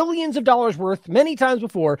billions of dollars worth many times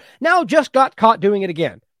before now just got caught doing it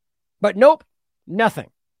again. But nope,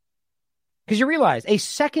 nothing. Because you realize a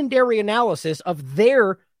secondary analysis of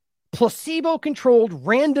their placebo-controlled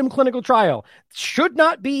random clinical trial should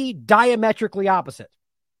not be diametrically opposite,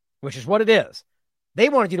 which is what it is. They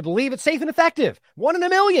wanted you to believe it's safe and effective. 1 in a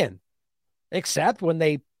million. Except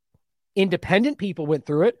when independent people went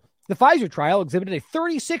through it, the Pfizer trial exhibited a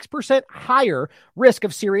 36% higher risk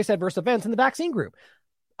of serious adverse events in the vaccine group.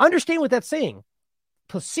 Understand what that's saying.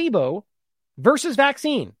 Placebo versus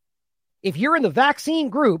vaccine. If you're in the vaccine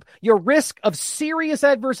group, your risk of serious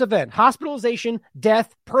adverse event, hospitalization,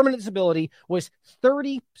 death, permanent disability was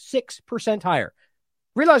 36% higher.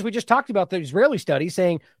 Realize we just talked about the Israeli study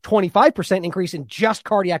saying 25% increase in just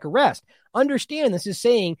cardiac arrest. Understand this is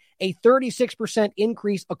saying a 36%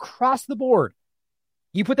 increase across the board.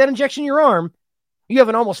 You put that injection in your arm, you have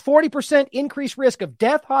an almost 40% increased risk of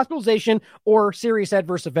death, hospitalization, or serious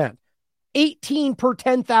adverse event. 18 per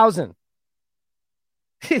 10,000.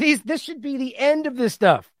 This should be the end of this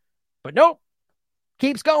stuff. But nope.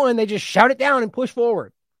 Keeps going. They just shout it down and push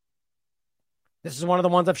forward. This is one of the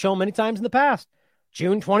ones I've shown many times in the past.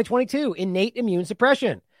 June 2022, innate immune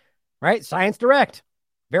suppression. Right? Science Direct.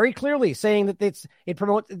 Very clearly saying that it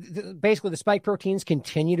promotes, basically the spike proteins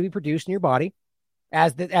continue to be produced in your body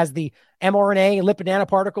as the mRNA and lipid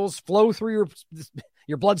nanoparticles flow through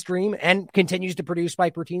your bloodstream and continues to produce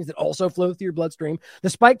spike proteins that also flow through your bloodstream. The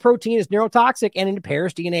spike protein is neurotoxic and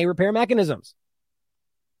impairs DNA repair mechanisms.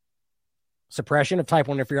 Suppression of type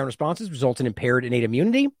 1 interferon responses results in impaired innate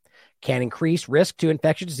immunity, can increase risk to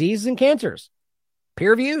infectious diseases and cancers.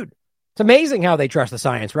 Peer-reviewed. It's amazing how they trust the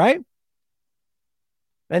science, right?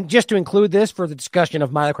 And just to include this for the discussion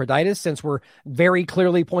of myocarditis, since we're very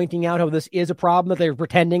clearly pointing out how this is a problem that they're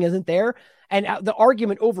pretending isn't there. And the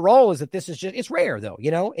argument overall is that this is it's rare though,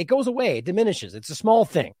 it goes away, it diminishes. It's a small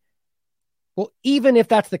thing. Well, even if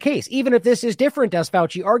that's the case, even if this is different, as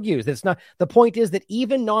Fauci argues, that's not, the point is that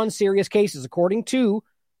even non-serious cases, according to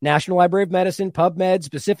National Library of Medicine, PubMed,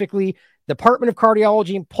 specifically Department of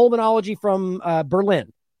Cardiology and Pulmonology from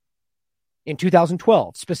Berlin, in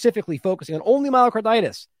 2012, specifically focusing on only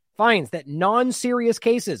myocarditis, finds that non-serious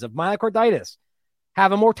cases of myocarditis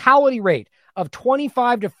have a mortality rate of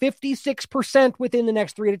 25 to 56% within the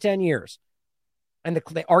next 3 to 10 years. And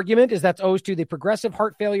the argument is that's owes to the progressive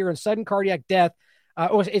heart failure and sudden cardiac death,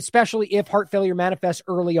 especially if heart failure manifests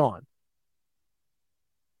early on.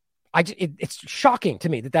 It's shocking to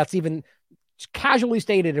me that that's even casually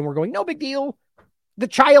stated, and we're going, no big deal. The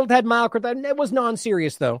child had myocarditis. It was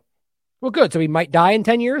non-serious, though. Well, good. So he might die in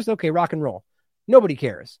 10 years? Okay, rock and roll. Nobody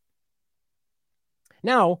cares.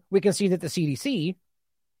 Now, we can see that the CDC,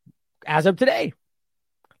 as of today,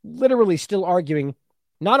 literally still arguing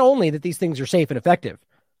Not only that these things are safe and effective,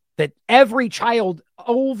 that every child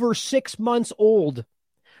over 6 months old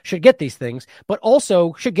should get these things, but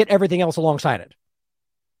also should get everything else alongside it.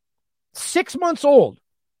 6 months old.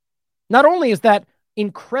 Not only is that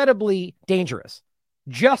incredibly dangerous,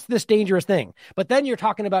 just this dangerous thing, but then you're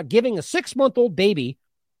talking about giving a 6-month-old baby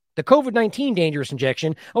the COVID-19 dangerous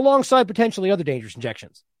injection alongside potentially other dangerous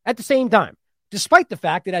injections at the same time, despite the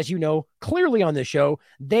fact that, as you know clearly on this show,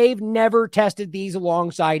 they've never tested these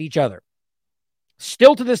alongside each other.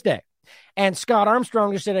 Still to this day. And Scott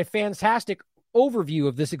Armstrong just did a fantastic overview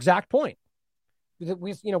of this exact point.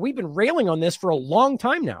 We've been railing on this for a long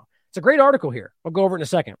time now. It's a great article here. I'll go over it in a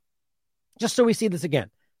second, just so we see this again.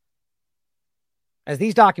 As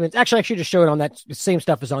these documents, actually, I should just show it on that same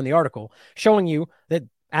stuff as on the article, showing you that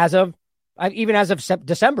as of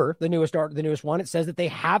December, the newest one, it says that they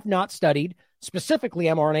have not studied specifically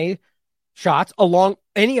mRNA shots along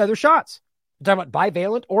any other shots. I'm talking about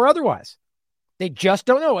bivalent or otherwise. They just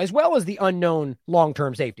don't know, as well as the unknown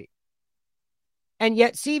long-term safety. And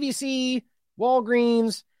yet CDC,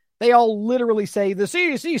 Walgreens, they all literally say the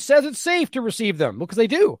CDC says it's safe to receive them, because they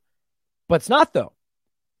do. But it's not, though.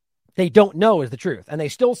 They don't know is the truth. And they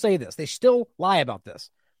still say this. They still lie about this.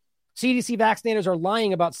 CDC vaccinators are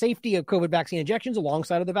lying about safety of COVID vaccine injections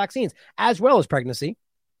alongside of the vaccines, as well as pregnancy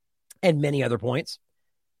and many other points.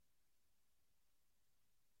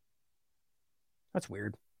 That's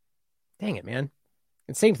weird. Dang it, man.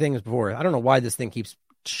 And same thing as before. I don't know why this thing keeps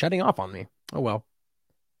shutting off on me. Oh, well.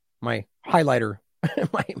 My highlighter.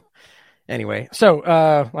 Anyway,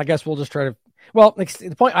 so I guess we'll just try to... Well,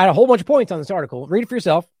 the point, I had a whole bunch of points on this article. Read it for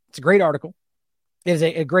yourself. It's a great article. It is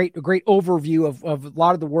a great overview of a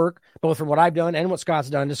lot of the work, both from what I've done and what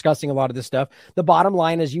Scott's done, discussing a lot of this stuff. The bottom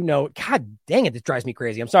line, as you know, God dang it, this drives me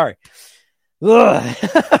crazy. I'm sorry. Ugh.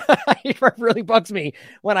 It really bugs me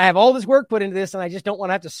when I have all this work put into this and I just don't want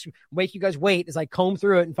to have to make you guys wait as I comb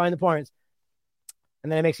through it and find the points.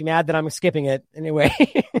 And then it makes me mad that I'm skipping it. Anyway,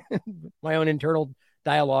 my own internal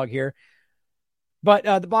dialogue here. But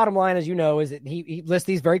the bottom line, as you know, is that he lists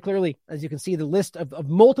these very clearly. As you can see, the list of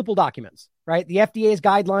multiple documents, right? The FDA's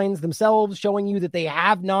guidelines themselves showing you that they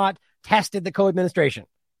have not tested the co-administration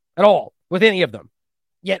at all with any of them.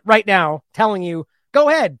 Yet right now telling you, go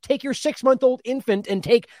ahead, take your 6-month-old infant and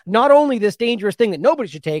take not only this dangerous thing that nobody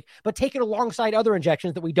should take, but take it alongside other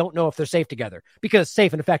injections that we don't know if they're safe together, because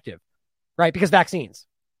safe and effective, right? Because vaccines.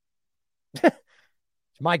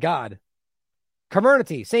 My God.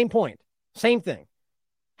 Comirnaty, same point, same thing.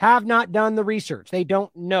 Have not done the research. They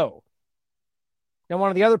don't know. Now, one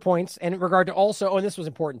of the other points, and in regard to also, and this was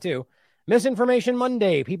important too, Misinformation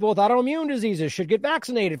Monday. People with autoimmune diseases should get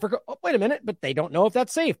vaccinated. Wait a minute, but they don't know if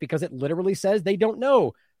that's safe, because it literally says they don't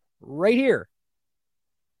know right here.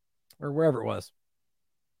 Or wherever it was.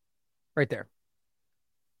 Right there.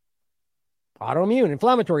 Autoimmune,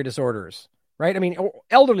 inflammatory disorders, right? I mean,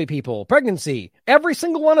 elderly people, pregnancy, every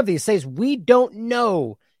single one of these says we don't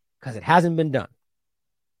know because it hasn't been done.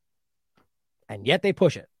 And yet they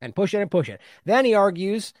push it and push it and push it. Then he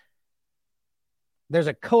argues there's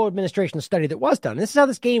a co-administration study that was done. This is how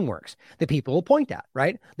this game works. The people will point at,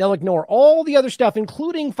 right? They'll ignore all the other stuff,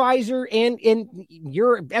 including Pfizer and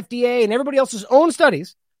your FDA and everybody else's own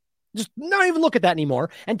studies. Just not even look at that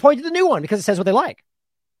anymore and point to the new one because it says what they like.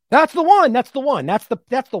 That's the one. That's the one. That's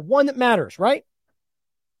the one that matters, right?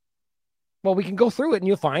 Well, we can go through it and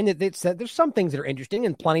you'll find that there's some things that are interesting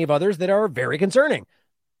and plenty of others that are very concerning.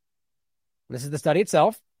 This is the study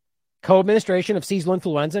itself. Co-administration of seasonal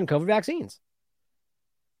influenza and COVID vaccines.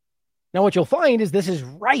 Now, what you'll find is this is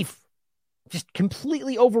rife, just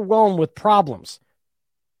completely overwhelmed with problems.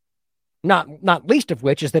 Not least of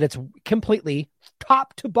which is that it's completely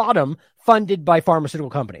top to bottom funded by pharmaceutical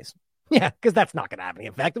companies. Yeah, because that's not going to have any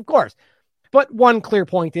effect, of course. But one clear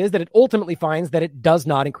point is that it ultimately finds that it does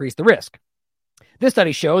not increase the risk. This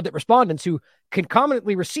study showed that respondents who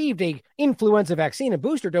concomitantly received a influenza vaccine and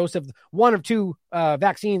booster dose of one of two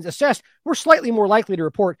vaccines assessed were slightly more likely to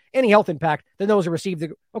report any health impact than those who received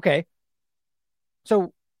the... Okay.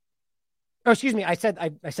 So, excuse me, I said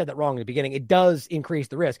that wrong in the beginning. It does increase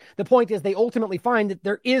the risk. The point is they ultimately find that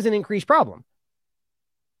there is an increased problem,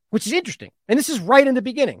 which is interesting. And this is right in the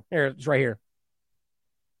beginning. Here, it's right here.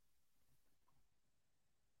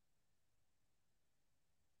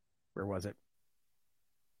 Where was it?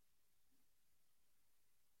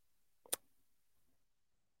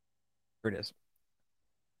 Here it is.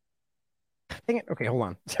 Dang it. Okay, hold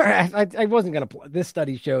on. Sorry, I wasn't going to... This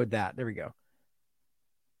study showed that. There we go.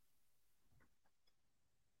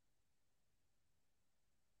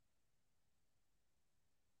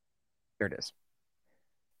 There it is.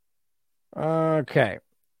 Okay.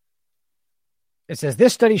 It says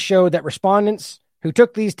this study showed that respondents who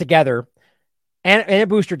took these together and a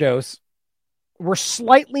booster dose were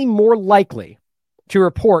slightly more likely to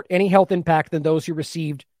report any health impact than those who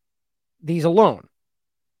received these alone.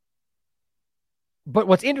 But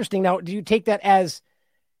what's interesting now, do you take that as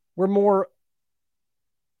we're more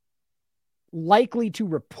likely to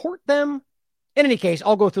report them? In any case,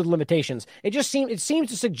 I'll go through the limitations. It seems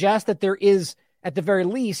to suggest that there is, at the very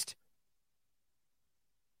least,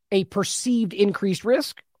 a perceived increased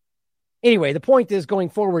risk. Anyway, the point is, going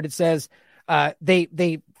forward, it says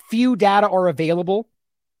they few data are available,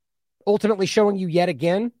 ultimately showing you yet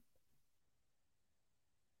again,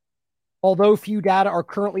 although few data are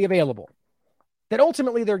currently available, that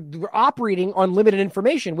ultimately they're operating on limited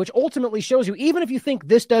information, which ultimately shows you, even if you think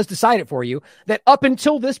this does decide it for you, that up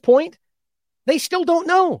until this point, they still don't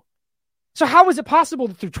know. So how is it possible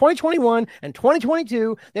that through 2021 and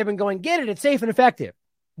 2022, they've been going, get it, it's safe and effective.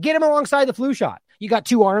 Get them alongside the flu shot. You got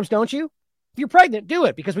 2 arms, don't you? If you're pregnant, do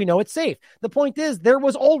it because we know it's safe. The point is, there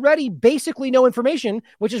was already basically no information,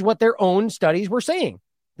 which is what their own studies were saying,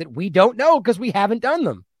 that we don't know because we haven't done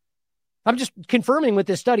them. I'm just confirming with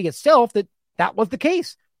this study itself that that was the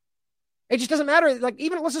case. It just doesn't matter. Like,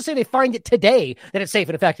 even let's just say they find it today that it's safe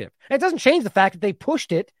and effective. And it doesn't change the fact that they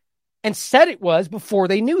pushed it and said it was before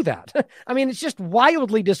they knew that. I mean, it's just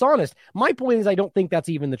wildly dishonest. My point is, I don't think that's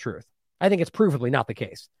even the truth. I think it's provably not the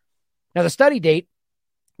case. Now, the study date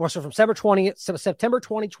was from September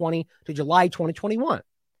 2020 to July 2021,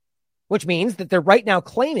 which means that they're right now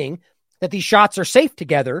claiming that these shots are safe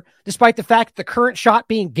together, despite the fact that the current shot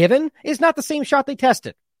being given is not the same shot they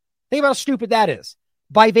tested. Think about how stupid that is.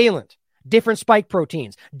 Bivalent, different spike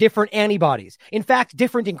proteins, different antibodies, in fact,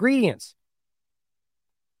 different ingredients.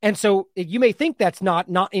 And so you may think that's not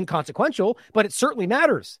inconsequential, but it certainly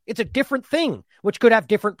matters. It's a different thing, which could have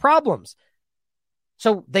different problems.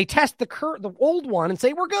 So they test the old one and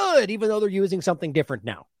say, we're good, even though they're using something different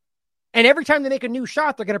now. And every time they make a new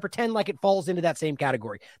shot, they're going to pretend like it falls into that same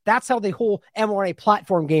category. That's how the whole mRNA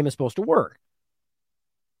platform game is supposed to work.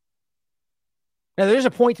 Now, there's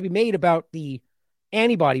a point to be made about the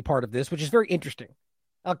antibody part of this, which is very interesting.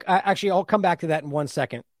 I'll come back to that in 1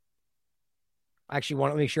 second. I actually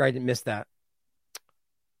want to make sure I didn't miss that.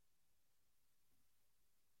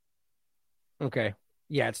 Okay.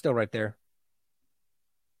 Yeah, it's still right there.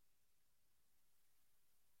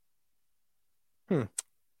 The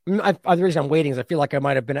reason I'm waiting is I feel like I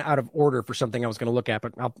might have been out of order for something I was going to look at,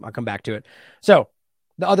 but I'll come back to it. So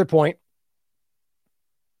the other point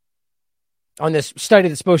on this study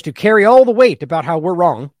that's supposed to carry all the weight about how we're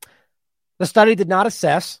wrong, the study did not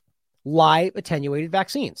assess live attenuated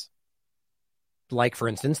vaccines. Like, for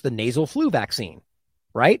instance, the nasal flu vaccine,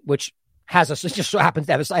 right? Which just so happens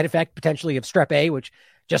to have a side effect potentially of strep A, which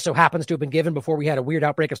just so happens to have been given before we had a weird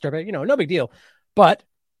outbreak of strep A. No big deal. But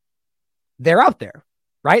they're out there,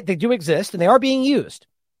 right? They do exist and they are being used.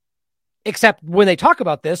 Except when they talk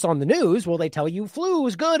about this on the news, well, they tell you flu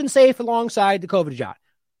is good and safe alongside the COVID shot.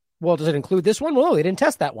 Well, does it include this one? Well, no, they didn't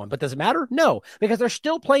test that one. But does it matter? No, because they're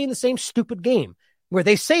still playing the same stupid game where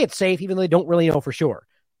they say it's safe even though they don't really know for sure.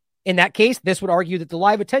 In that case, this would argue that the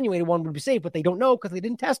live attenuated one would be safe, but they don't know because they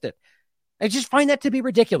didn't test it. I just find that to be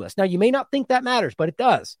ridiculous. Now, you may not think that matters, but it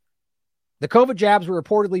does. The COVID jabs were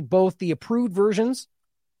reportedly both the approved versions,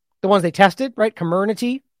 the ones they tested, right?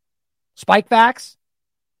 Comirnaty, Spikevax,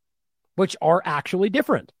 which are actually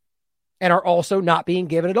different and are also not being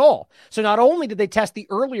given at all. So not only did they test the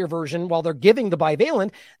earlier version while they're giving the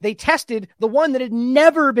bivalent, they tested the one that had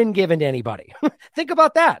never been given to anybody. Think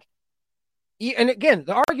about that. And again,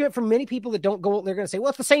 the argument from many people that don't go, they're going to say, well,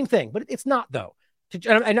 it's the same thing, but it's not, though.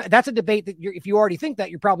 And that's a debate that if you already think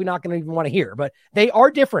that, you're probably not going to even want to hear, but they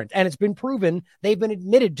are different. And it's been proven. They've been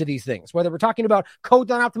admitted to these things, whether we're talking about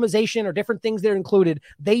codon optimization or different things that are included,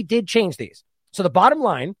 they did change these. So the bottom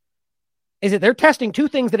line is that they're testing 2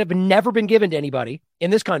 things that have never been given to anybody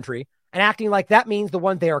in this country and acting like that means the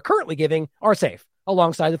ones they are currently giving are safe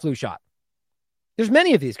alongside the flu shot. There's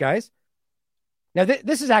many of these guys. Now,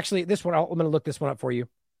 this is actually, this one, I'm going to look this one up for you.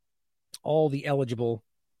 All the eligible,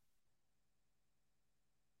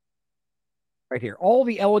 right here, all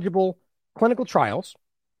the eligible clinical trials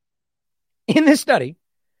in this study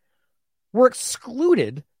were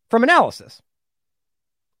excluded from analysis.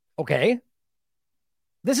 Okay.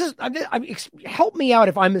 This is, help me out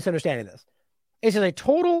if I'm misunderstanding this. It says a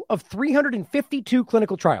total of 352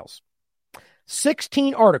 clinical trials,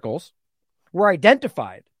 16 articles were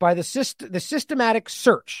identified by the systematic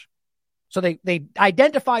search. So they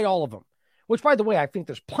identified all of them, which, by the way, I think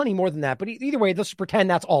there's plenty more than that. But either way, let's pretend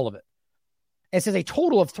that's all of it. It says a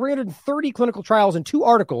total of 330 clinical trials and 2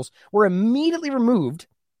 articles were immediately removed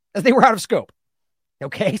as they were out of scope.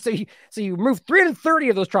 Okay, so you removed 330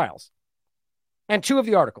 of those trials and 2 of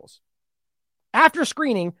the articles. After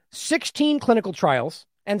screening, 16 clinical trials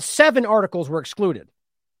and 7 articles were excluded.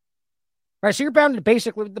 Right, so you're bound to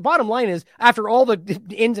basically, the bottom line is, after all the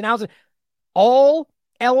ins and outs, all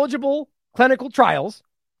eligible clinical trials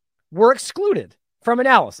were excluded from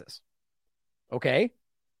analysis. Okay?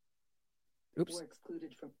 Oops. Were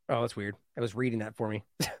excluded from. Oh, that's weird. I was reading that for me.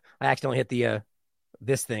 I accidentally hit the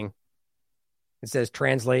this thing. It says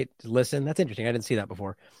translate to listen. That's interesting. I didn't see that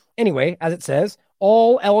before. Anyway, as it says,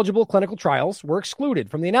 all eligible clinical trials were excluded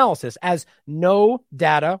from the analysis as no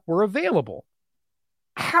data were available.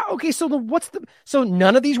 How? Okay, so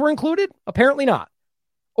none of these were included? Apparently not.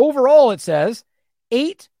 Overall, it says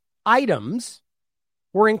 8 items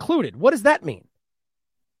were included. What does that mean?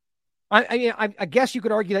 I guess you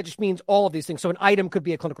could argue that just means all of these things. So an item could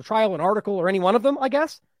be a clinical trial, an article, or any one of them, I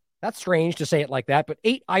guess. That's strange to say it like that, but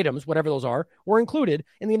 8 items, whatever those are, were included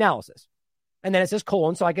in the analysis. And then it says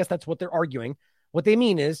colon, so I guess that's what they're arguing. What they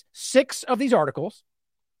mean is 6 of these articles,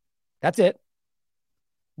 that's it.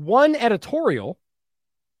 1 editorial,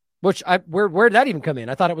 which where did that even come in?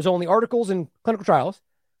 I thought it was only articles and clinical trials,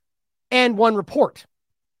 and 1 report,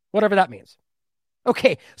 whatever that means.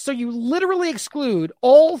 Okay, so you literally exclude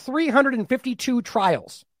all 352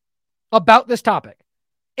 trials about this topic,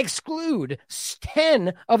 exclude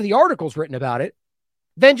 10 of the articles written about it,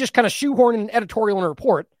 then just kind of shoehorn an editorial and a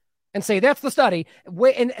report and say, that's the study.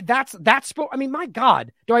 And that's, I mean, my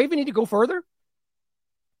God, do I even need to go further?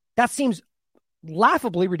 That seems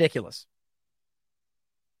laughably ridiculous.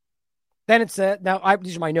 Then it's, these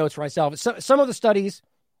are my notes for myself. Some of the studies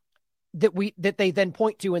that they then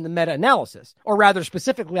point to in the meta-analysis, or rather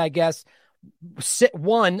specifically, I guess,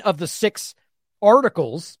 1 of the 6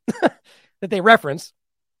 articles that they reference,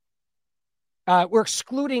 were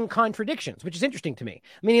excluding contradictions, which is interesting to me.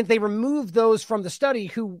 Meaning they removed those from the study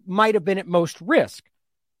who might have been at most risk,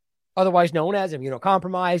 otherwise known as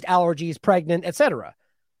immunocompromised, allergies, pregnant, etc.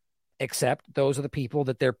 Except those are the people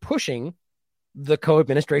that they're pushing the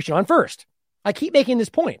co-administration on first. I keep making this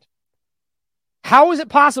point. How is it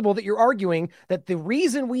possible that you're arguing that the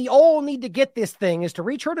reason we all need to get this thing is to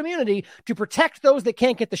reach herd immunity to protect those that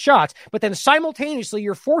can't get the shots, but then simultaneously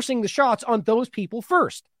you're forcing the shots on those people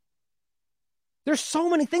first? There's so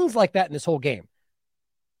many things like that in this whole game.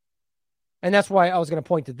 And that's why I was going to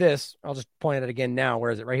point to this. I'll just point at it again now. Where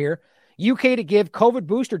is it? Right here. UK to give COVID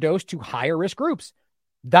booster dose to higher risk groups.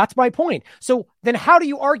 That's my point. So then how do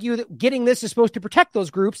you argue that getting this is supposed to protect those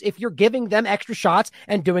groups if you're giving them extra shots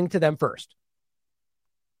and doing it to them first?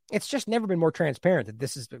 It's just never been more transparent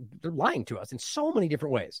that they're lying to us in so many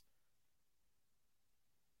different ways.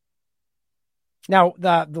 Now,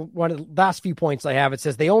 the one of the last few points I have, it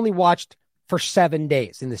says they only watched for 7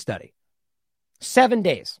 days in this study. 7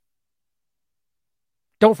 days.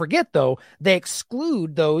 Don't forget, though, they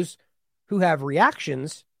exclude those who have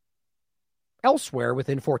reactions elsewhere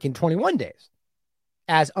within 14 to 21 days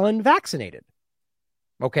as unvaccinated.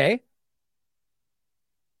 Okay?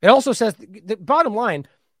 It also says, the bottom line,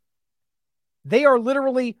 they are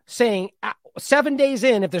literally saying 7 days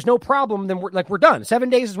in, if there's no problem, then we're done. 7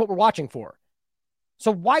 days is what we're watching for.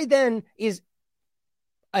 So why then is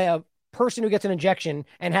a person who gets an injection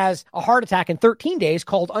and has a heart attack in 13 days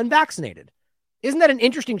called unvaccinated? Isn't that an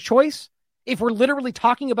interesting choice if we're literally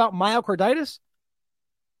talking about myocarditis?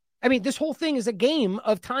 I mean, this whole thing is a game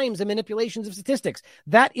of times and manipulations of statistics.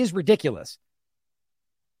 That is ridiculous.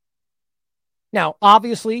 Now,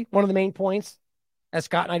 obviously, one of the main points, as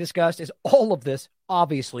Scott and I discussed, is all of this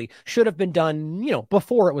obviously should have been done,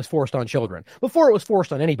 before it was forced on children, before it was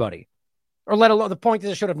forced on anybody. Or let alone, the point is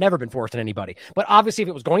it should have never been forced on anybody. But obviously, if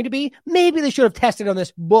it was going to be, maybe they should have tested on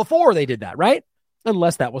this before they did that, right?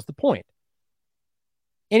 Unless that was the point.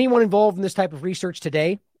 Anyone involved in this type of research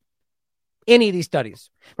today, any of these studies,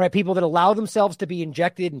 right? People that allow themselves to be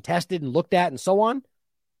injected and tested and looked at and so on,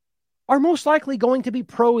 are most likely going to be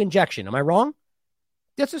pro-injection. Am I wrong?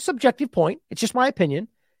 That's a subjective point. It's just my opinion.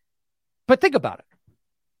 But think about it.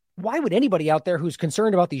 Why would anybody out there who's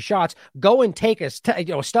concerned about these shots go and take a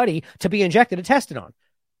study to be injected and tested on?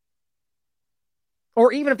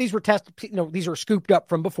 Or even if these were tested, these are scooped up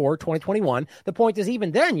from before 2021. The point is,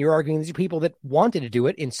 even then, you're arguing these are people that wanted to do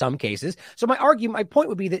it in some cases. So my point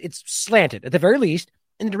would be that it's slanted, at the very least,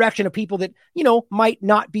 in the direction of people that, might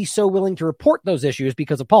not be so willing to report those issues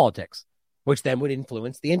because of politics, which then would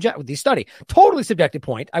influence the study. Totally subjective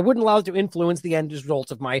point. I wouldn't allow it to influence the end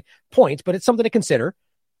results of my point, but it's something to consider.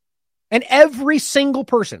 And every single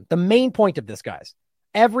person, the main point of this, guys,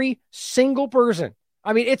 every single person,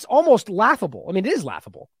 I mean, it's almost laughable. I mean, it is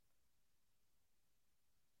laughable.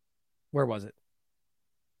 Where was it?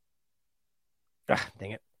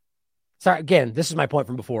 Dang it. Sorry, again, this is my point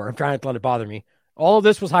from before. I'm trying not to let it bother me. All of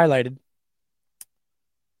this was highlighted.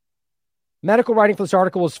 Medical writing for this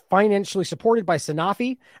article was financially supported by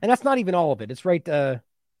Sanofi, and that's not even all of it. It's right.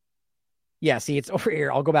 Yeah, see, it's over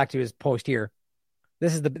here. I'll go back to his post here.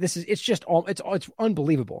 It's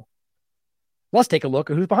unbelievable. Let's take a look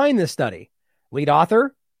at who's behind this study. Lead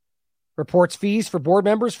author reports fees for board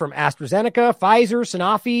members from AstraZeneca, Pfizer,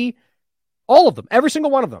 Sanofi, all of them, every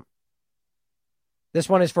single one of them. This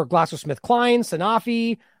one is for GlaxoSmithKline,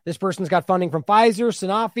 Sanofi. This person's got funding from Pfizer,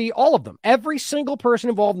 Sanofi, all of them. Every single person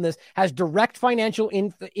involved in this has direct financial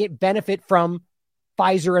benefit from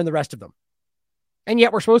Pfizer and the rest of them. And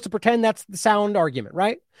yet we're supposed to pretend that's the sound argument,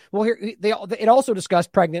 right? Well, here it also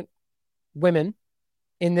discussed pregnant women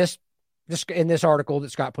in this article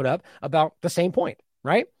that Scott put up about the same point,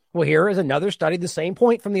 right? Well, here is another study, the same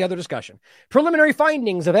point from the other discussion. Preliminary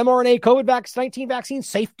findings of mRNA COVID-19 vaccine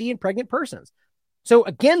safety in pregnant persons. So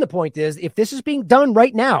again, the point is, if this is being done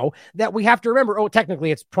right now, that we have to remember,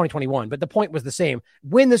 technically it's 2021, but the point was the same.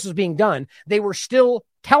 When this was being done, they were still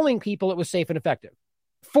telling people it was safe and effective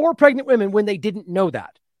for pregnant women when they didn't know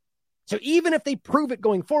that. So even if they prove it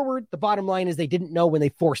going forward, the bottom line is they didn't know when they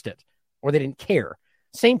forced it or they didn't care.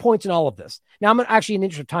 Same points in all of this. Now, in the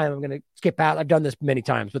interest of time, I'm going to skip out. I've done this many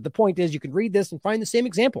times, but the point is you can read this and find the same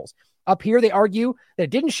examples. Up here, they argue that it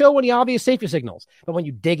didn't show any obvious safety signals, but when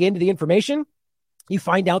you dig into the information, you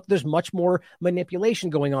find out that there's much more manipulation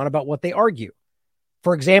going on about what they argue.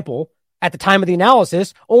 For example, at the time of the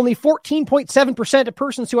analysis, only 14.7% of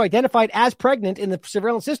persons who identified as pregnant in the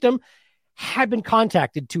surveillance system had been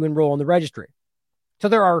contacted to enroll in the registry. So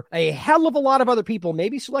there are a hell of a lot of other people,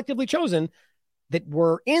 maybe selectively chosen, that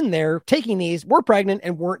were in there taking these, were pregnant,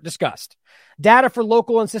 and weren't discussed. Data for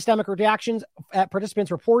local and systemic reactions at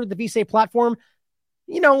participants reported the VSafe platform,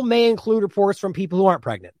 may include reports from people who aren't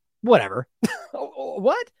pregnant. Whatever.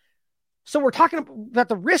 What? So we're talking about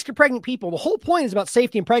the risk of pregnant people. The whole point is about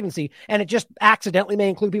safety and pregnancy, and it just accidentally may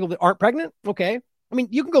include people that aren't pregnant. Okay. I mean,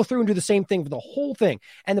 you can go through and do the same thing for the whole thing.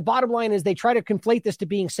 And the bottom line is they try to conflate this to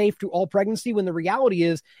being safe to all pregnancy when the reality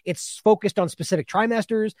is it's focused on specific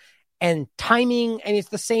trimesters and timing, and it's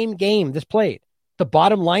the same game this played. The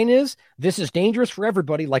bottom line is this is dangerous for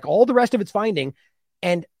everybody, like all the rest of its finding.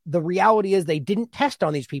 And the reality is they didn't test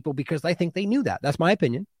on these people because I think they knew that. That's my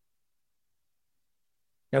opinion.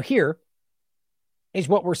 Now, here is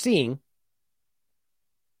what we're seeing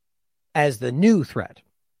as the new threat,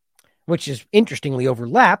 which is interestingly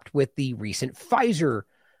overlapped with the recent Pfizer,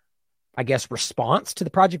 response to the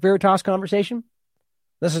Project Veritas conversation.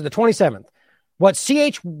 This is the 27th. What's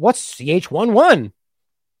CH11?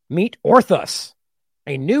 Meet Orthus,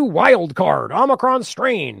 a new wild card Omicron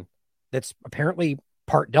strain that's apparently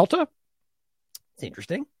part Delta. It's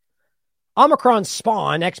interesting. Omicron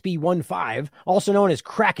spawn XB15, also known as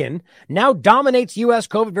Kraken, now dominates U.S.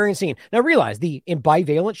 COVID variant scene. Now realize the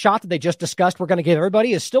bivalent shot that they just discussed we're going to give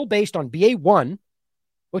everybody is still based on BA1,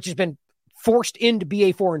 which has been forced into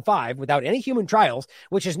BA4 and 5 without any human trials,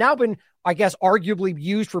 which has now been, arguably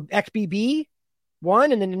used for XBB1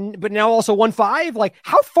 but now also 1.5. Like,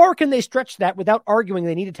 how far can they stretch that without arguing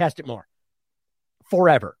they need to test it more?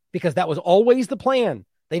 Forever, because that was always the plan.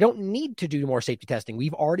 They don't need to do more safety testing.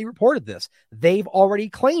 We've already reported this. They've already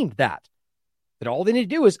claimed that all they need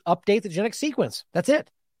to do is update the genetic sequence. That's it.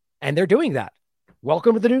 And they're doing that.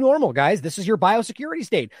 Welcome to the new normal, guys. This is your biosecurity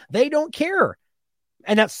state. They don't care.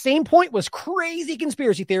 And that same point was crazy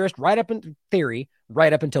conspiracy theorist right up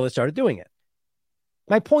until they started doing it.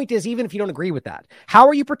 My point is, even if you don't agree with that, how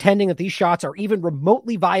are you pretending that these shots are even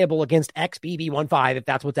remotely viable against XBB15 if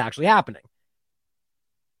that's what's actually happening?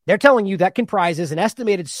 They're telling you that comprises an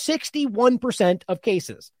estimated 61% of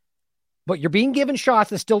cases. But you're being given shots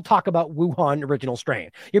that still talk about Wuhan original strain.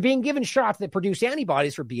 You're being given shots that produce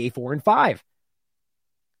antibodies for BA4 and 5.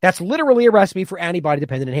 That's literally a recipe for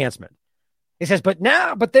antibody-dependent enhancement. It says, but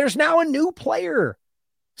there's now a new player.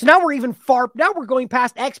 So now we're going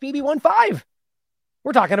past XBB15.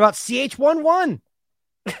 We're talking about CH11.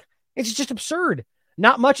 It's just absurd.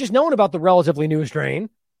 Not much is known about the relatively new strain,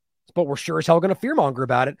 but we're sure as hell going to fearmonger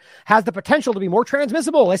about it. Has the potential to be more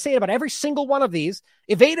transmissible. I say it about every single one of these.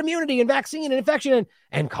 Evade immunity and vaccine and infection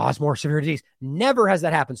and cause more severe disease. Never has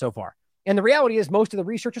that happened so far. And the reality is most of the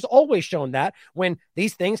research has always shown that when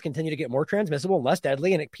these things continue to get more transmissible and less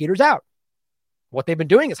deadly and it peters out. What they've been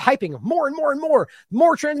doing is hyping more and more and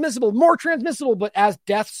more transmissible. But as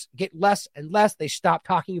deaths get less and less, they stop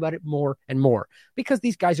talking about it more and more because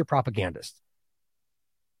these guys are propagandists.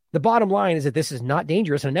 The bottom line is that this is not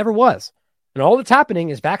dangerous and it never was. And all that's happening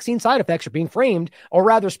is vaccine side effects are being framed, or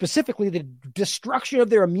rather specifically the destruction of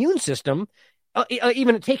their immune system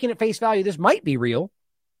even taking at face value, this might be real.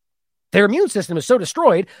 Their immune system is so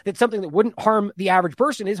destroyed that something that wouldn't harm the average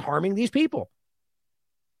person is harming these people.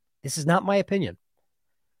 This is not my opinion.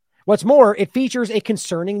 What's more, it features a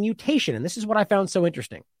concerning mutation, and this is what I found so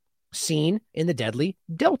interesting, seen in the deadly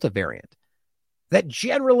Delta variant that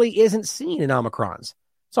generally isn't seen in Omicrons.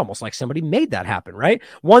 It's almost like somebody made that happen, right?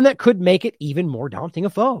 One that could make it even more daunting a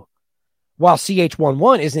foe. While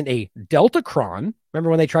CH11 isn't a Deltacron, remember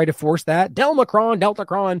when they tried to force that?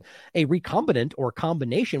 Deltacron, a recombinant or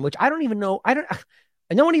combination, which I don't even know. I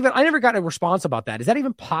never got a response about that. Is that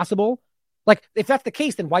even possible? Like, if that's the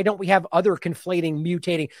case, then why don't we have other conflating,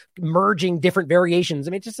 mutating, merging different variations?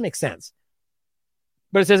 I mean, it just makes sense.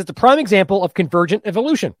 But it says it's a prime example of convergent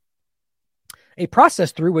evolution, a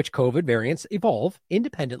process through which COVID variants evolve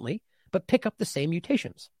independently, but pick up the same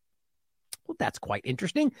mutations. Well, that's quite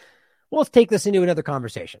interesting. Well, let's take this into another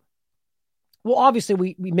conversation. Well, obviously,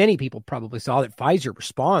 we many people probably saw that Pfizer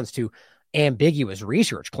responds to ambiguous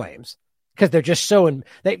research claims because they're just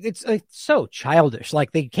it's so childish.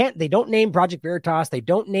 Like they don't name Project Veritas. They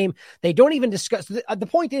don't even discuss. The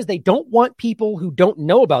point is they don't want people who don't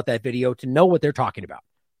know about that video to know what they're talking about.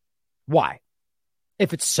 Why?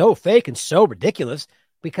 If it's so fake and so ridiculous,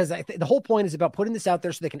 because the whole point is about putting this out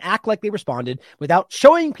there so they can act like they responded without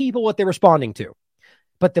showing people what they're responding to.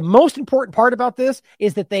 But the most important part about this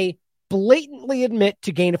is that they blatantly admit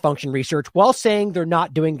to gain-of-function research while saying they're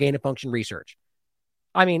not doing gain-of-function research.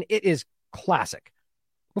 I mean, it is classic.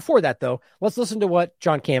 Before that, though, let's listen to what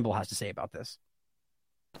John Campbell has to say about this.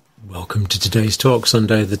 Welcome to today's talk,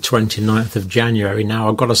 Sunday, the 29th of January.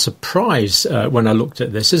 Now, I got a surprise when I looked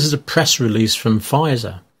at this. This is a press release from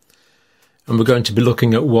Pfizer, and we're going to be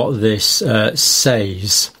looking at what this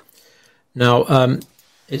says. Now,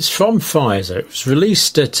 it's from Pfizer. It was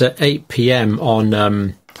released at 8 p.m.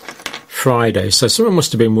 on Friday, so someone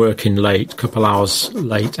must have been working late, a couple hours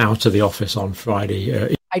late out of the office on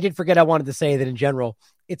Friday. I did forget I wanted to say that in general,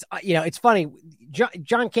 it's funny.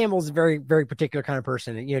 John Campbell is a very, very particular kind of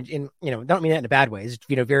person. Don't mean that in a bad way. It's,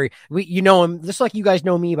 you know him just like you guys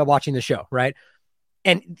know me by watching the show, right?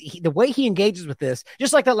 And the way he engages with this,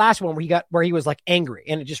 just like that last one where he was like angry,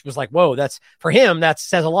 and it just was like, whoa, that's for him. That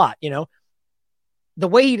says a lot, The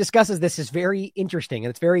way he discusses this is very interesting, and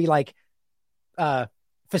it's very like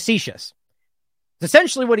facetious.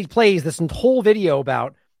 Essentially, what he plays this whole video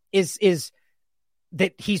about is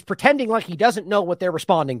that he's pretending like he doesn't know what they're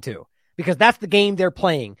responding to, because that's the game they're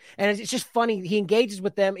playing. And it's just funny. He engages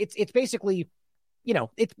with them. It's basically,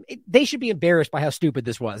 they should be embarrassed by how stupid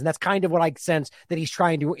this was. And that's kind of what I sense that he's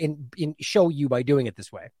trying to show you by doing it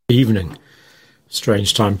this way. Evening.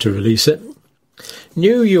 Strange time to release it.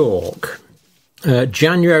 New York,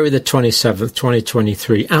 January the 27th,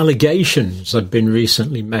 2023. Allegations have been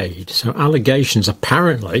recently made. So allegations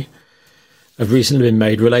apparently have recently been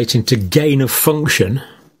made relating to gain of function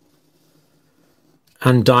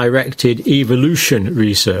and directed evolution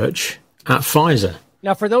research at Pfizer.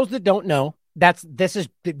 Now, for those that don't know, this is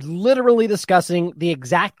literally discussing the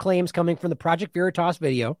exact claims coming from the Project Veritas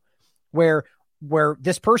video, where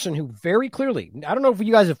this person who very clearly, I don't know if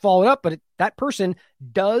you guys have followed up, but that person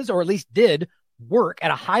does, or at least did, work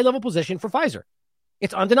at a high level position for Pfizer.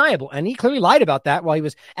 It's undeniable. And he clearly lied about that while he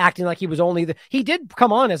was acting like he was only he did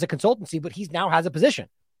come on as a consultancy, but he now has a position.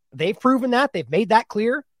 They've proven that. They've made that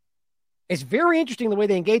clear. It's very interesting the way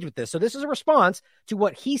they engage with this. So this is a response to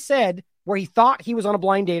what he said, where he thought he was on a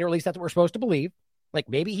blind date, or at least that's what we're supposed to believe. Like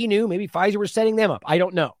maybe he knew, maybe Pfizer was setting them up. I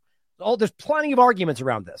don't know. There's plenty of arguments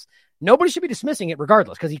around this. Nobody should be dismissing it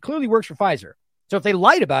regardless, because he clearly works for Pfizer. So if they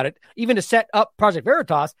lied about it, even to set up Project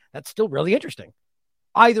Veritas, that's still really interesting.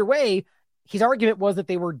 Either way, his argument was that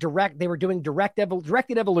they were doing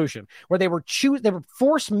directed evolution, where they were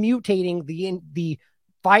force mutating the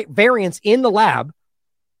variants in the lab.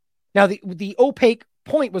 Now, the opaque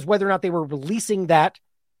point was whether or not they were releasing that,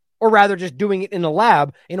 or rather just doing it in the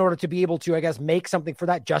lab in order to be able to, I guess, make something for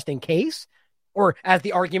that just in case, or as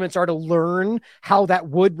the arguments are to learn how that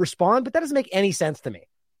would respond. But that doesn't make any sense to me.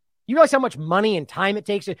 You realize how much money and time it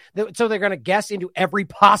takes so they're going to guess into every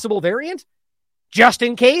possible variant just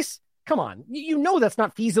in case? Come on. That's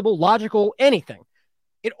not feasible, logical, anything.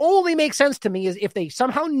 It only makes sense to me is if they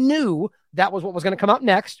somehow knew that was what was going to come up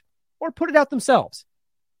next, or put it out themselves,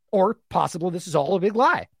 or possibly this is all a big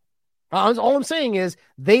lie. All I'm saying is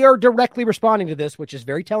they are directly responding to this, which is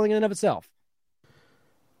very telling in and of itself.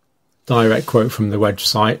 Direct quote from the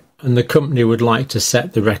website, and the company would like to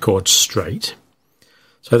set the record straight.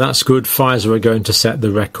 So that's good. Pfizer are going to set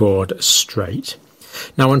the record straight.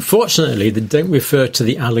 Now, unfortunately, they don't refer to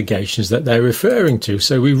the allegations that they're referring to,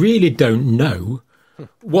 so we really don't know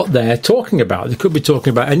what they're talking about. They could be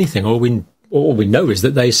talking about anything. All we all we know is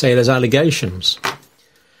that they say there's allegations.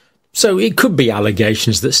 So it could be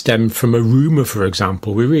allegations that stemmed from a rumour, for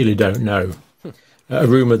example. We really don't know. A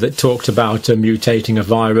rumour that talked about mutating a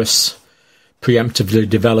virus, preemptively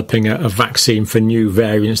developing a vaccine for new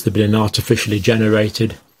variants that have been artificially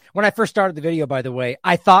generated. When I first started the video, by the way,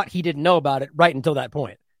 I thought he didn't know about it right until that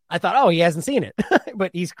point. I thought, oh, he hasn't seen it.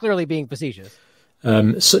 But he's clearly being facetious.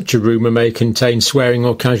 Such a rumour may contain swearing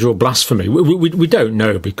or casual blasphemy. We don't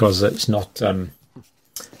know because it's not.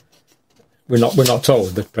 We're not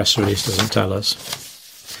told. The press release doesn't tell us.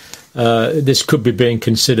 This could be being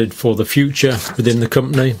considered for the future within the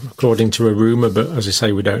company, according to a rumour. But as I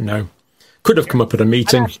say, we don't know. Could have come up at a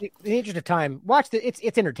meeting. Actually, in the interest of time, watch the.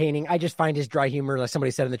 It's entertaining. I just find his dry humor, like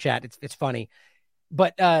somebody said in the chat, it's funny.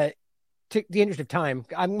 But to the interest of time,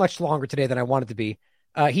 I'm much longer today than I wanted to be.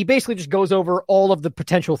 He basically just goes over all of the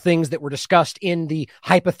potential things that were discussed in the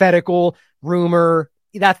hypothetical rumor.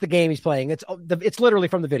 That's the game he's playing. It's literally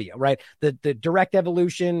from the video, right? The directed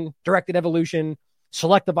evolution,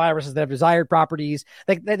 select the viruses that have desired properties.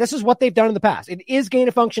 This is what they've done in the past. It is gain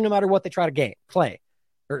of function no matter what they try to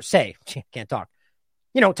say. Can't talk.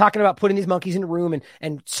 Talking about putting these monkeys in a room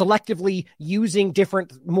and selectively using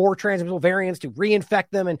different, more transmissible variants to reinfect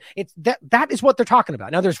them. And that is what they're talking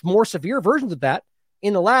about. Now, there's more severe versions of that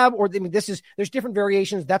in the lab, there's different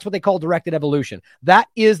variations. That's what they call directed evolution. That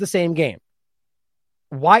is the same game.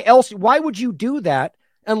 Why else? Why would you do that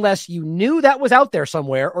unless you knew that was out there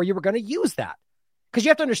somewhere or you were going to use that? Because you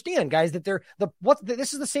have to understand, guys, that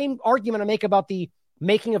this is the same argument I make about the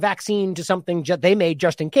making a vaccine to something they made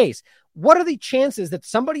just in case. What are the chances that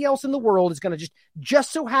somebody else in the world is going to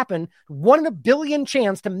just so happen 1 in a billion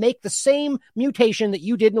chance to make the same mutation that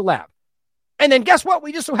you did in the lab? And then guess what?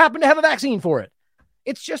 We just so happen to have a vaccine for it.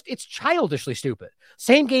 It's childishly stupid.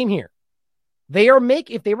 Same game here.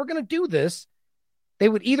 If they were going to do this, they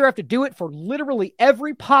would either have to do it for literally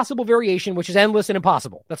every possible variation, which is endless and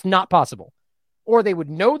impossible. That's not possible. Or they would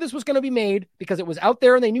know this was going to be made because it was out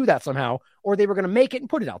there and they knew that somehow, or they were going to make it and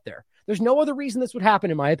put it out there. There's no other reason this would happen,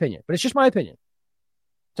 in my opinion, but it's just my opinion.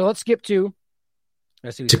 So let's skip to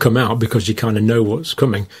come out because you kind of know what's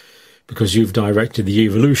coming because you've directed the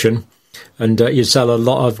evolution and you sell a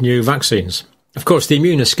lot of new vaccines. Of course, the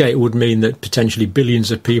immune escape would mean that potentially billions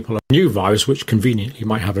of people have a new virus, which conveniently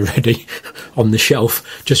might have already on the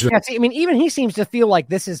shelf. Even he seems to feel like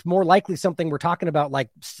this is more likely something we're talking about, like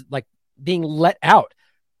being let out.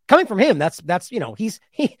 Coming from him, he's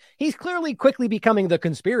clearly quickly becoming the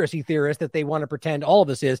conspiracy theorist that they want to pretend all of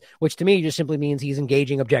this is, which to me just simply means he's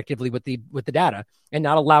engaging objectively with the data and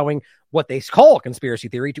not allowing what they call conspiracy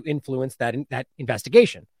theory to influence that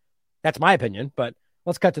investigation. That's my opinion, but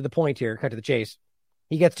let's cut to the point here, cut to the chase.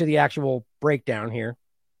 He gets to the actual breakdown here.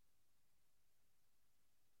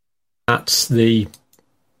 That's the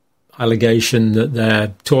allegation that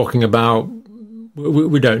they're talking about.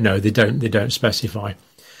 We don't know. They don't specify.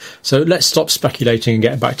 So let's stop speculating and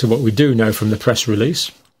get back to what we do know from the press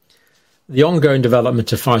release. The ongoing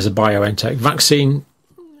development of Pfizer-BioNTech vaccine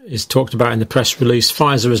is talked about in the press release.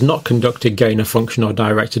 Pfizer has not conducted gain-of-function or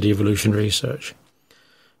directed evolution research.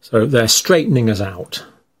 So they're straightening us out,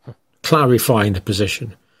 clarifying the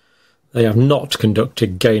position. They have not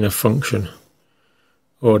conducted gain-of-function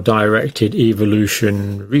or directed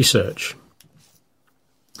evolution research.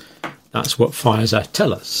 That's what Pfizer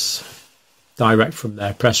tell us, direct from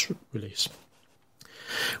their press release.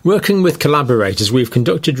 Working with collaborators, we've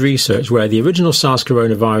conducted research where the original SARS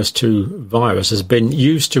coronavirus 2 virus has been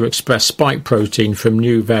used to express spike protein from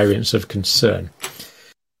new variants of concern.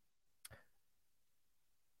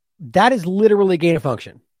 That is literally gain of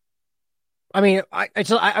function. I mean,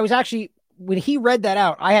 I was actually, when he read that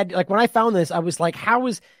out, I had, when I found this, I was like, I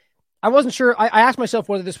wasn't sure. I asked myself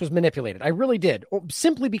whether this was manipulated. I really did,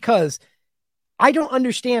 simply because I don't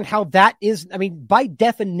understand how that is. I mean, by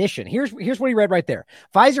definition, here's what he read right there.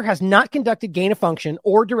 Pfizer has not conducted gain of function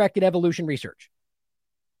or directed evolution research,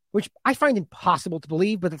 which I find impossible to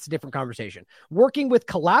believe, but that's a different conversation. Working with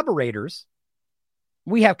collaborators,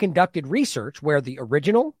 we have conducted research where the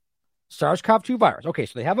original SARS-CoV-2 virus, okay,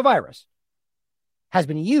 so they have a virus, has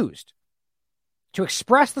been used to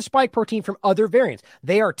express the spike protein from other variants.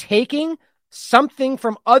 They are taking something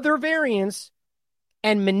from other variants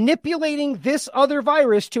and manipulating this other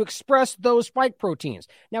virus to express those spike proteins.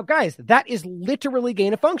 Now, guys, that is literally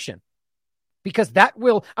gain of function, because that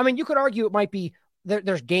will, you could argue it might be,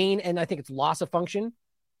 there's gain and I think it's loss of function.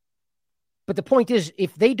 But the point is,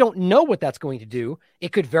 if they don't know what that's going to do,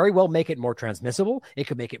 it could very well make it more transmissible. It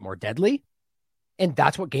could make it more deadly. And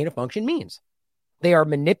that's what gain of function means. They are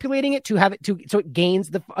manipulating it to have it so it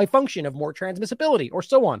gains a function of more transmissibility or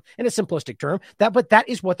so on in a simplistic term. But that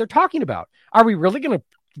is what they're talking about. Are we really going to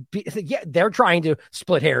be? Yeah, they're trying to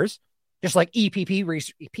split hairs, just like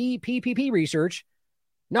PPP research.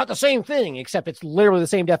 Not the same thing, except it's literally the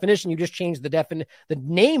same definition. You just changed the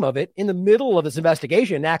name of it in the middle of this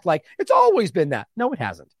investigation and act like it's always been that. No, it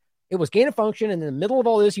hasn't. It was gain of function, and in the middle of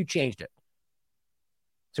all this, you changed it.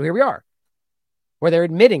 So here we are, where they're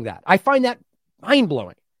admitting that. I find that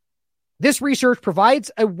mind-blowing. This research provides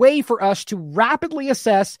a way for us to rapidly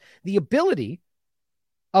assess the ability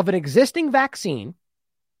of an existing vaccine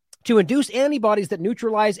to induce antibodies that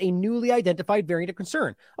neutralize a newly identified variant of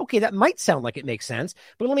concern. Okay, that might sound like it makes sense,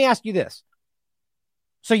 but let me ask you this.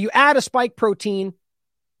 So you add a spike protein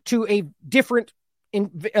to a different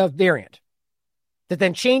variant that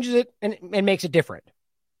then changes it and makes it different.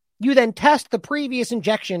 You then test the previous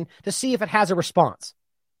injection to see if it has a response.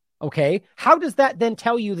 Okay, how does that then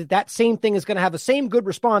tell you that same thing is going to have the same good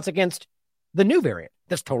response against the new variant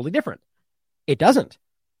that's totally different? It doesn't.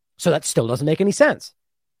 So that still doesn't make any sense.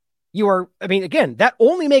 Again, that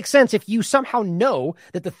only makes sense if you somehow know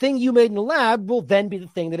that the thing you made in the lab will then be the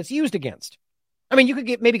thing that it's used against. I mean, you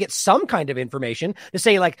could maybe get some kind of information to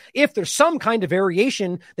say, like, if there's some kind of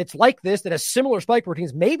variation that's like this, that has similar spike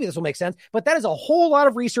proteins, maybe this will make sense. But that is a whole lot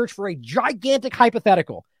of research for a gigantic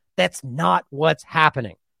hypothetical. That's not what's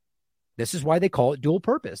happening. This is why they call it dual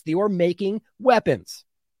purpose. They are making weapons.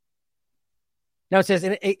 Now it says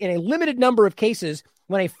in a limited number of cases,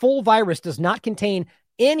 when a full virus does not contain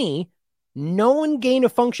any known gain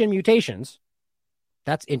of function mutations,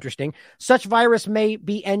 that's interesting, such virus may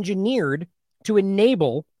be engineered to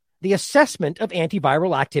enable the assessment of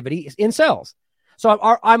antiviral activity in cells. So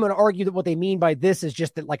I'm going to argue that what they mean by this is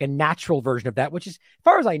just that, like, a natural version of that, which is, as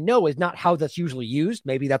far as I know, is not how that's usually used.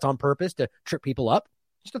 Maybe that's on purpose to trip people up.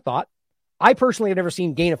 Just a thought. I personally have never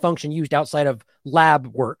seen gain of function used outside of lab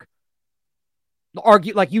work.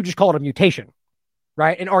 Argue, like, you just call it a mutation,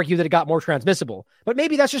 right? And argue that it got more transmissible. But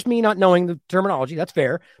maybe that's just me not knowing the terminology. That's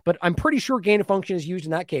fair. But I'm pretty sure gain of function is used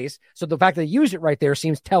in that case. So the fact that they used it right there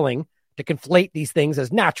seems telling to conflate these things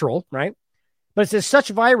as natural, right? But it says such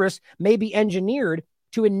virus may be engineered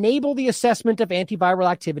to enable the assessment of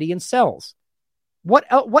antiviral activity in cells. What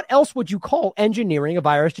else would you call engineering a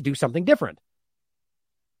virus to do something different?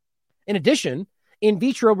 In addition, in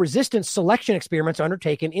vitro resistance selection experiments are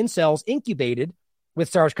undertaken in cells incubated with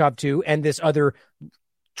SARS-CoV-2 and this other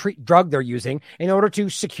drug they're using in order to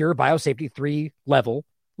secure biosafety 3 level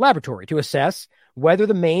laboratory to assess whether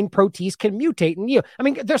the main protease can mutate.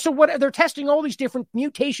 And they're testing all these different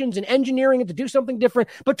mutations and engineering it to do something different,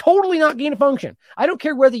 but totally not gain of function. I don't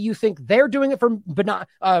care whether you think they're doing it for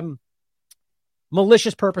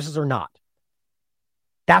malicious purposes or not.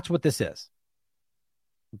 That's what this is,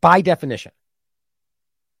 by definition.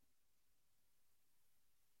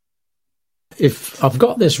 If I've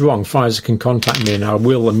got this wrong, Pfizer can contact me and I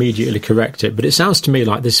will immediately correct it. But it sounds to me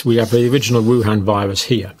like this: we have the original Wuhan virus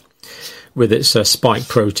here, with its spike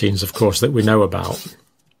proteins, of course, that we know about.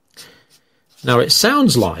 Now, it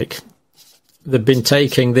sounds like they've been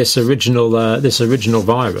taking this original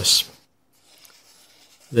virus,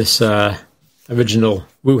 this original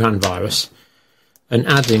Wuhan virus, and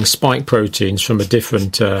adding spike proteins from a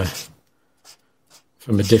different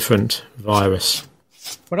virus.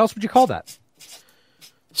 What else would you call that?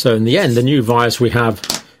 So in the end, the new virus we have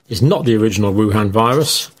is not the original Wuhan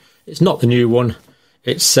virus. It's not the new one.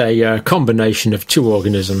 It's a combination of two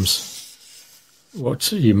organisms, what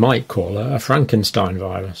you might call a Frankenstein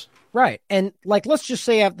virus. Right. And, like, let's just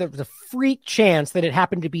say there's a freak chance that it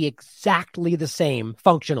happened to be exactly the same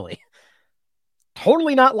functionally.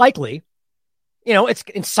 Totally not likely. You know, it's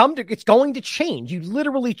going to change. You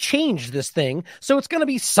literally changed this thing, so it's going to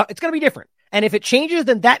be different. And if it changes,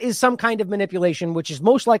 then that is some kind of manipulation, which is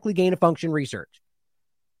most likely gain of function research.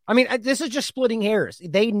 I mean, this is just splitting hairs.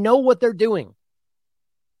 They know what they're doing.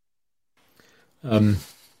 I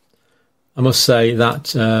must say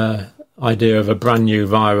that idea of a brand new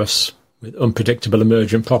virus with unpredictable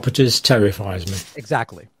emergent properties terrifies me.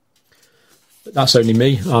 Exactly. But that's only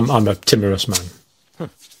me. I'm a timorous man.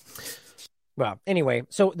 Well, anyway,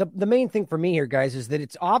 so the main thing for me here, guys, is that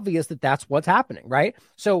it's obvious that that's what's happening, right?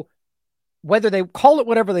 So whether they call it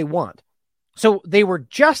whatever they want. So they were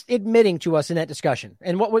just admitting to us in that discussion.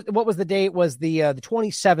 And what was the day? It was the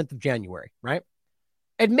 27th of January, right?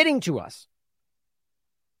 Admitting to us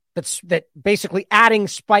that basically adding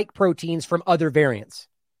spike proteins from other variants.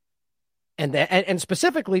 And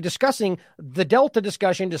specifically discussing the Delta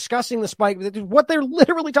discussion, discussing the spike, what they're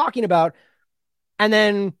literally talking about. And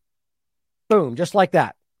then boom, just like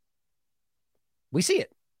that. We see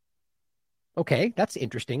it. Okay, that's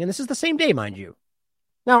interesting. And this is the same day, mind you.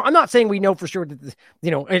 Now, I'm not saying we know for sure that,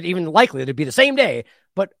 even likely it'd be the same day,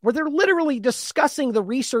 but where they're literally discussing the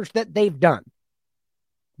research that they've done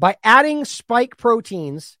by adding spike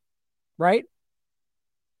proteins, right,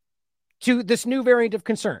 to this new variant of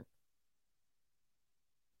concern.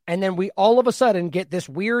 And then we all of a sudden get this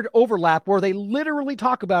weird overlap where they literally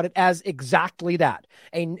talk about it as exactly that,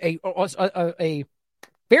 a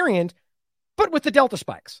variant, but with the Delta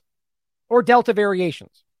spikes or Delta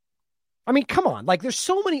variations. I mean, come on. Like, there's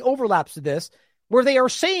so many overlaps to this where they are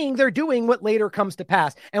saying they're doing what later comes to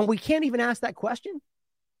pass, and we can't even ask that question.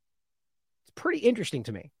 It's pretty interesting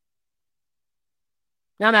to me.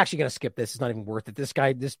 Now, I'm actually going to skip this. It's not even worth it. This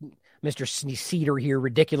Mr. Cedar here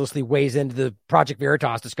ridiculously weighs into the Project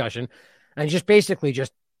Veritas discussion and just basically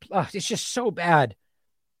it's just so bad.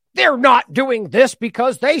 They're not doing this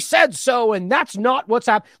because they said so, and that's not what's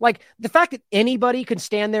happening. Like, the fact that anybody can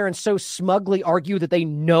stand there and so smugly argue that they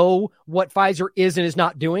know what Pfizer is and is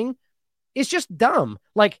not doing is just dumb.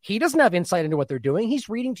 Like, he doesn't have insight into what they're doing. He's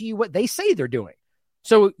reading to you what they say they're doing.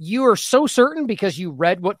 So you are so certain because you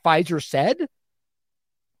read what Pfizer said?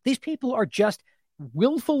 These people are just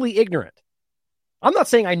willfully ignorant. I'm not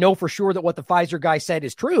saying I know for sure that what the Pfizer guy said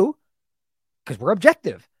is true, because we're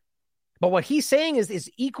objective. But what he's saying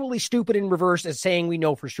is equally stupid in reverse as saying we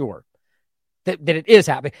know for sure that it is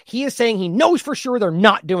happening. He is saying he knows for sure they're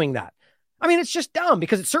not doing that. I mean, it's just dumb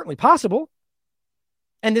because it's certainly possible.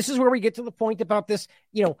 And this is where we get to the point about this,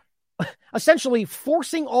 essentially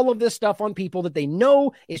forcing all of this stuff on people that they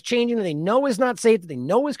know is changing, that they know is not safe, that they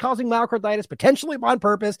know is causing myocarditis, potentially on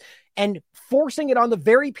purpose, and forcing it on the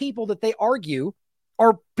very people that they argue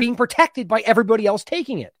are being protected by everybody else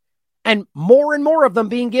taking it. And more of them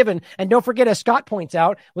being given. And don't forget, as Scott points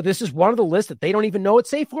out, well, this is one of the lists that they don't even know it's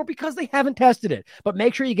safe for because they haven't tested it. But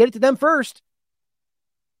make sure you get it to them first.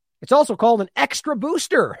 It's also called an extra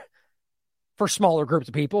booster for smaller groups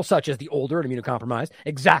of people, such as the older and immunocompromised,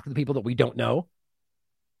 exactly the people that we don't know.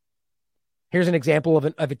 Here's an example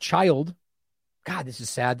of a child. God, this is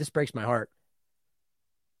sad. This breaks my heart.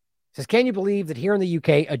 It says, can you believe that here in the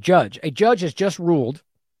UK, a judge has just ruled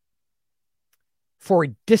for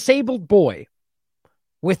a disabled boy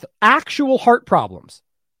with actual heart problems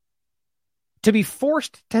to be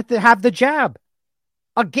forced to have the jab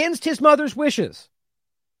against his mother's wishes?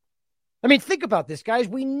 I mean, think about this, guys.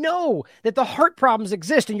 We know that the heart problems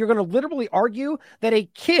exist, and you're going to literally argue that a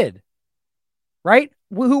kid, right,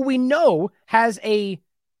 who we know has a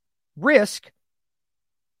risk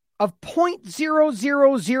of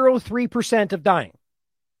 0.0003% of dying.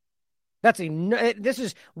 Even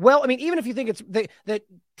if you think it's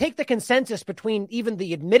take the consensus between even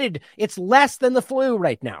the admitted, it's less than the flu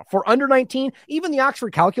right now. For under 19, even the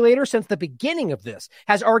Oxford calculator since the beginning of this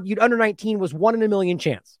has argued under 19 was 1 in a million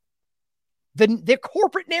chance. The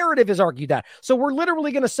corporate narrative has argued that. So we're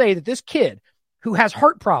literally going to say that this kid who has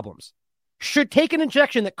heart problems should take an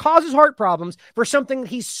injection that causes heart problems for something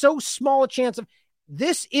he's so small a chance of.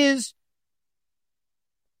 This is,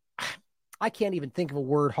 I can't even think of a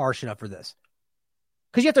word harsh enough for this.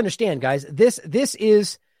 Because you have to understand, guys, this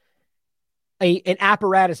is an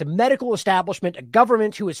apparatus, a medical establishment, a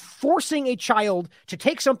government who is forcing a child to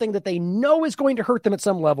take something that they know is going to hurt them at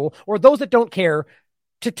some level, or those that don't care,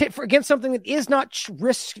 against something that is not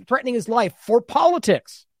threatening his life for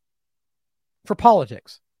politics. For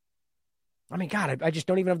politics. I mean, God, I just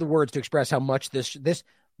don't even have the words to express how much this is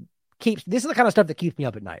the kind of stuff that keeps me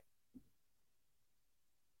up at night.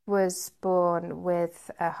 Was born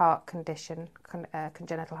with a heart condition,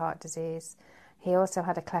 congenital heart disease. He also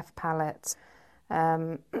had a cleft palate.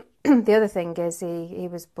 The other thing is he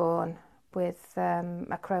was born with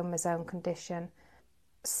a chromosome condition.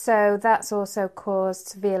 So that's also caused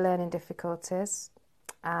severe learning difficulties,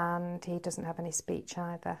 and he doesn't have any speech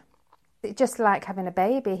either. It's just like having a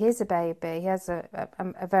baby. He's a baby. He has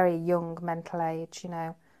a very young mental age,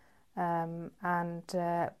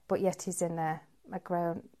 but yet he's in a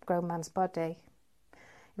grown man's body.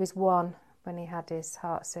 He was 1 when he had his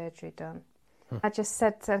heart surgery done. I just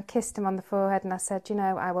said and kissed him on the forehead, and I said,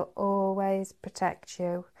 I will always protect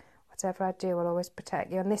you. Whatever I do, I'll always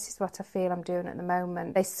protect you. And this is what I feel I'm doing at the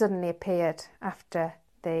moment. They suddenly appeared after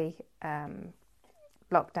the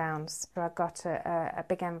lockdowns. I got a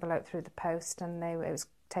big envelope through the post, and it was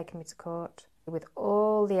taking me to court with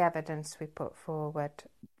all the evidence we put forward.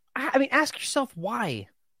 I mean, ask yourself why.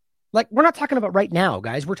 Like, we're not talking about right now,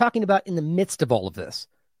 guys. We're talking about in the midst of all of this.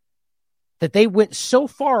 That they went so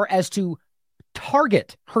far as to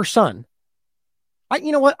target her son.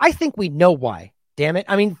 You know what? I think we know why, damn it.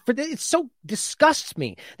 I mean, it so disgusts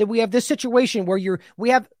me that we have this situation where we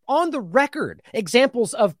have on the record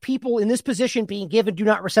examples of people in this position being given do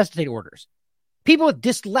not resuscitate orders. People with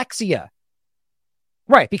dyslexia.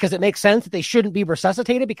 Right, because it makes sense that they shouldn't be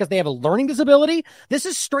resuscitated because they have a learning disability. This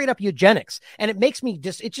is straight up eugenics. And it makes me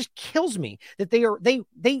it just kills me that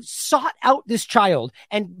they sought out this child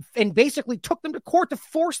and basically took them to court to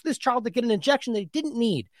force this child to get an injection they didn't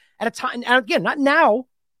need at a time. And again, not now,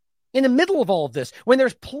 in the middle of all of this, when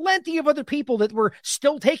there's plenty of other people that were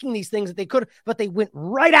still taking these things that they could, but they went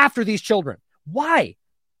right after these children. Why?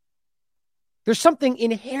 There's something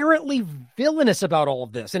inherently villainous about all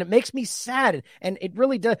of this, and it makes me sad. And it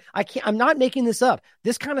really does. I'm not making this up.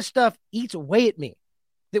 This kind of stuff eats away at me,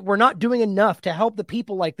 that we're not doing enough to help the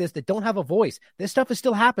people like this that don't have a voice. This stuff is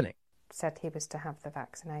still happening. Said he was to have the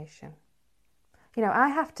vaccination. You know, I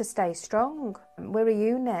have to stay strong. We're a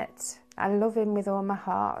unit. I love him with all my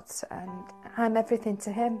heart, and I'm everything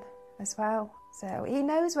to him as well. So he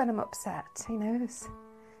knows when I'm upset. He knows.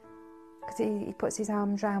 Because he puts his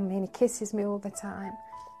arms around me and he kisses me all the time.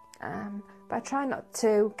 But I try not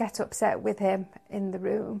to get upset with him in the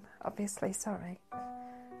room, obviously, sorry.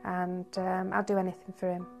 And I'll do anything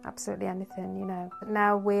for him, absolutely anything, you know. But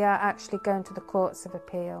now we are actually going to the courts of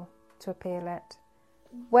appeal to appeal it.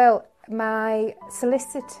 Well, my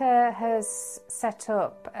solicitor has set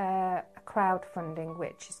up a crowdfunding,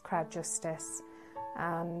 which is Crowd Justice.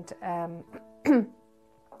 And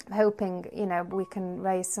hoping, you know, we can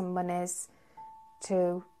raise some monies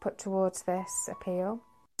to put towards this appeal.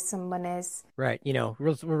 Some monies. Right. You know,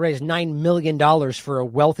 we'll raise $9 million for a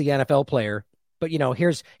wealthy NFL player. But, you know,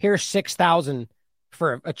 here's $6,000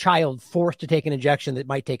 for a child forced to take an injection that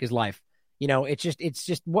might take his life. You know, it's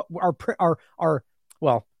just what our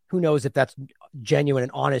well, who knows if that's genuine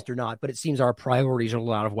and honest or not, but it seems our priorities are a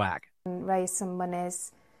lot out of whack. Raise some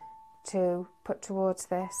monies to put towards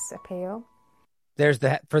this appeal. There's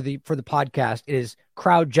for the podcast. It is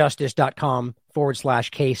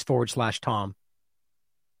crowdjustice.com/case/Tom.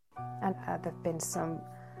 And there have been some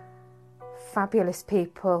fabulous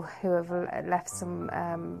people who have left some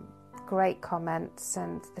great comments,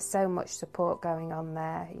 and there's so much support going on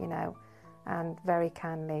there, you know, and very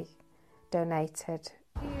kindly donated.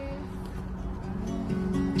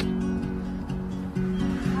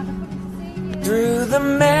 Through the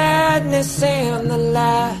madness and the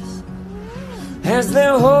lies, as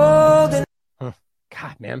they're holding.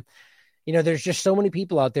 God, man. You know, there's just so many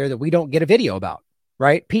people out there that we don't get a video about,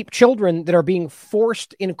 right? Children that are being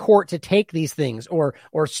forced in court to take these things or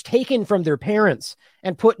taken from their parents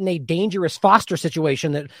and put in a dangerous foster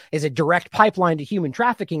situation that is a direct pipeline to human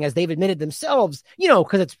trafficking, as they've admitted themselves, you know,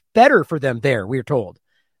 because it's better for them there, we're told.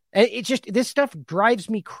 And it's just, this stuff drives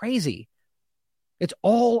me crazy. It's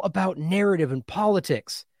all about narrative and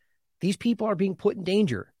politics. These people are being put in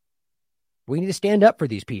danger. We need to stand up for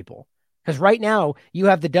these people, because right now you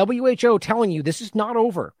have the WHO telling you this is not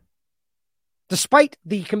over, despite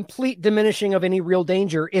the complete diminishing of any real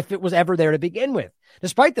danger if it was ever there to begin with,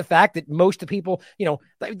 despite the fact that most of the people, you know,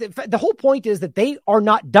 the whole point is that they are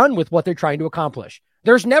not done with what they're trying to accomplish.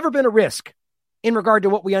 There's never been a risk in regard to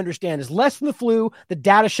what we understand is less than the flu. The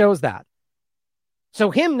data shows that. So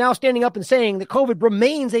him now standing up and saying that COVID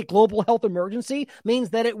remains a global health emergency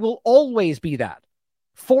means that it will always be that.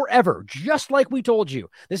 Forever, just like we told you.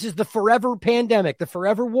 This is the forever pandemic, the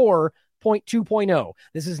forever war 2.0.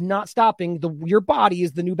 This is not stopping. Your body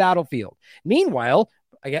is the new battlefield. Meanwhile,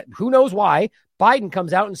 who knows why, Biden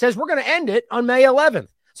comes out and says we're going to end it on May 11th.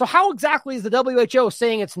 So how exactly is the WHO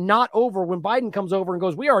saying it's not over when Biden comes over and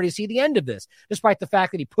goes, we already see the end of this, despite the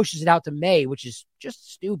fact that he pushes it out to May, which is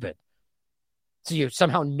just stupid. So you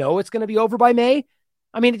somehow know it's going to be over by May?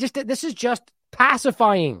 I mean, this is just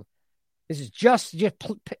pacifying. This is just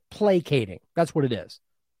placating. That's what it is.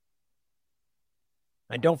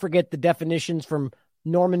 And don't forget the definitions from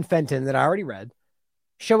Norman Fenton that I already read,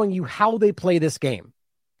 showing you how they play this game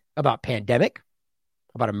about pandemic,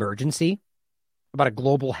 about emergency, about a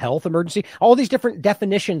global health emergency, all these different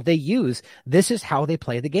definitions they use. This is how they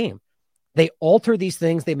play the game. They alter these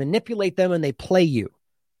things, they manipulate them, and they play you.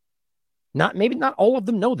 Maybe not all of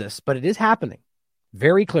them know this, but it is happening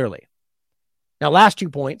very clearly. Now, last 2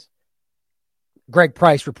 points. Greg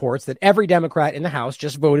Price reports that every Democrat in the House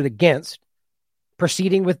just voted against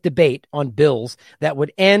proceeding with debate on bills that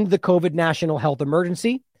would end the COVID national health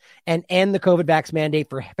emergency and end the COVID vax mandate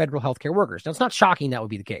for federal healthcare workers. Now, it's not shocking that would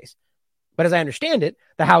be the case. But as I understand it,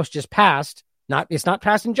 the House just passed, it's not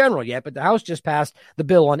passed in general yet, but the House just passed the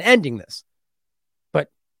bill on ending this.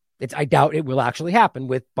 But I doubt it will actually happen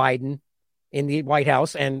with Biden in the White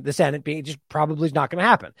House and the Senate being just probably is not going to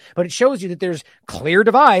happen. But it shows you that there's clear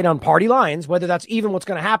divide on party lines, whether that's even what's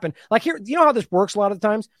going to happen. Like here, you know how this works a lot of the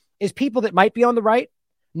times is people that might be on the right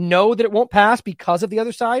know that it won't pass because of the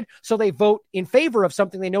other side. So they vote in favor of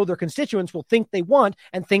something they know their constituents will think they want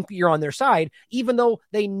and think that you're on their side, even though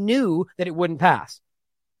they knew that it wouldn't pass.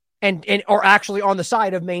 And are actually on the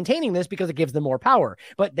side of maintaining this because it gives them more power.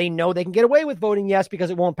 But they know they can get away with voting yes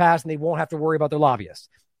because it won't pass and they won't have to worry about their lobbyists.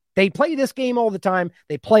 They play this game all the time.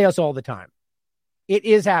 They play us all the time. It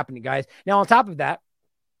is happening, guys. Now, on top of that,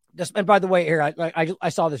 and by the way, here, I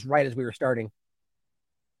saw this right as we were starting.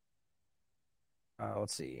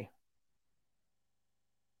 Let's see.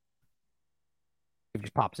 It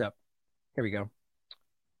just pops up. Here we go.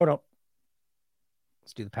 Oh, no.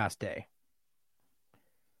 Let's do the past day.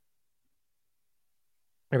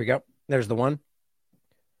 There we go. There's the one.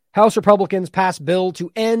 House Republicans pass bill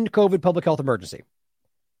to end COVID public health emergency.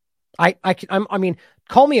 I mean,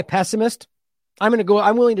 call me a pessimist. I'm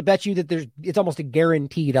willing to bet you that it's almost a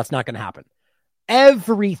guarantee that's not going to happen.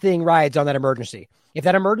 Everything rides on that emergency. If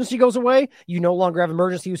that emergency goes away, you no longer have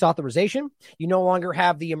emergency use authorization. You no longer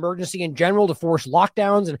have the emergency in general to force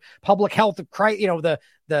lockdowns and public health,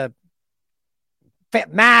 the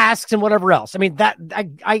masks and whatever else. I mean, that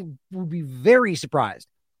I would be very surprised.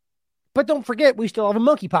 But don't forget, we still have a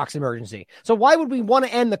monkeypox emergency. So why would we want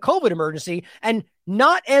to end the COVID emergency and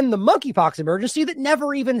not end the monkeypox emergency that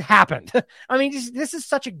never even happened? I mean, this is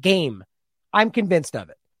such a game. I'm convinced of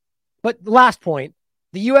it. But last point,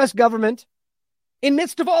 the U.S. government, in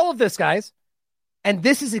midst of all of this, guys, and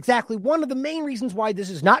this is exactly one of the main reasons why this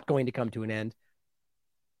is not going to come to an end,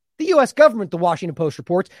 the U.S. government, the Washington Post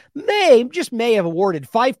reports, may have awarded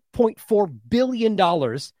 $5.4 billion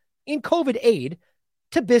in COVID aid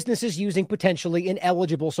to businesses using potentially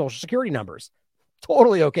ineligible Social Security numbers.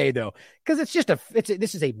 Totally okay, though, because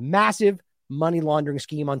this is a massive money laundering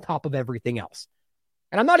scheme on top of everything else.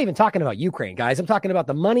 And I'm not even talking about Ukraine, guys. I'm talking about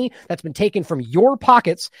the money that's been taken from your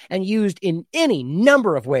pockets and used in any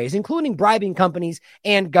number of ways, including bribing companies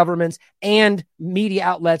and governments and media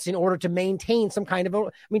outlets in order to maintain some kind of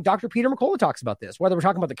Dr. Peter McCullough talks about this, whether we're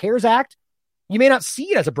talking about the CARES Act. You may not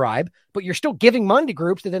see it as a bribe, but you're still giving money to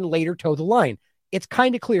groups that then later toe the line. It's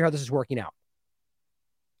kind of clear how this is working out.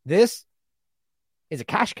 This is a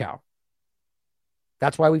cash cow.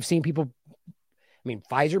 That's why we've seen people,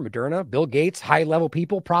 Pfizer, Moderna, Bill Gates, high-level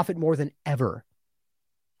people profit more than ever.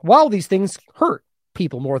 While these things hurt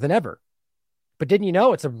people more than ever. But didn't you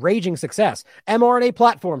know it's a raging success? mRNA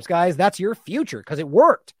platforms, guys, that's your future because it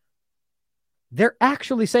worked. They're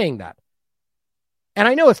actually saying that. And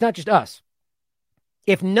I know it's not just us.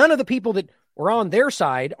 If none of the people that were on their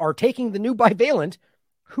side are taking the new bivalent,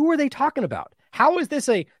 who are they talking about? How is this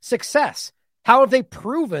a success? How have they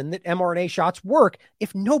proven that mRNA shots work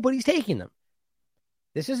if nobody's taking them?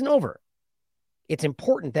 This isn't over. It's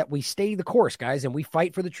important that we stay the course, guys, and we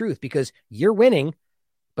fight for the truth because you're winning,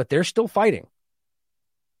 but they're still fighting.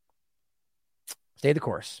 Stay the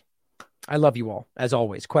course. I love you all. As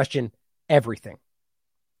always, question everything.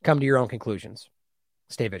 Come to your own conclusions.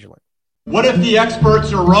 Stay vigilant. What if the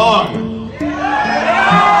experts are wrong?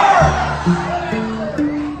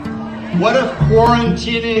 What if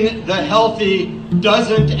quarantining the healthy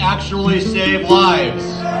doesn't actually save lives?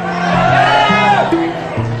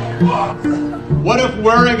 What if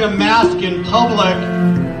wearing a mask in public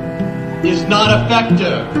is not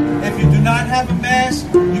effective? If you do not have a mask,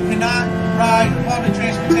 you cannot ride public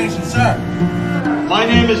transportation, sir. My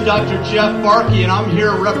name is Dr. Jeff Barkey, and I'm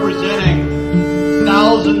here representing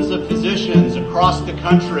thousands of physicians across the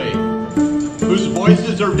country whose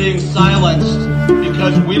voices are being silenced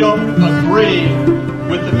because we don't agree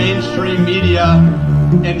with the mainstream media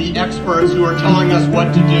and the experts who are telling us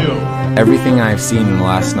what to do. Everything I've seen in the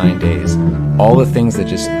last 9 days, all the things that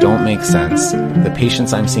just don't make sense, the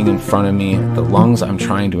patients I'm seeing in front of me, the lungs I'm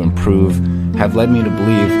trying to improve, have led me to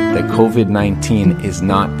believe that COVID-19 is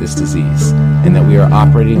not this disease, and that we are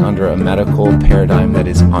operating under a medical paradigm that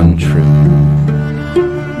is untrue.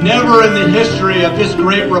 Never in the history of this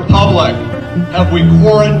great republic have we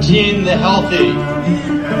quarantined the healthy.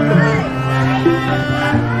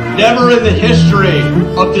 Never in the history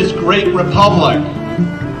of this great republic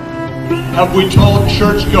have we told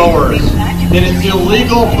churchgoers that it's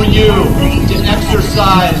illegal for you to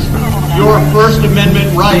exercise your First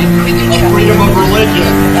Amendment right of freedom of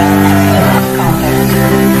religion.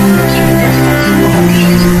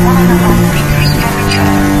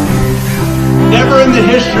 Never in the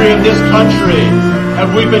history of this country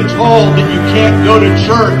have we been told that you can't go to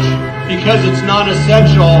church because it's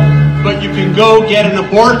non-essential, but you can go get an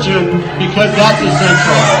abortion because that's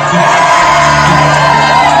essential.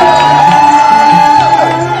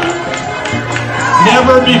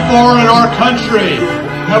 Never before in our country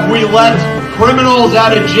have we let criminals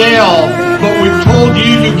out of jail, but we've told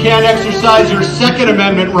you you can't exercise your Second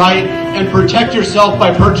Amendment right and protect yourself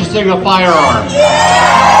by purchasing a firearm.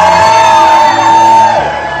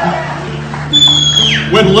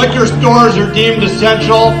 When liquor stores are deemed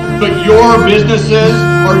essential, but your businesses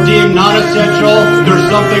are deemed non-essential, there's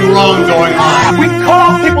something wrong going on. We cut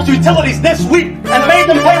off people's utilities this week and made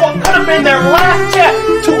them pay what could have been their last check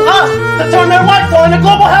to us to turn their lights on in a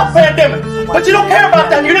global health pandemic. But you don't care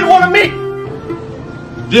about that. You didn't want to meet.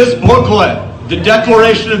 This booklet, the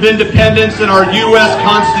Declaration of Independence in our U.S.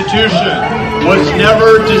 Constitution, was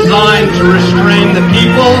never designed to restrain the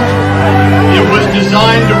people. It was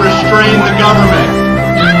designed to restrain the government.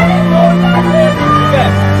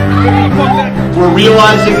 We're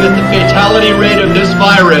realizing that the fatality rate of this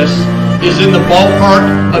virus is in the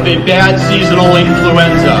ballpark of a bad seasonal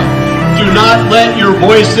influenza. Do not let your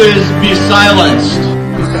voices be silenced.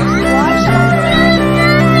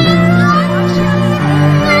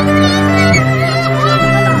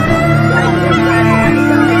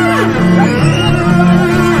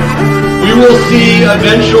 We will see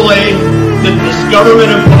eventually that this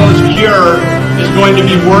government-imposed cure is going to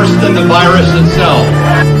be worse than the virus itself.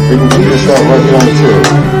 We can keep this out right on too.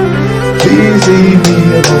 Easy.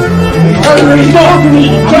 You're choking me.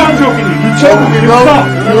 You're choking me. You're choking me, bro.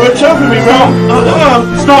 You're choking me, bro.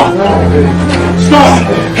 Stop. Stop.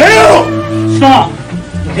 Help. Stop.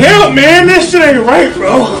 Help, man. This shit ain't right,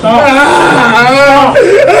 bro. Stop.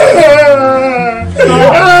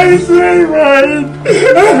 This ain't right.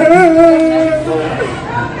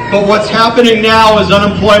 But what's happening now as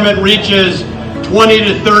unemployment reaches 20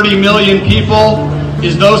 to 30 million people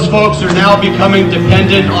is those folks are now becoming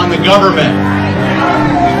dependent on the government.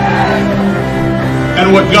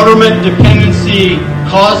 And what government dependency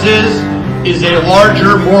causes is a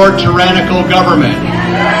larger, more tyrannical government.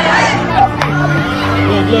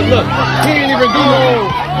 Look. He ain't even do nothing.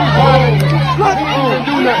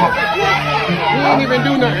 He ain't even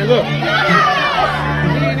do nothing. Look. He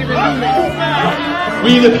ain't even do nothing.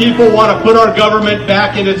 We, the people, want to put our government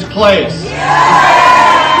back in its place.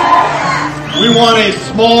 We want a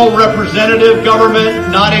small representative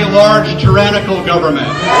government, not a large tyrannical government.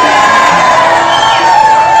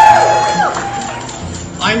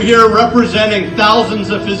 I'm here representing thousands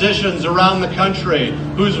of physicians around the country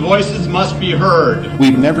whose voices must be heard.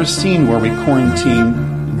 We've never seen where we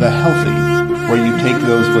quarantine the healthy, where you take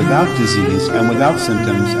those without disease and without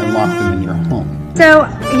symptoms and lock them in your home. So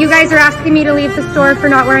you guys are asking me to leave the store for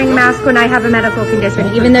not wearing a mask when I have a medical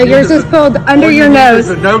condition, even though yours is pulled under your nose.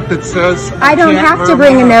 There's a note that says I don't have to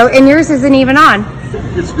bring a note, and yours isn't even on.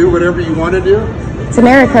 Just do whatever you want to do. It's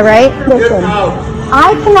America, right? Listen, Get out.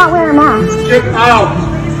 I cannot wear a mask. Get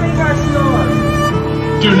out.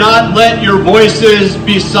 Do not let your voices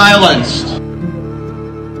be silenced.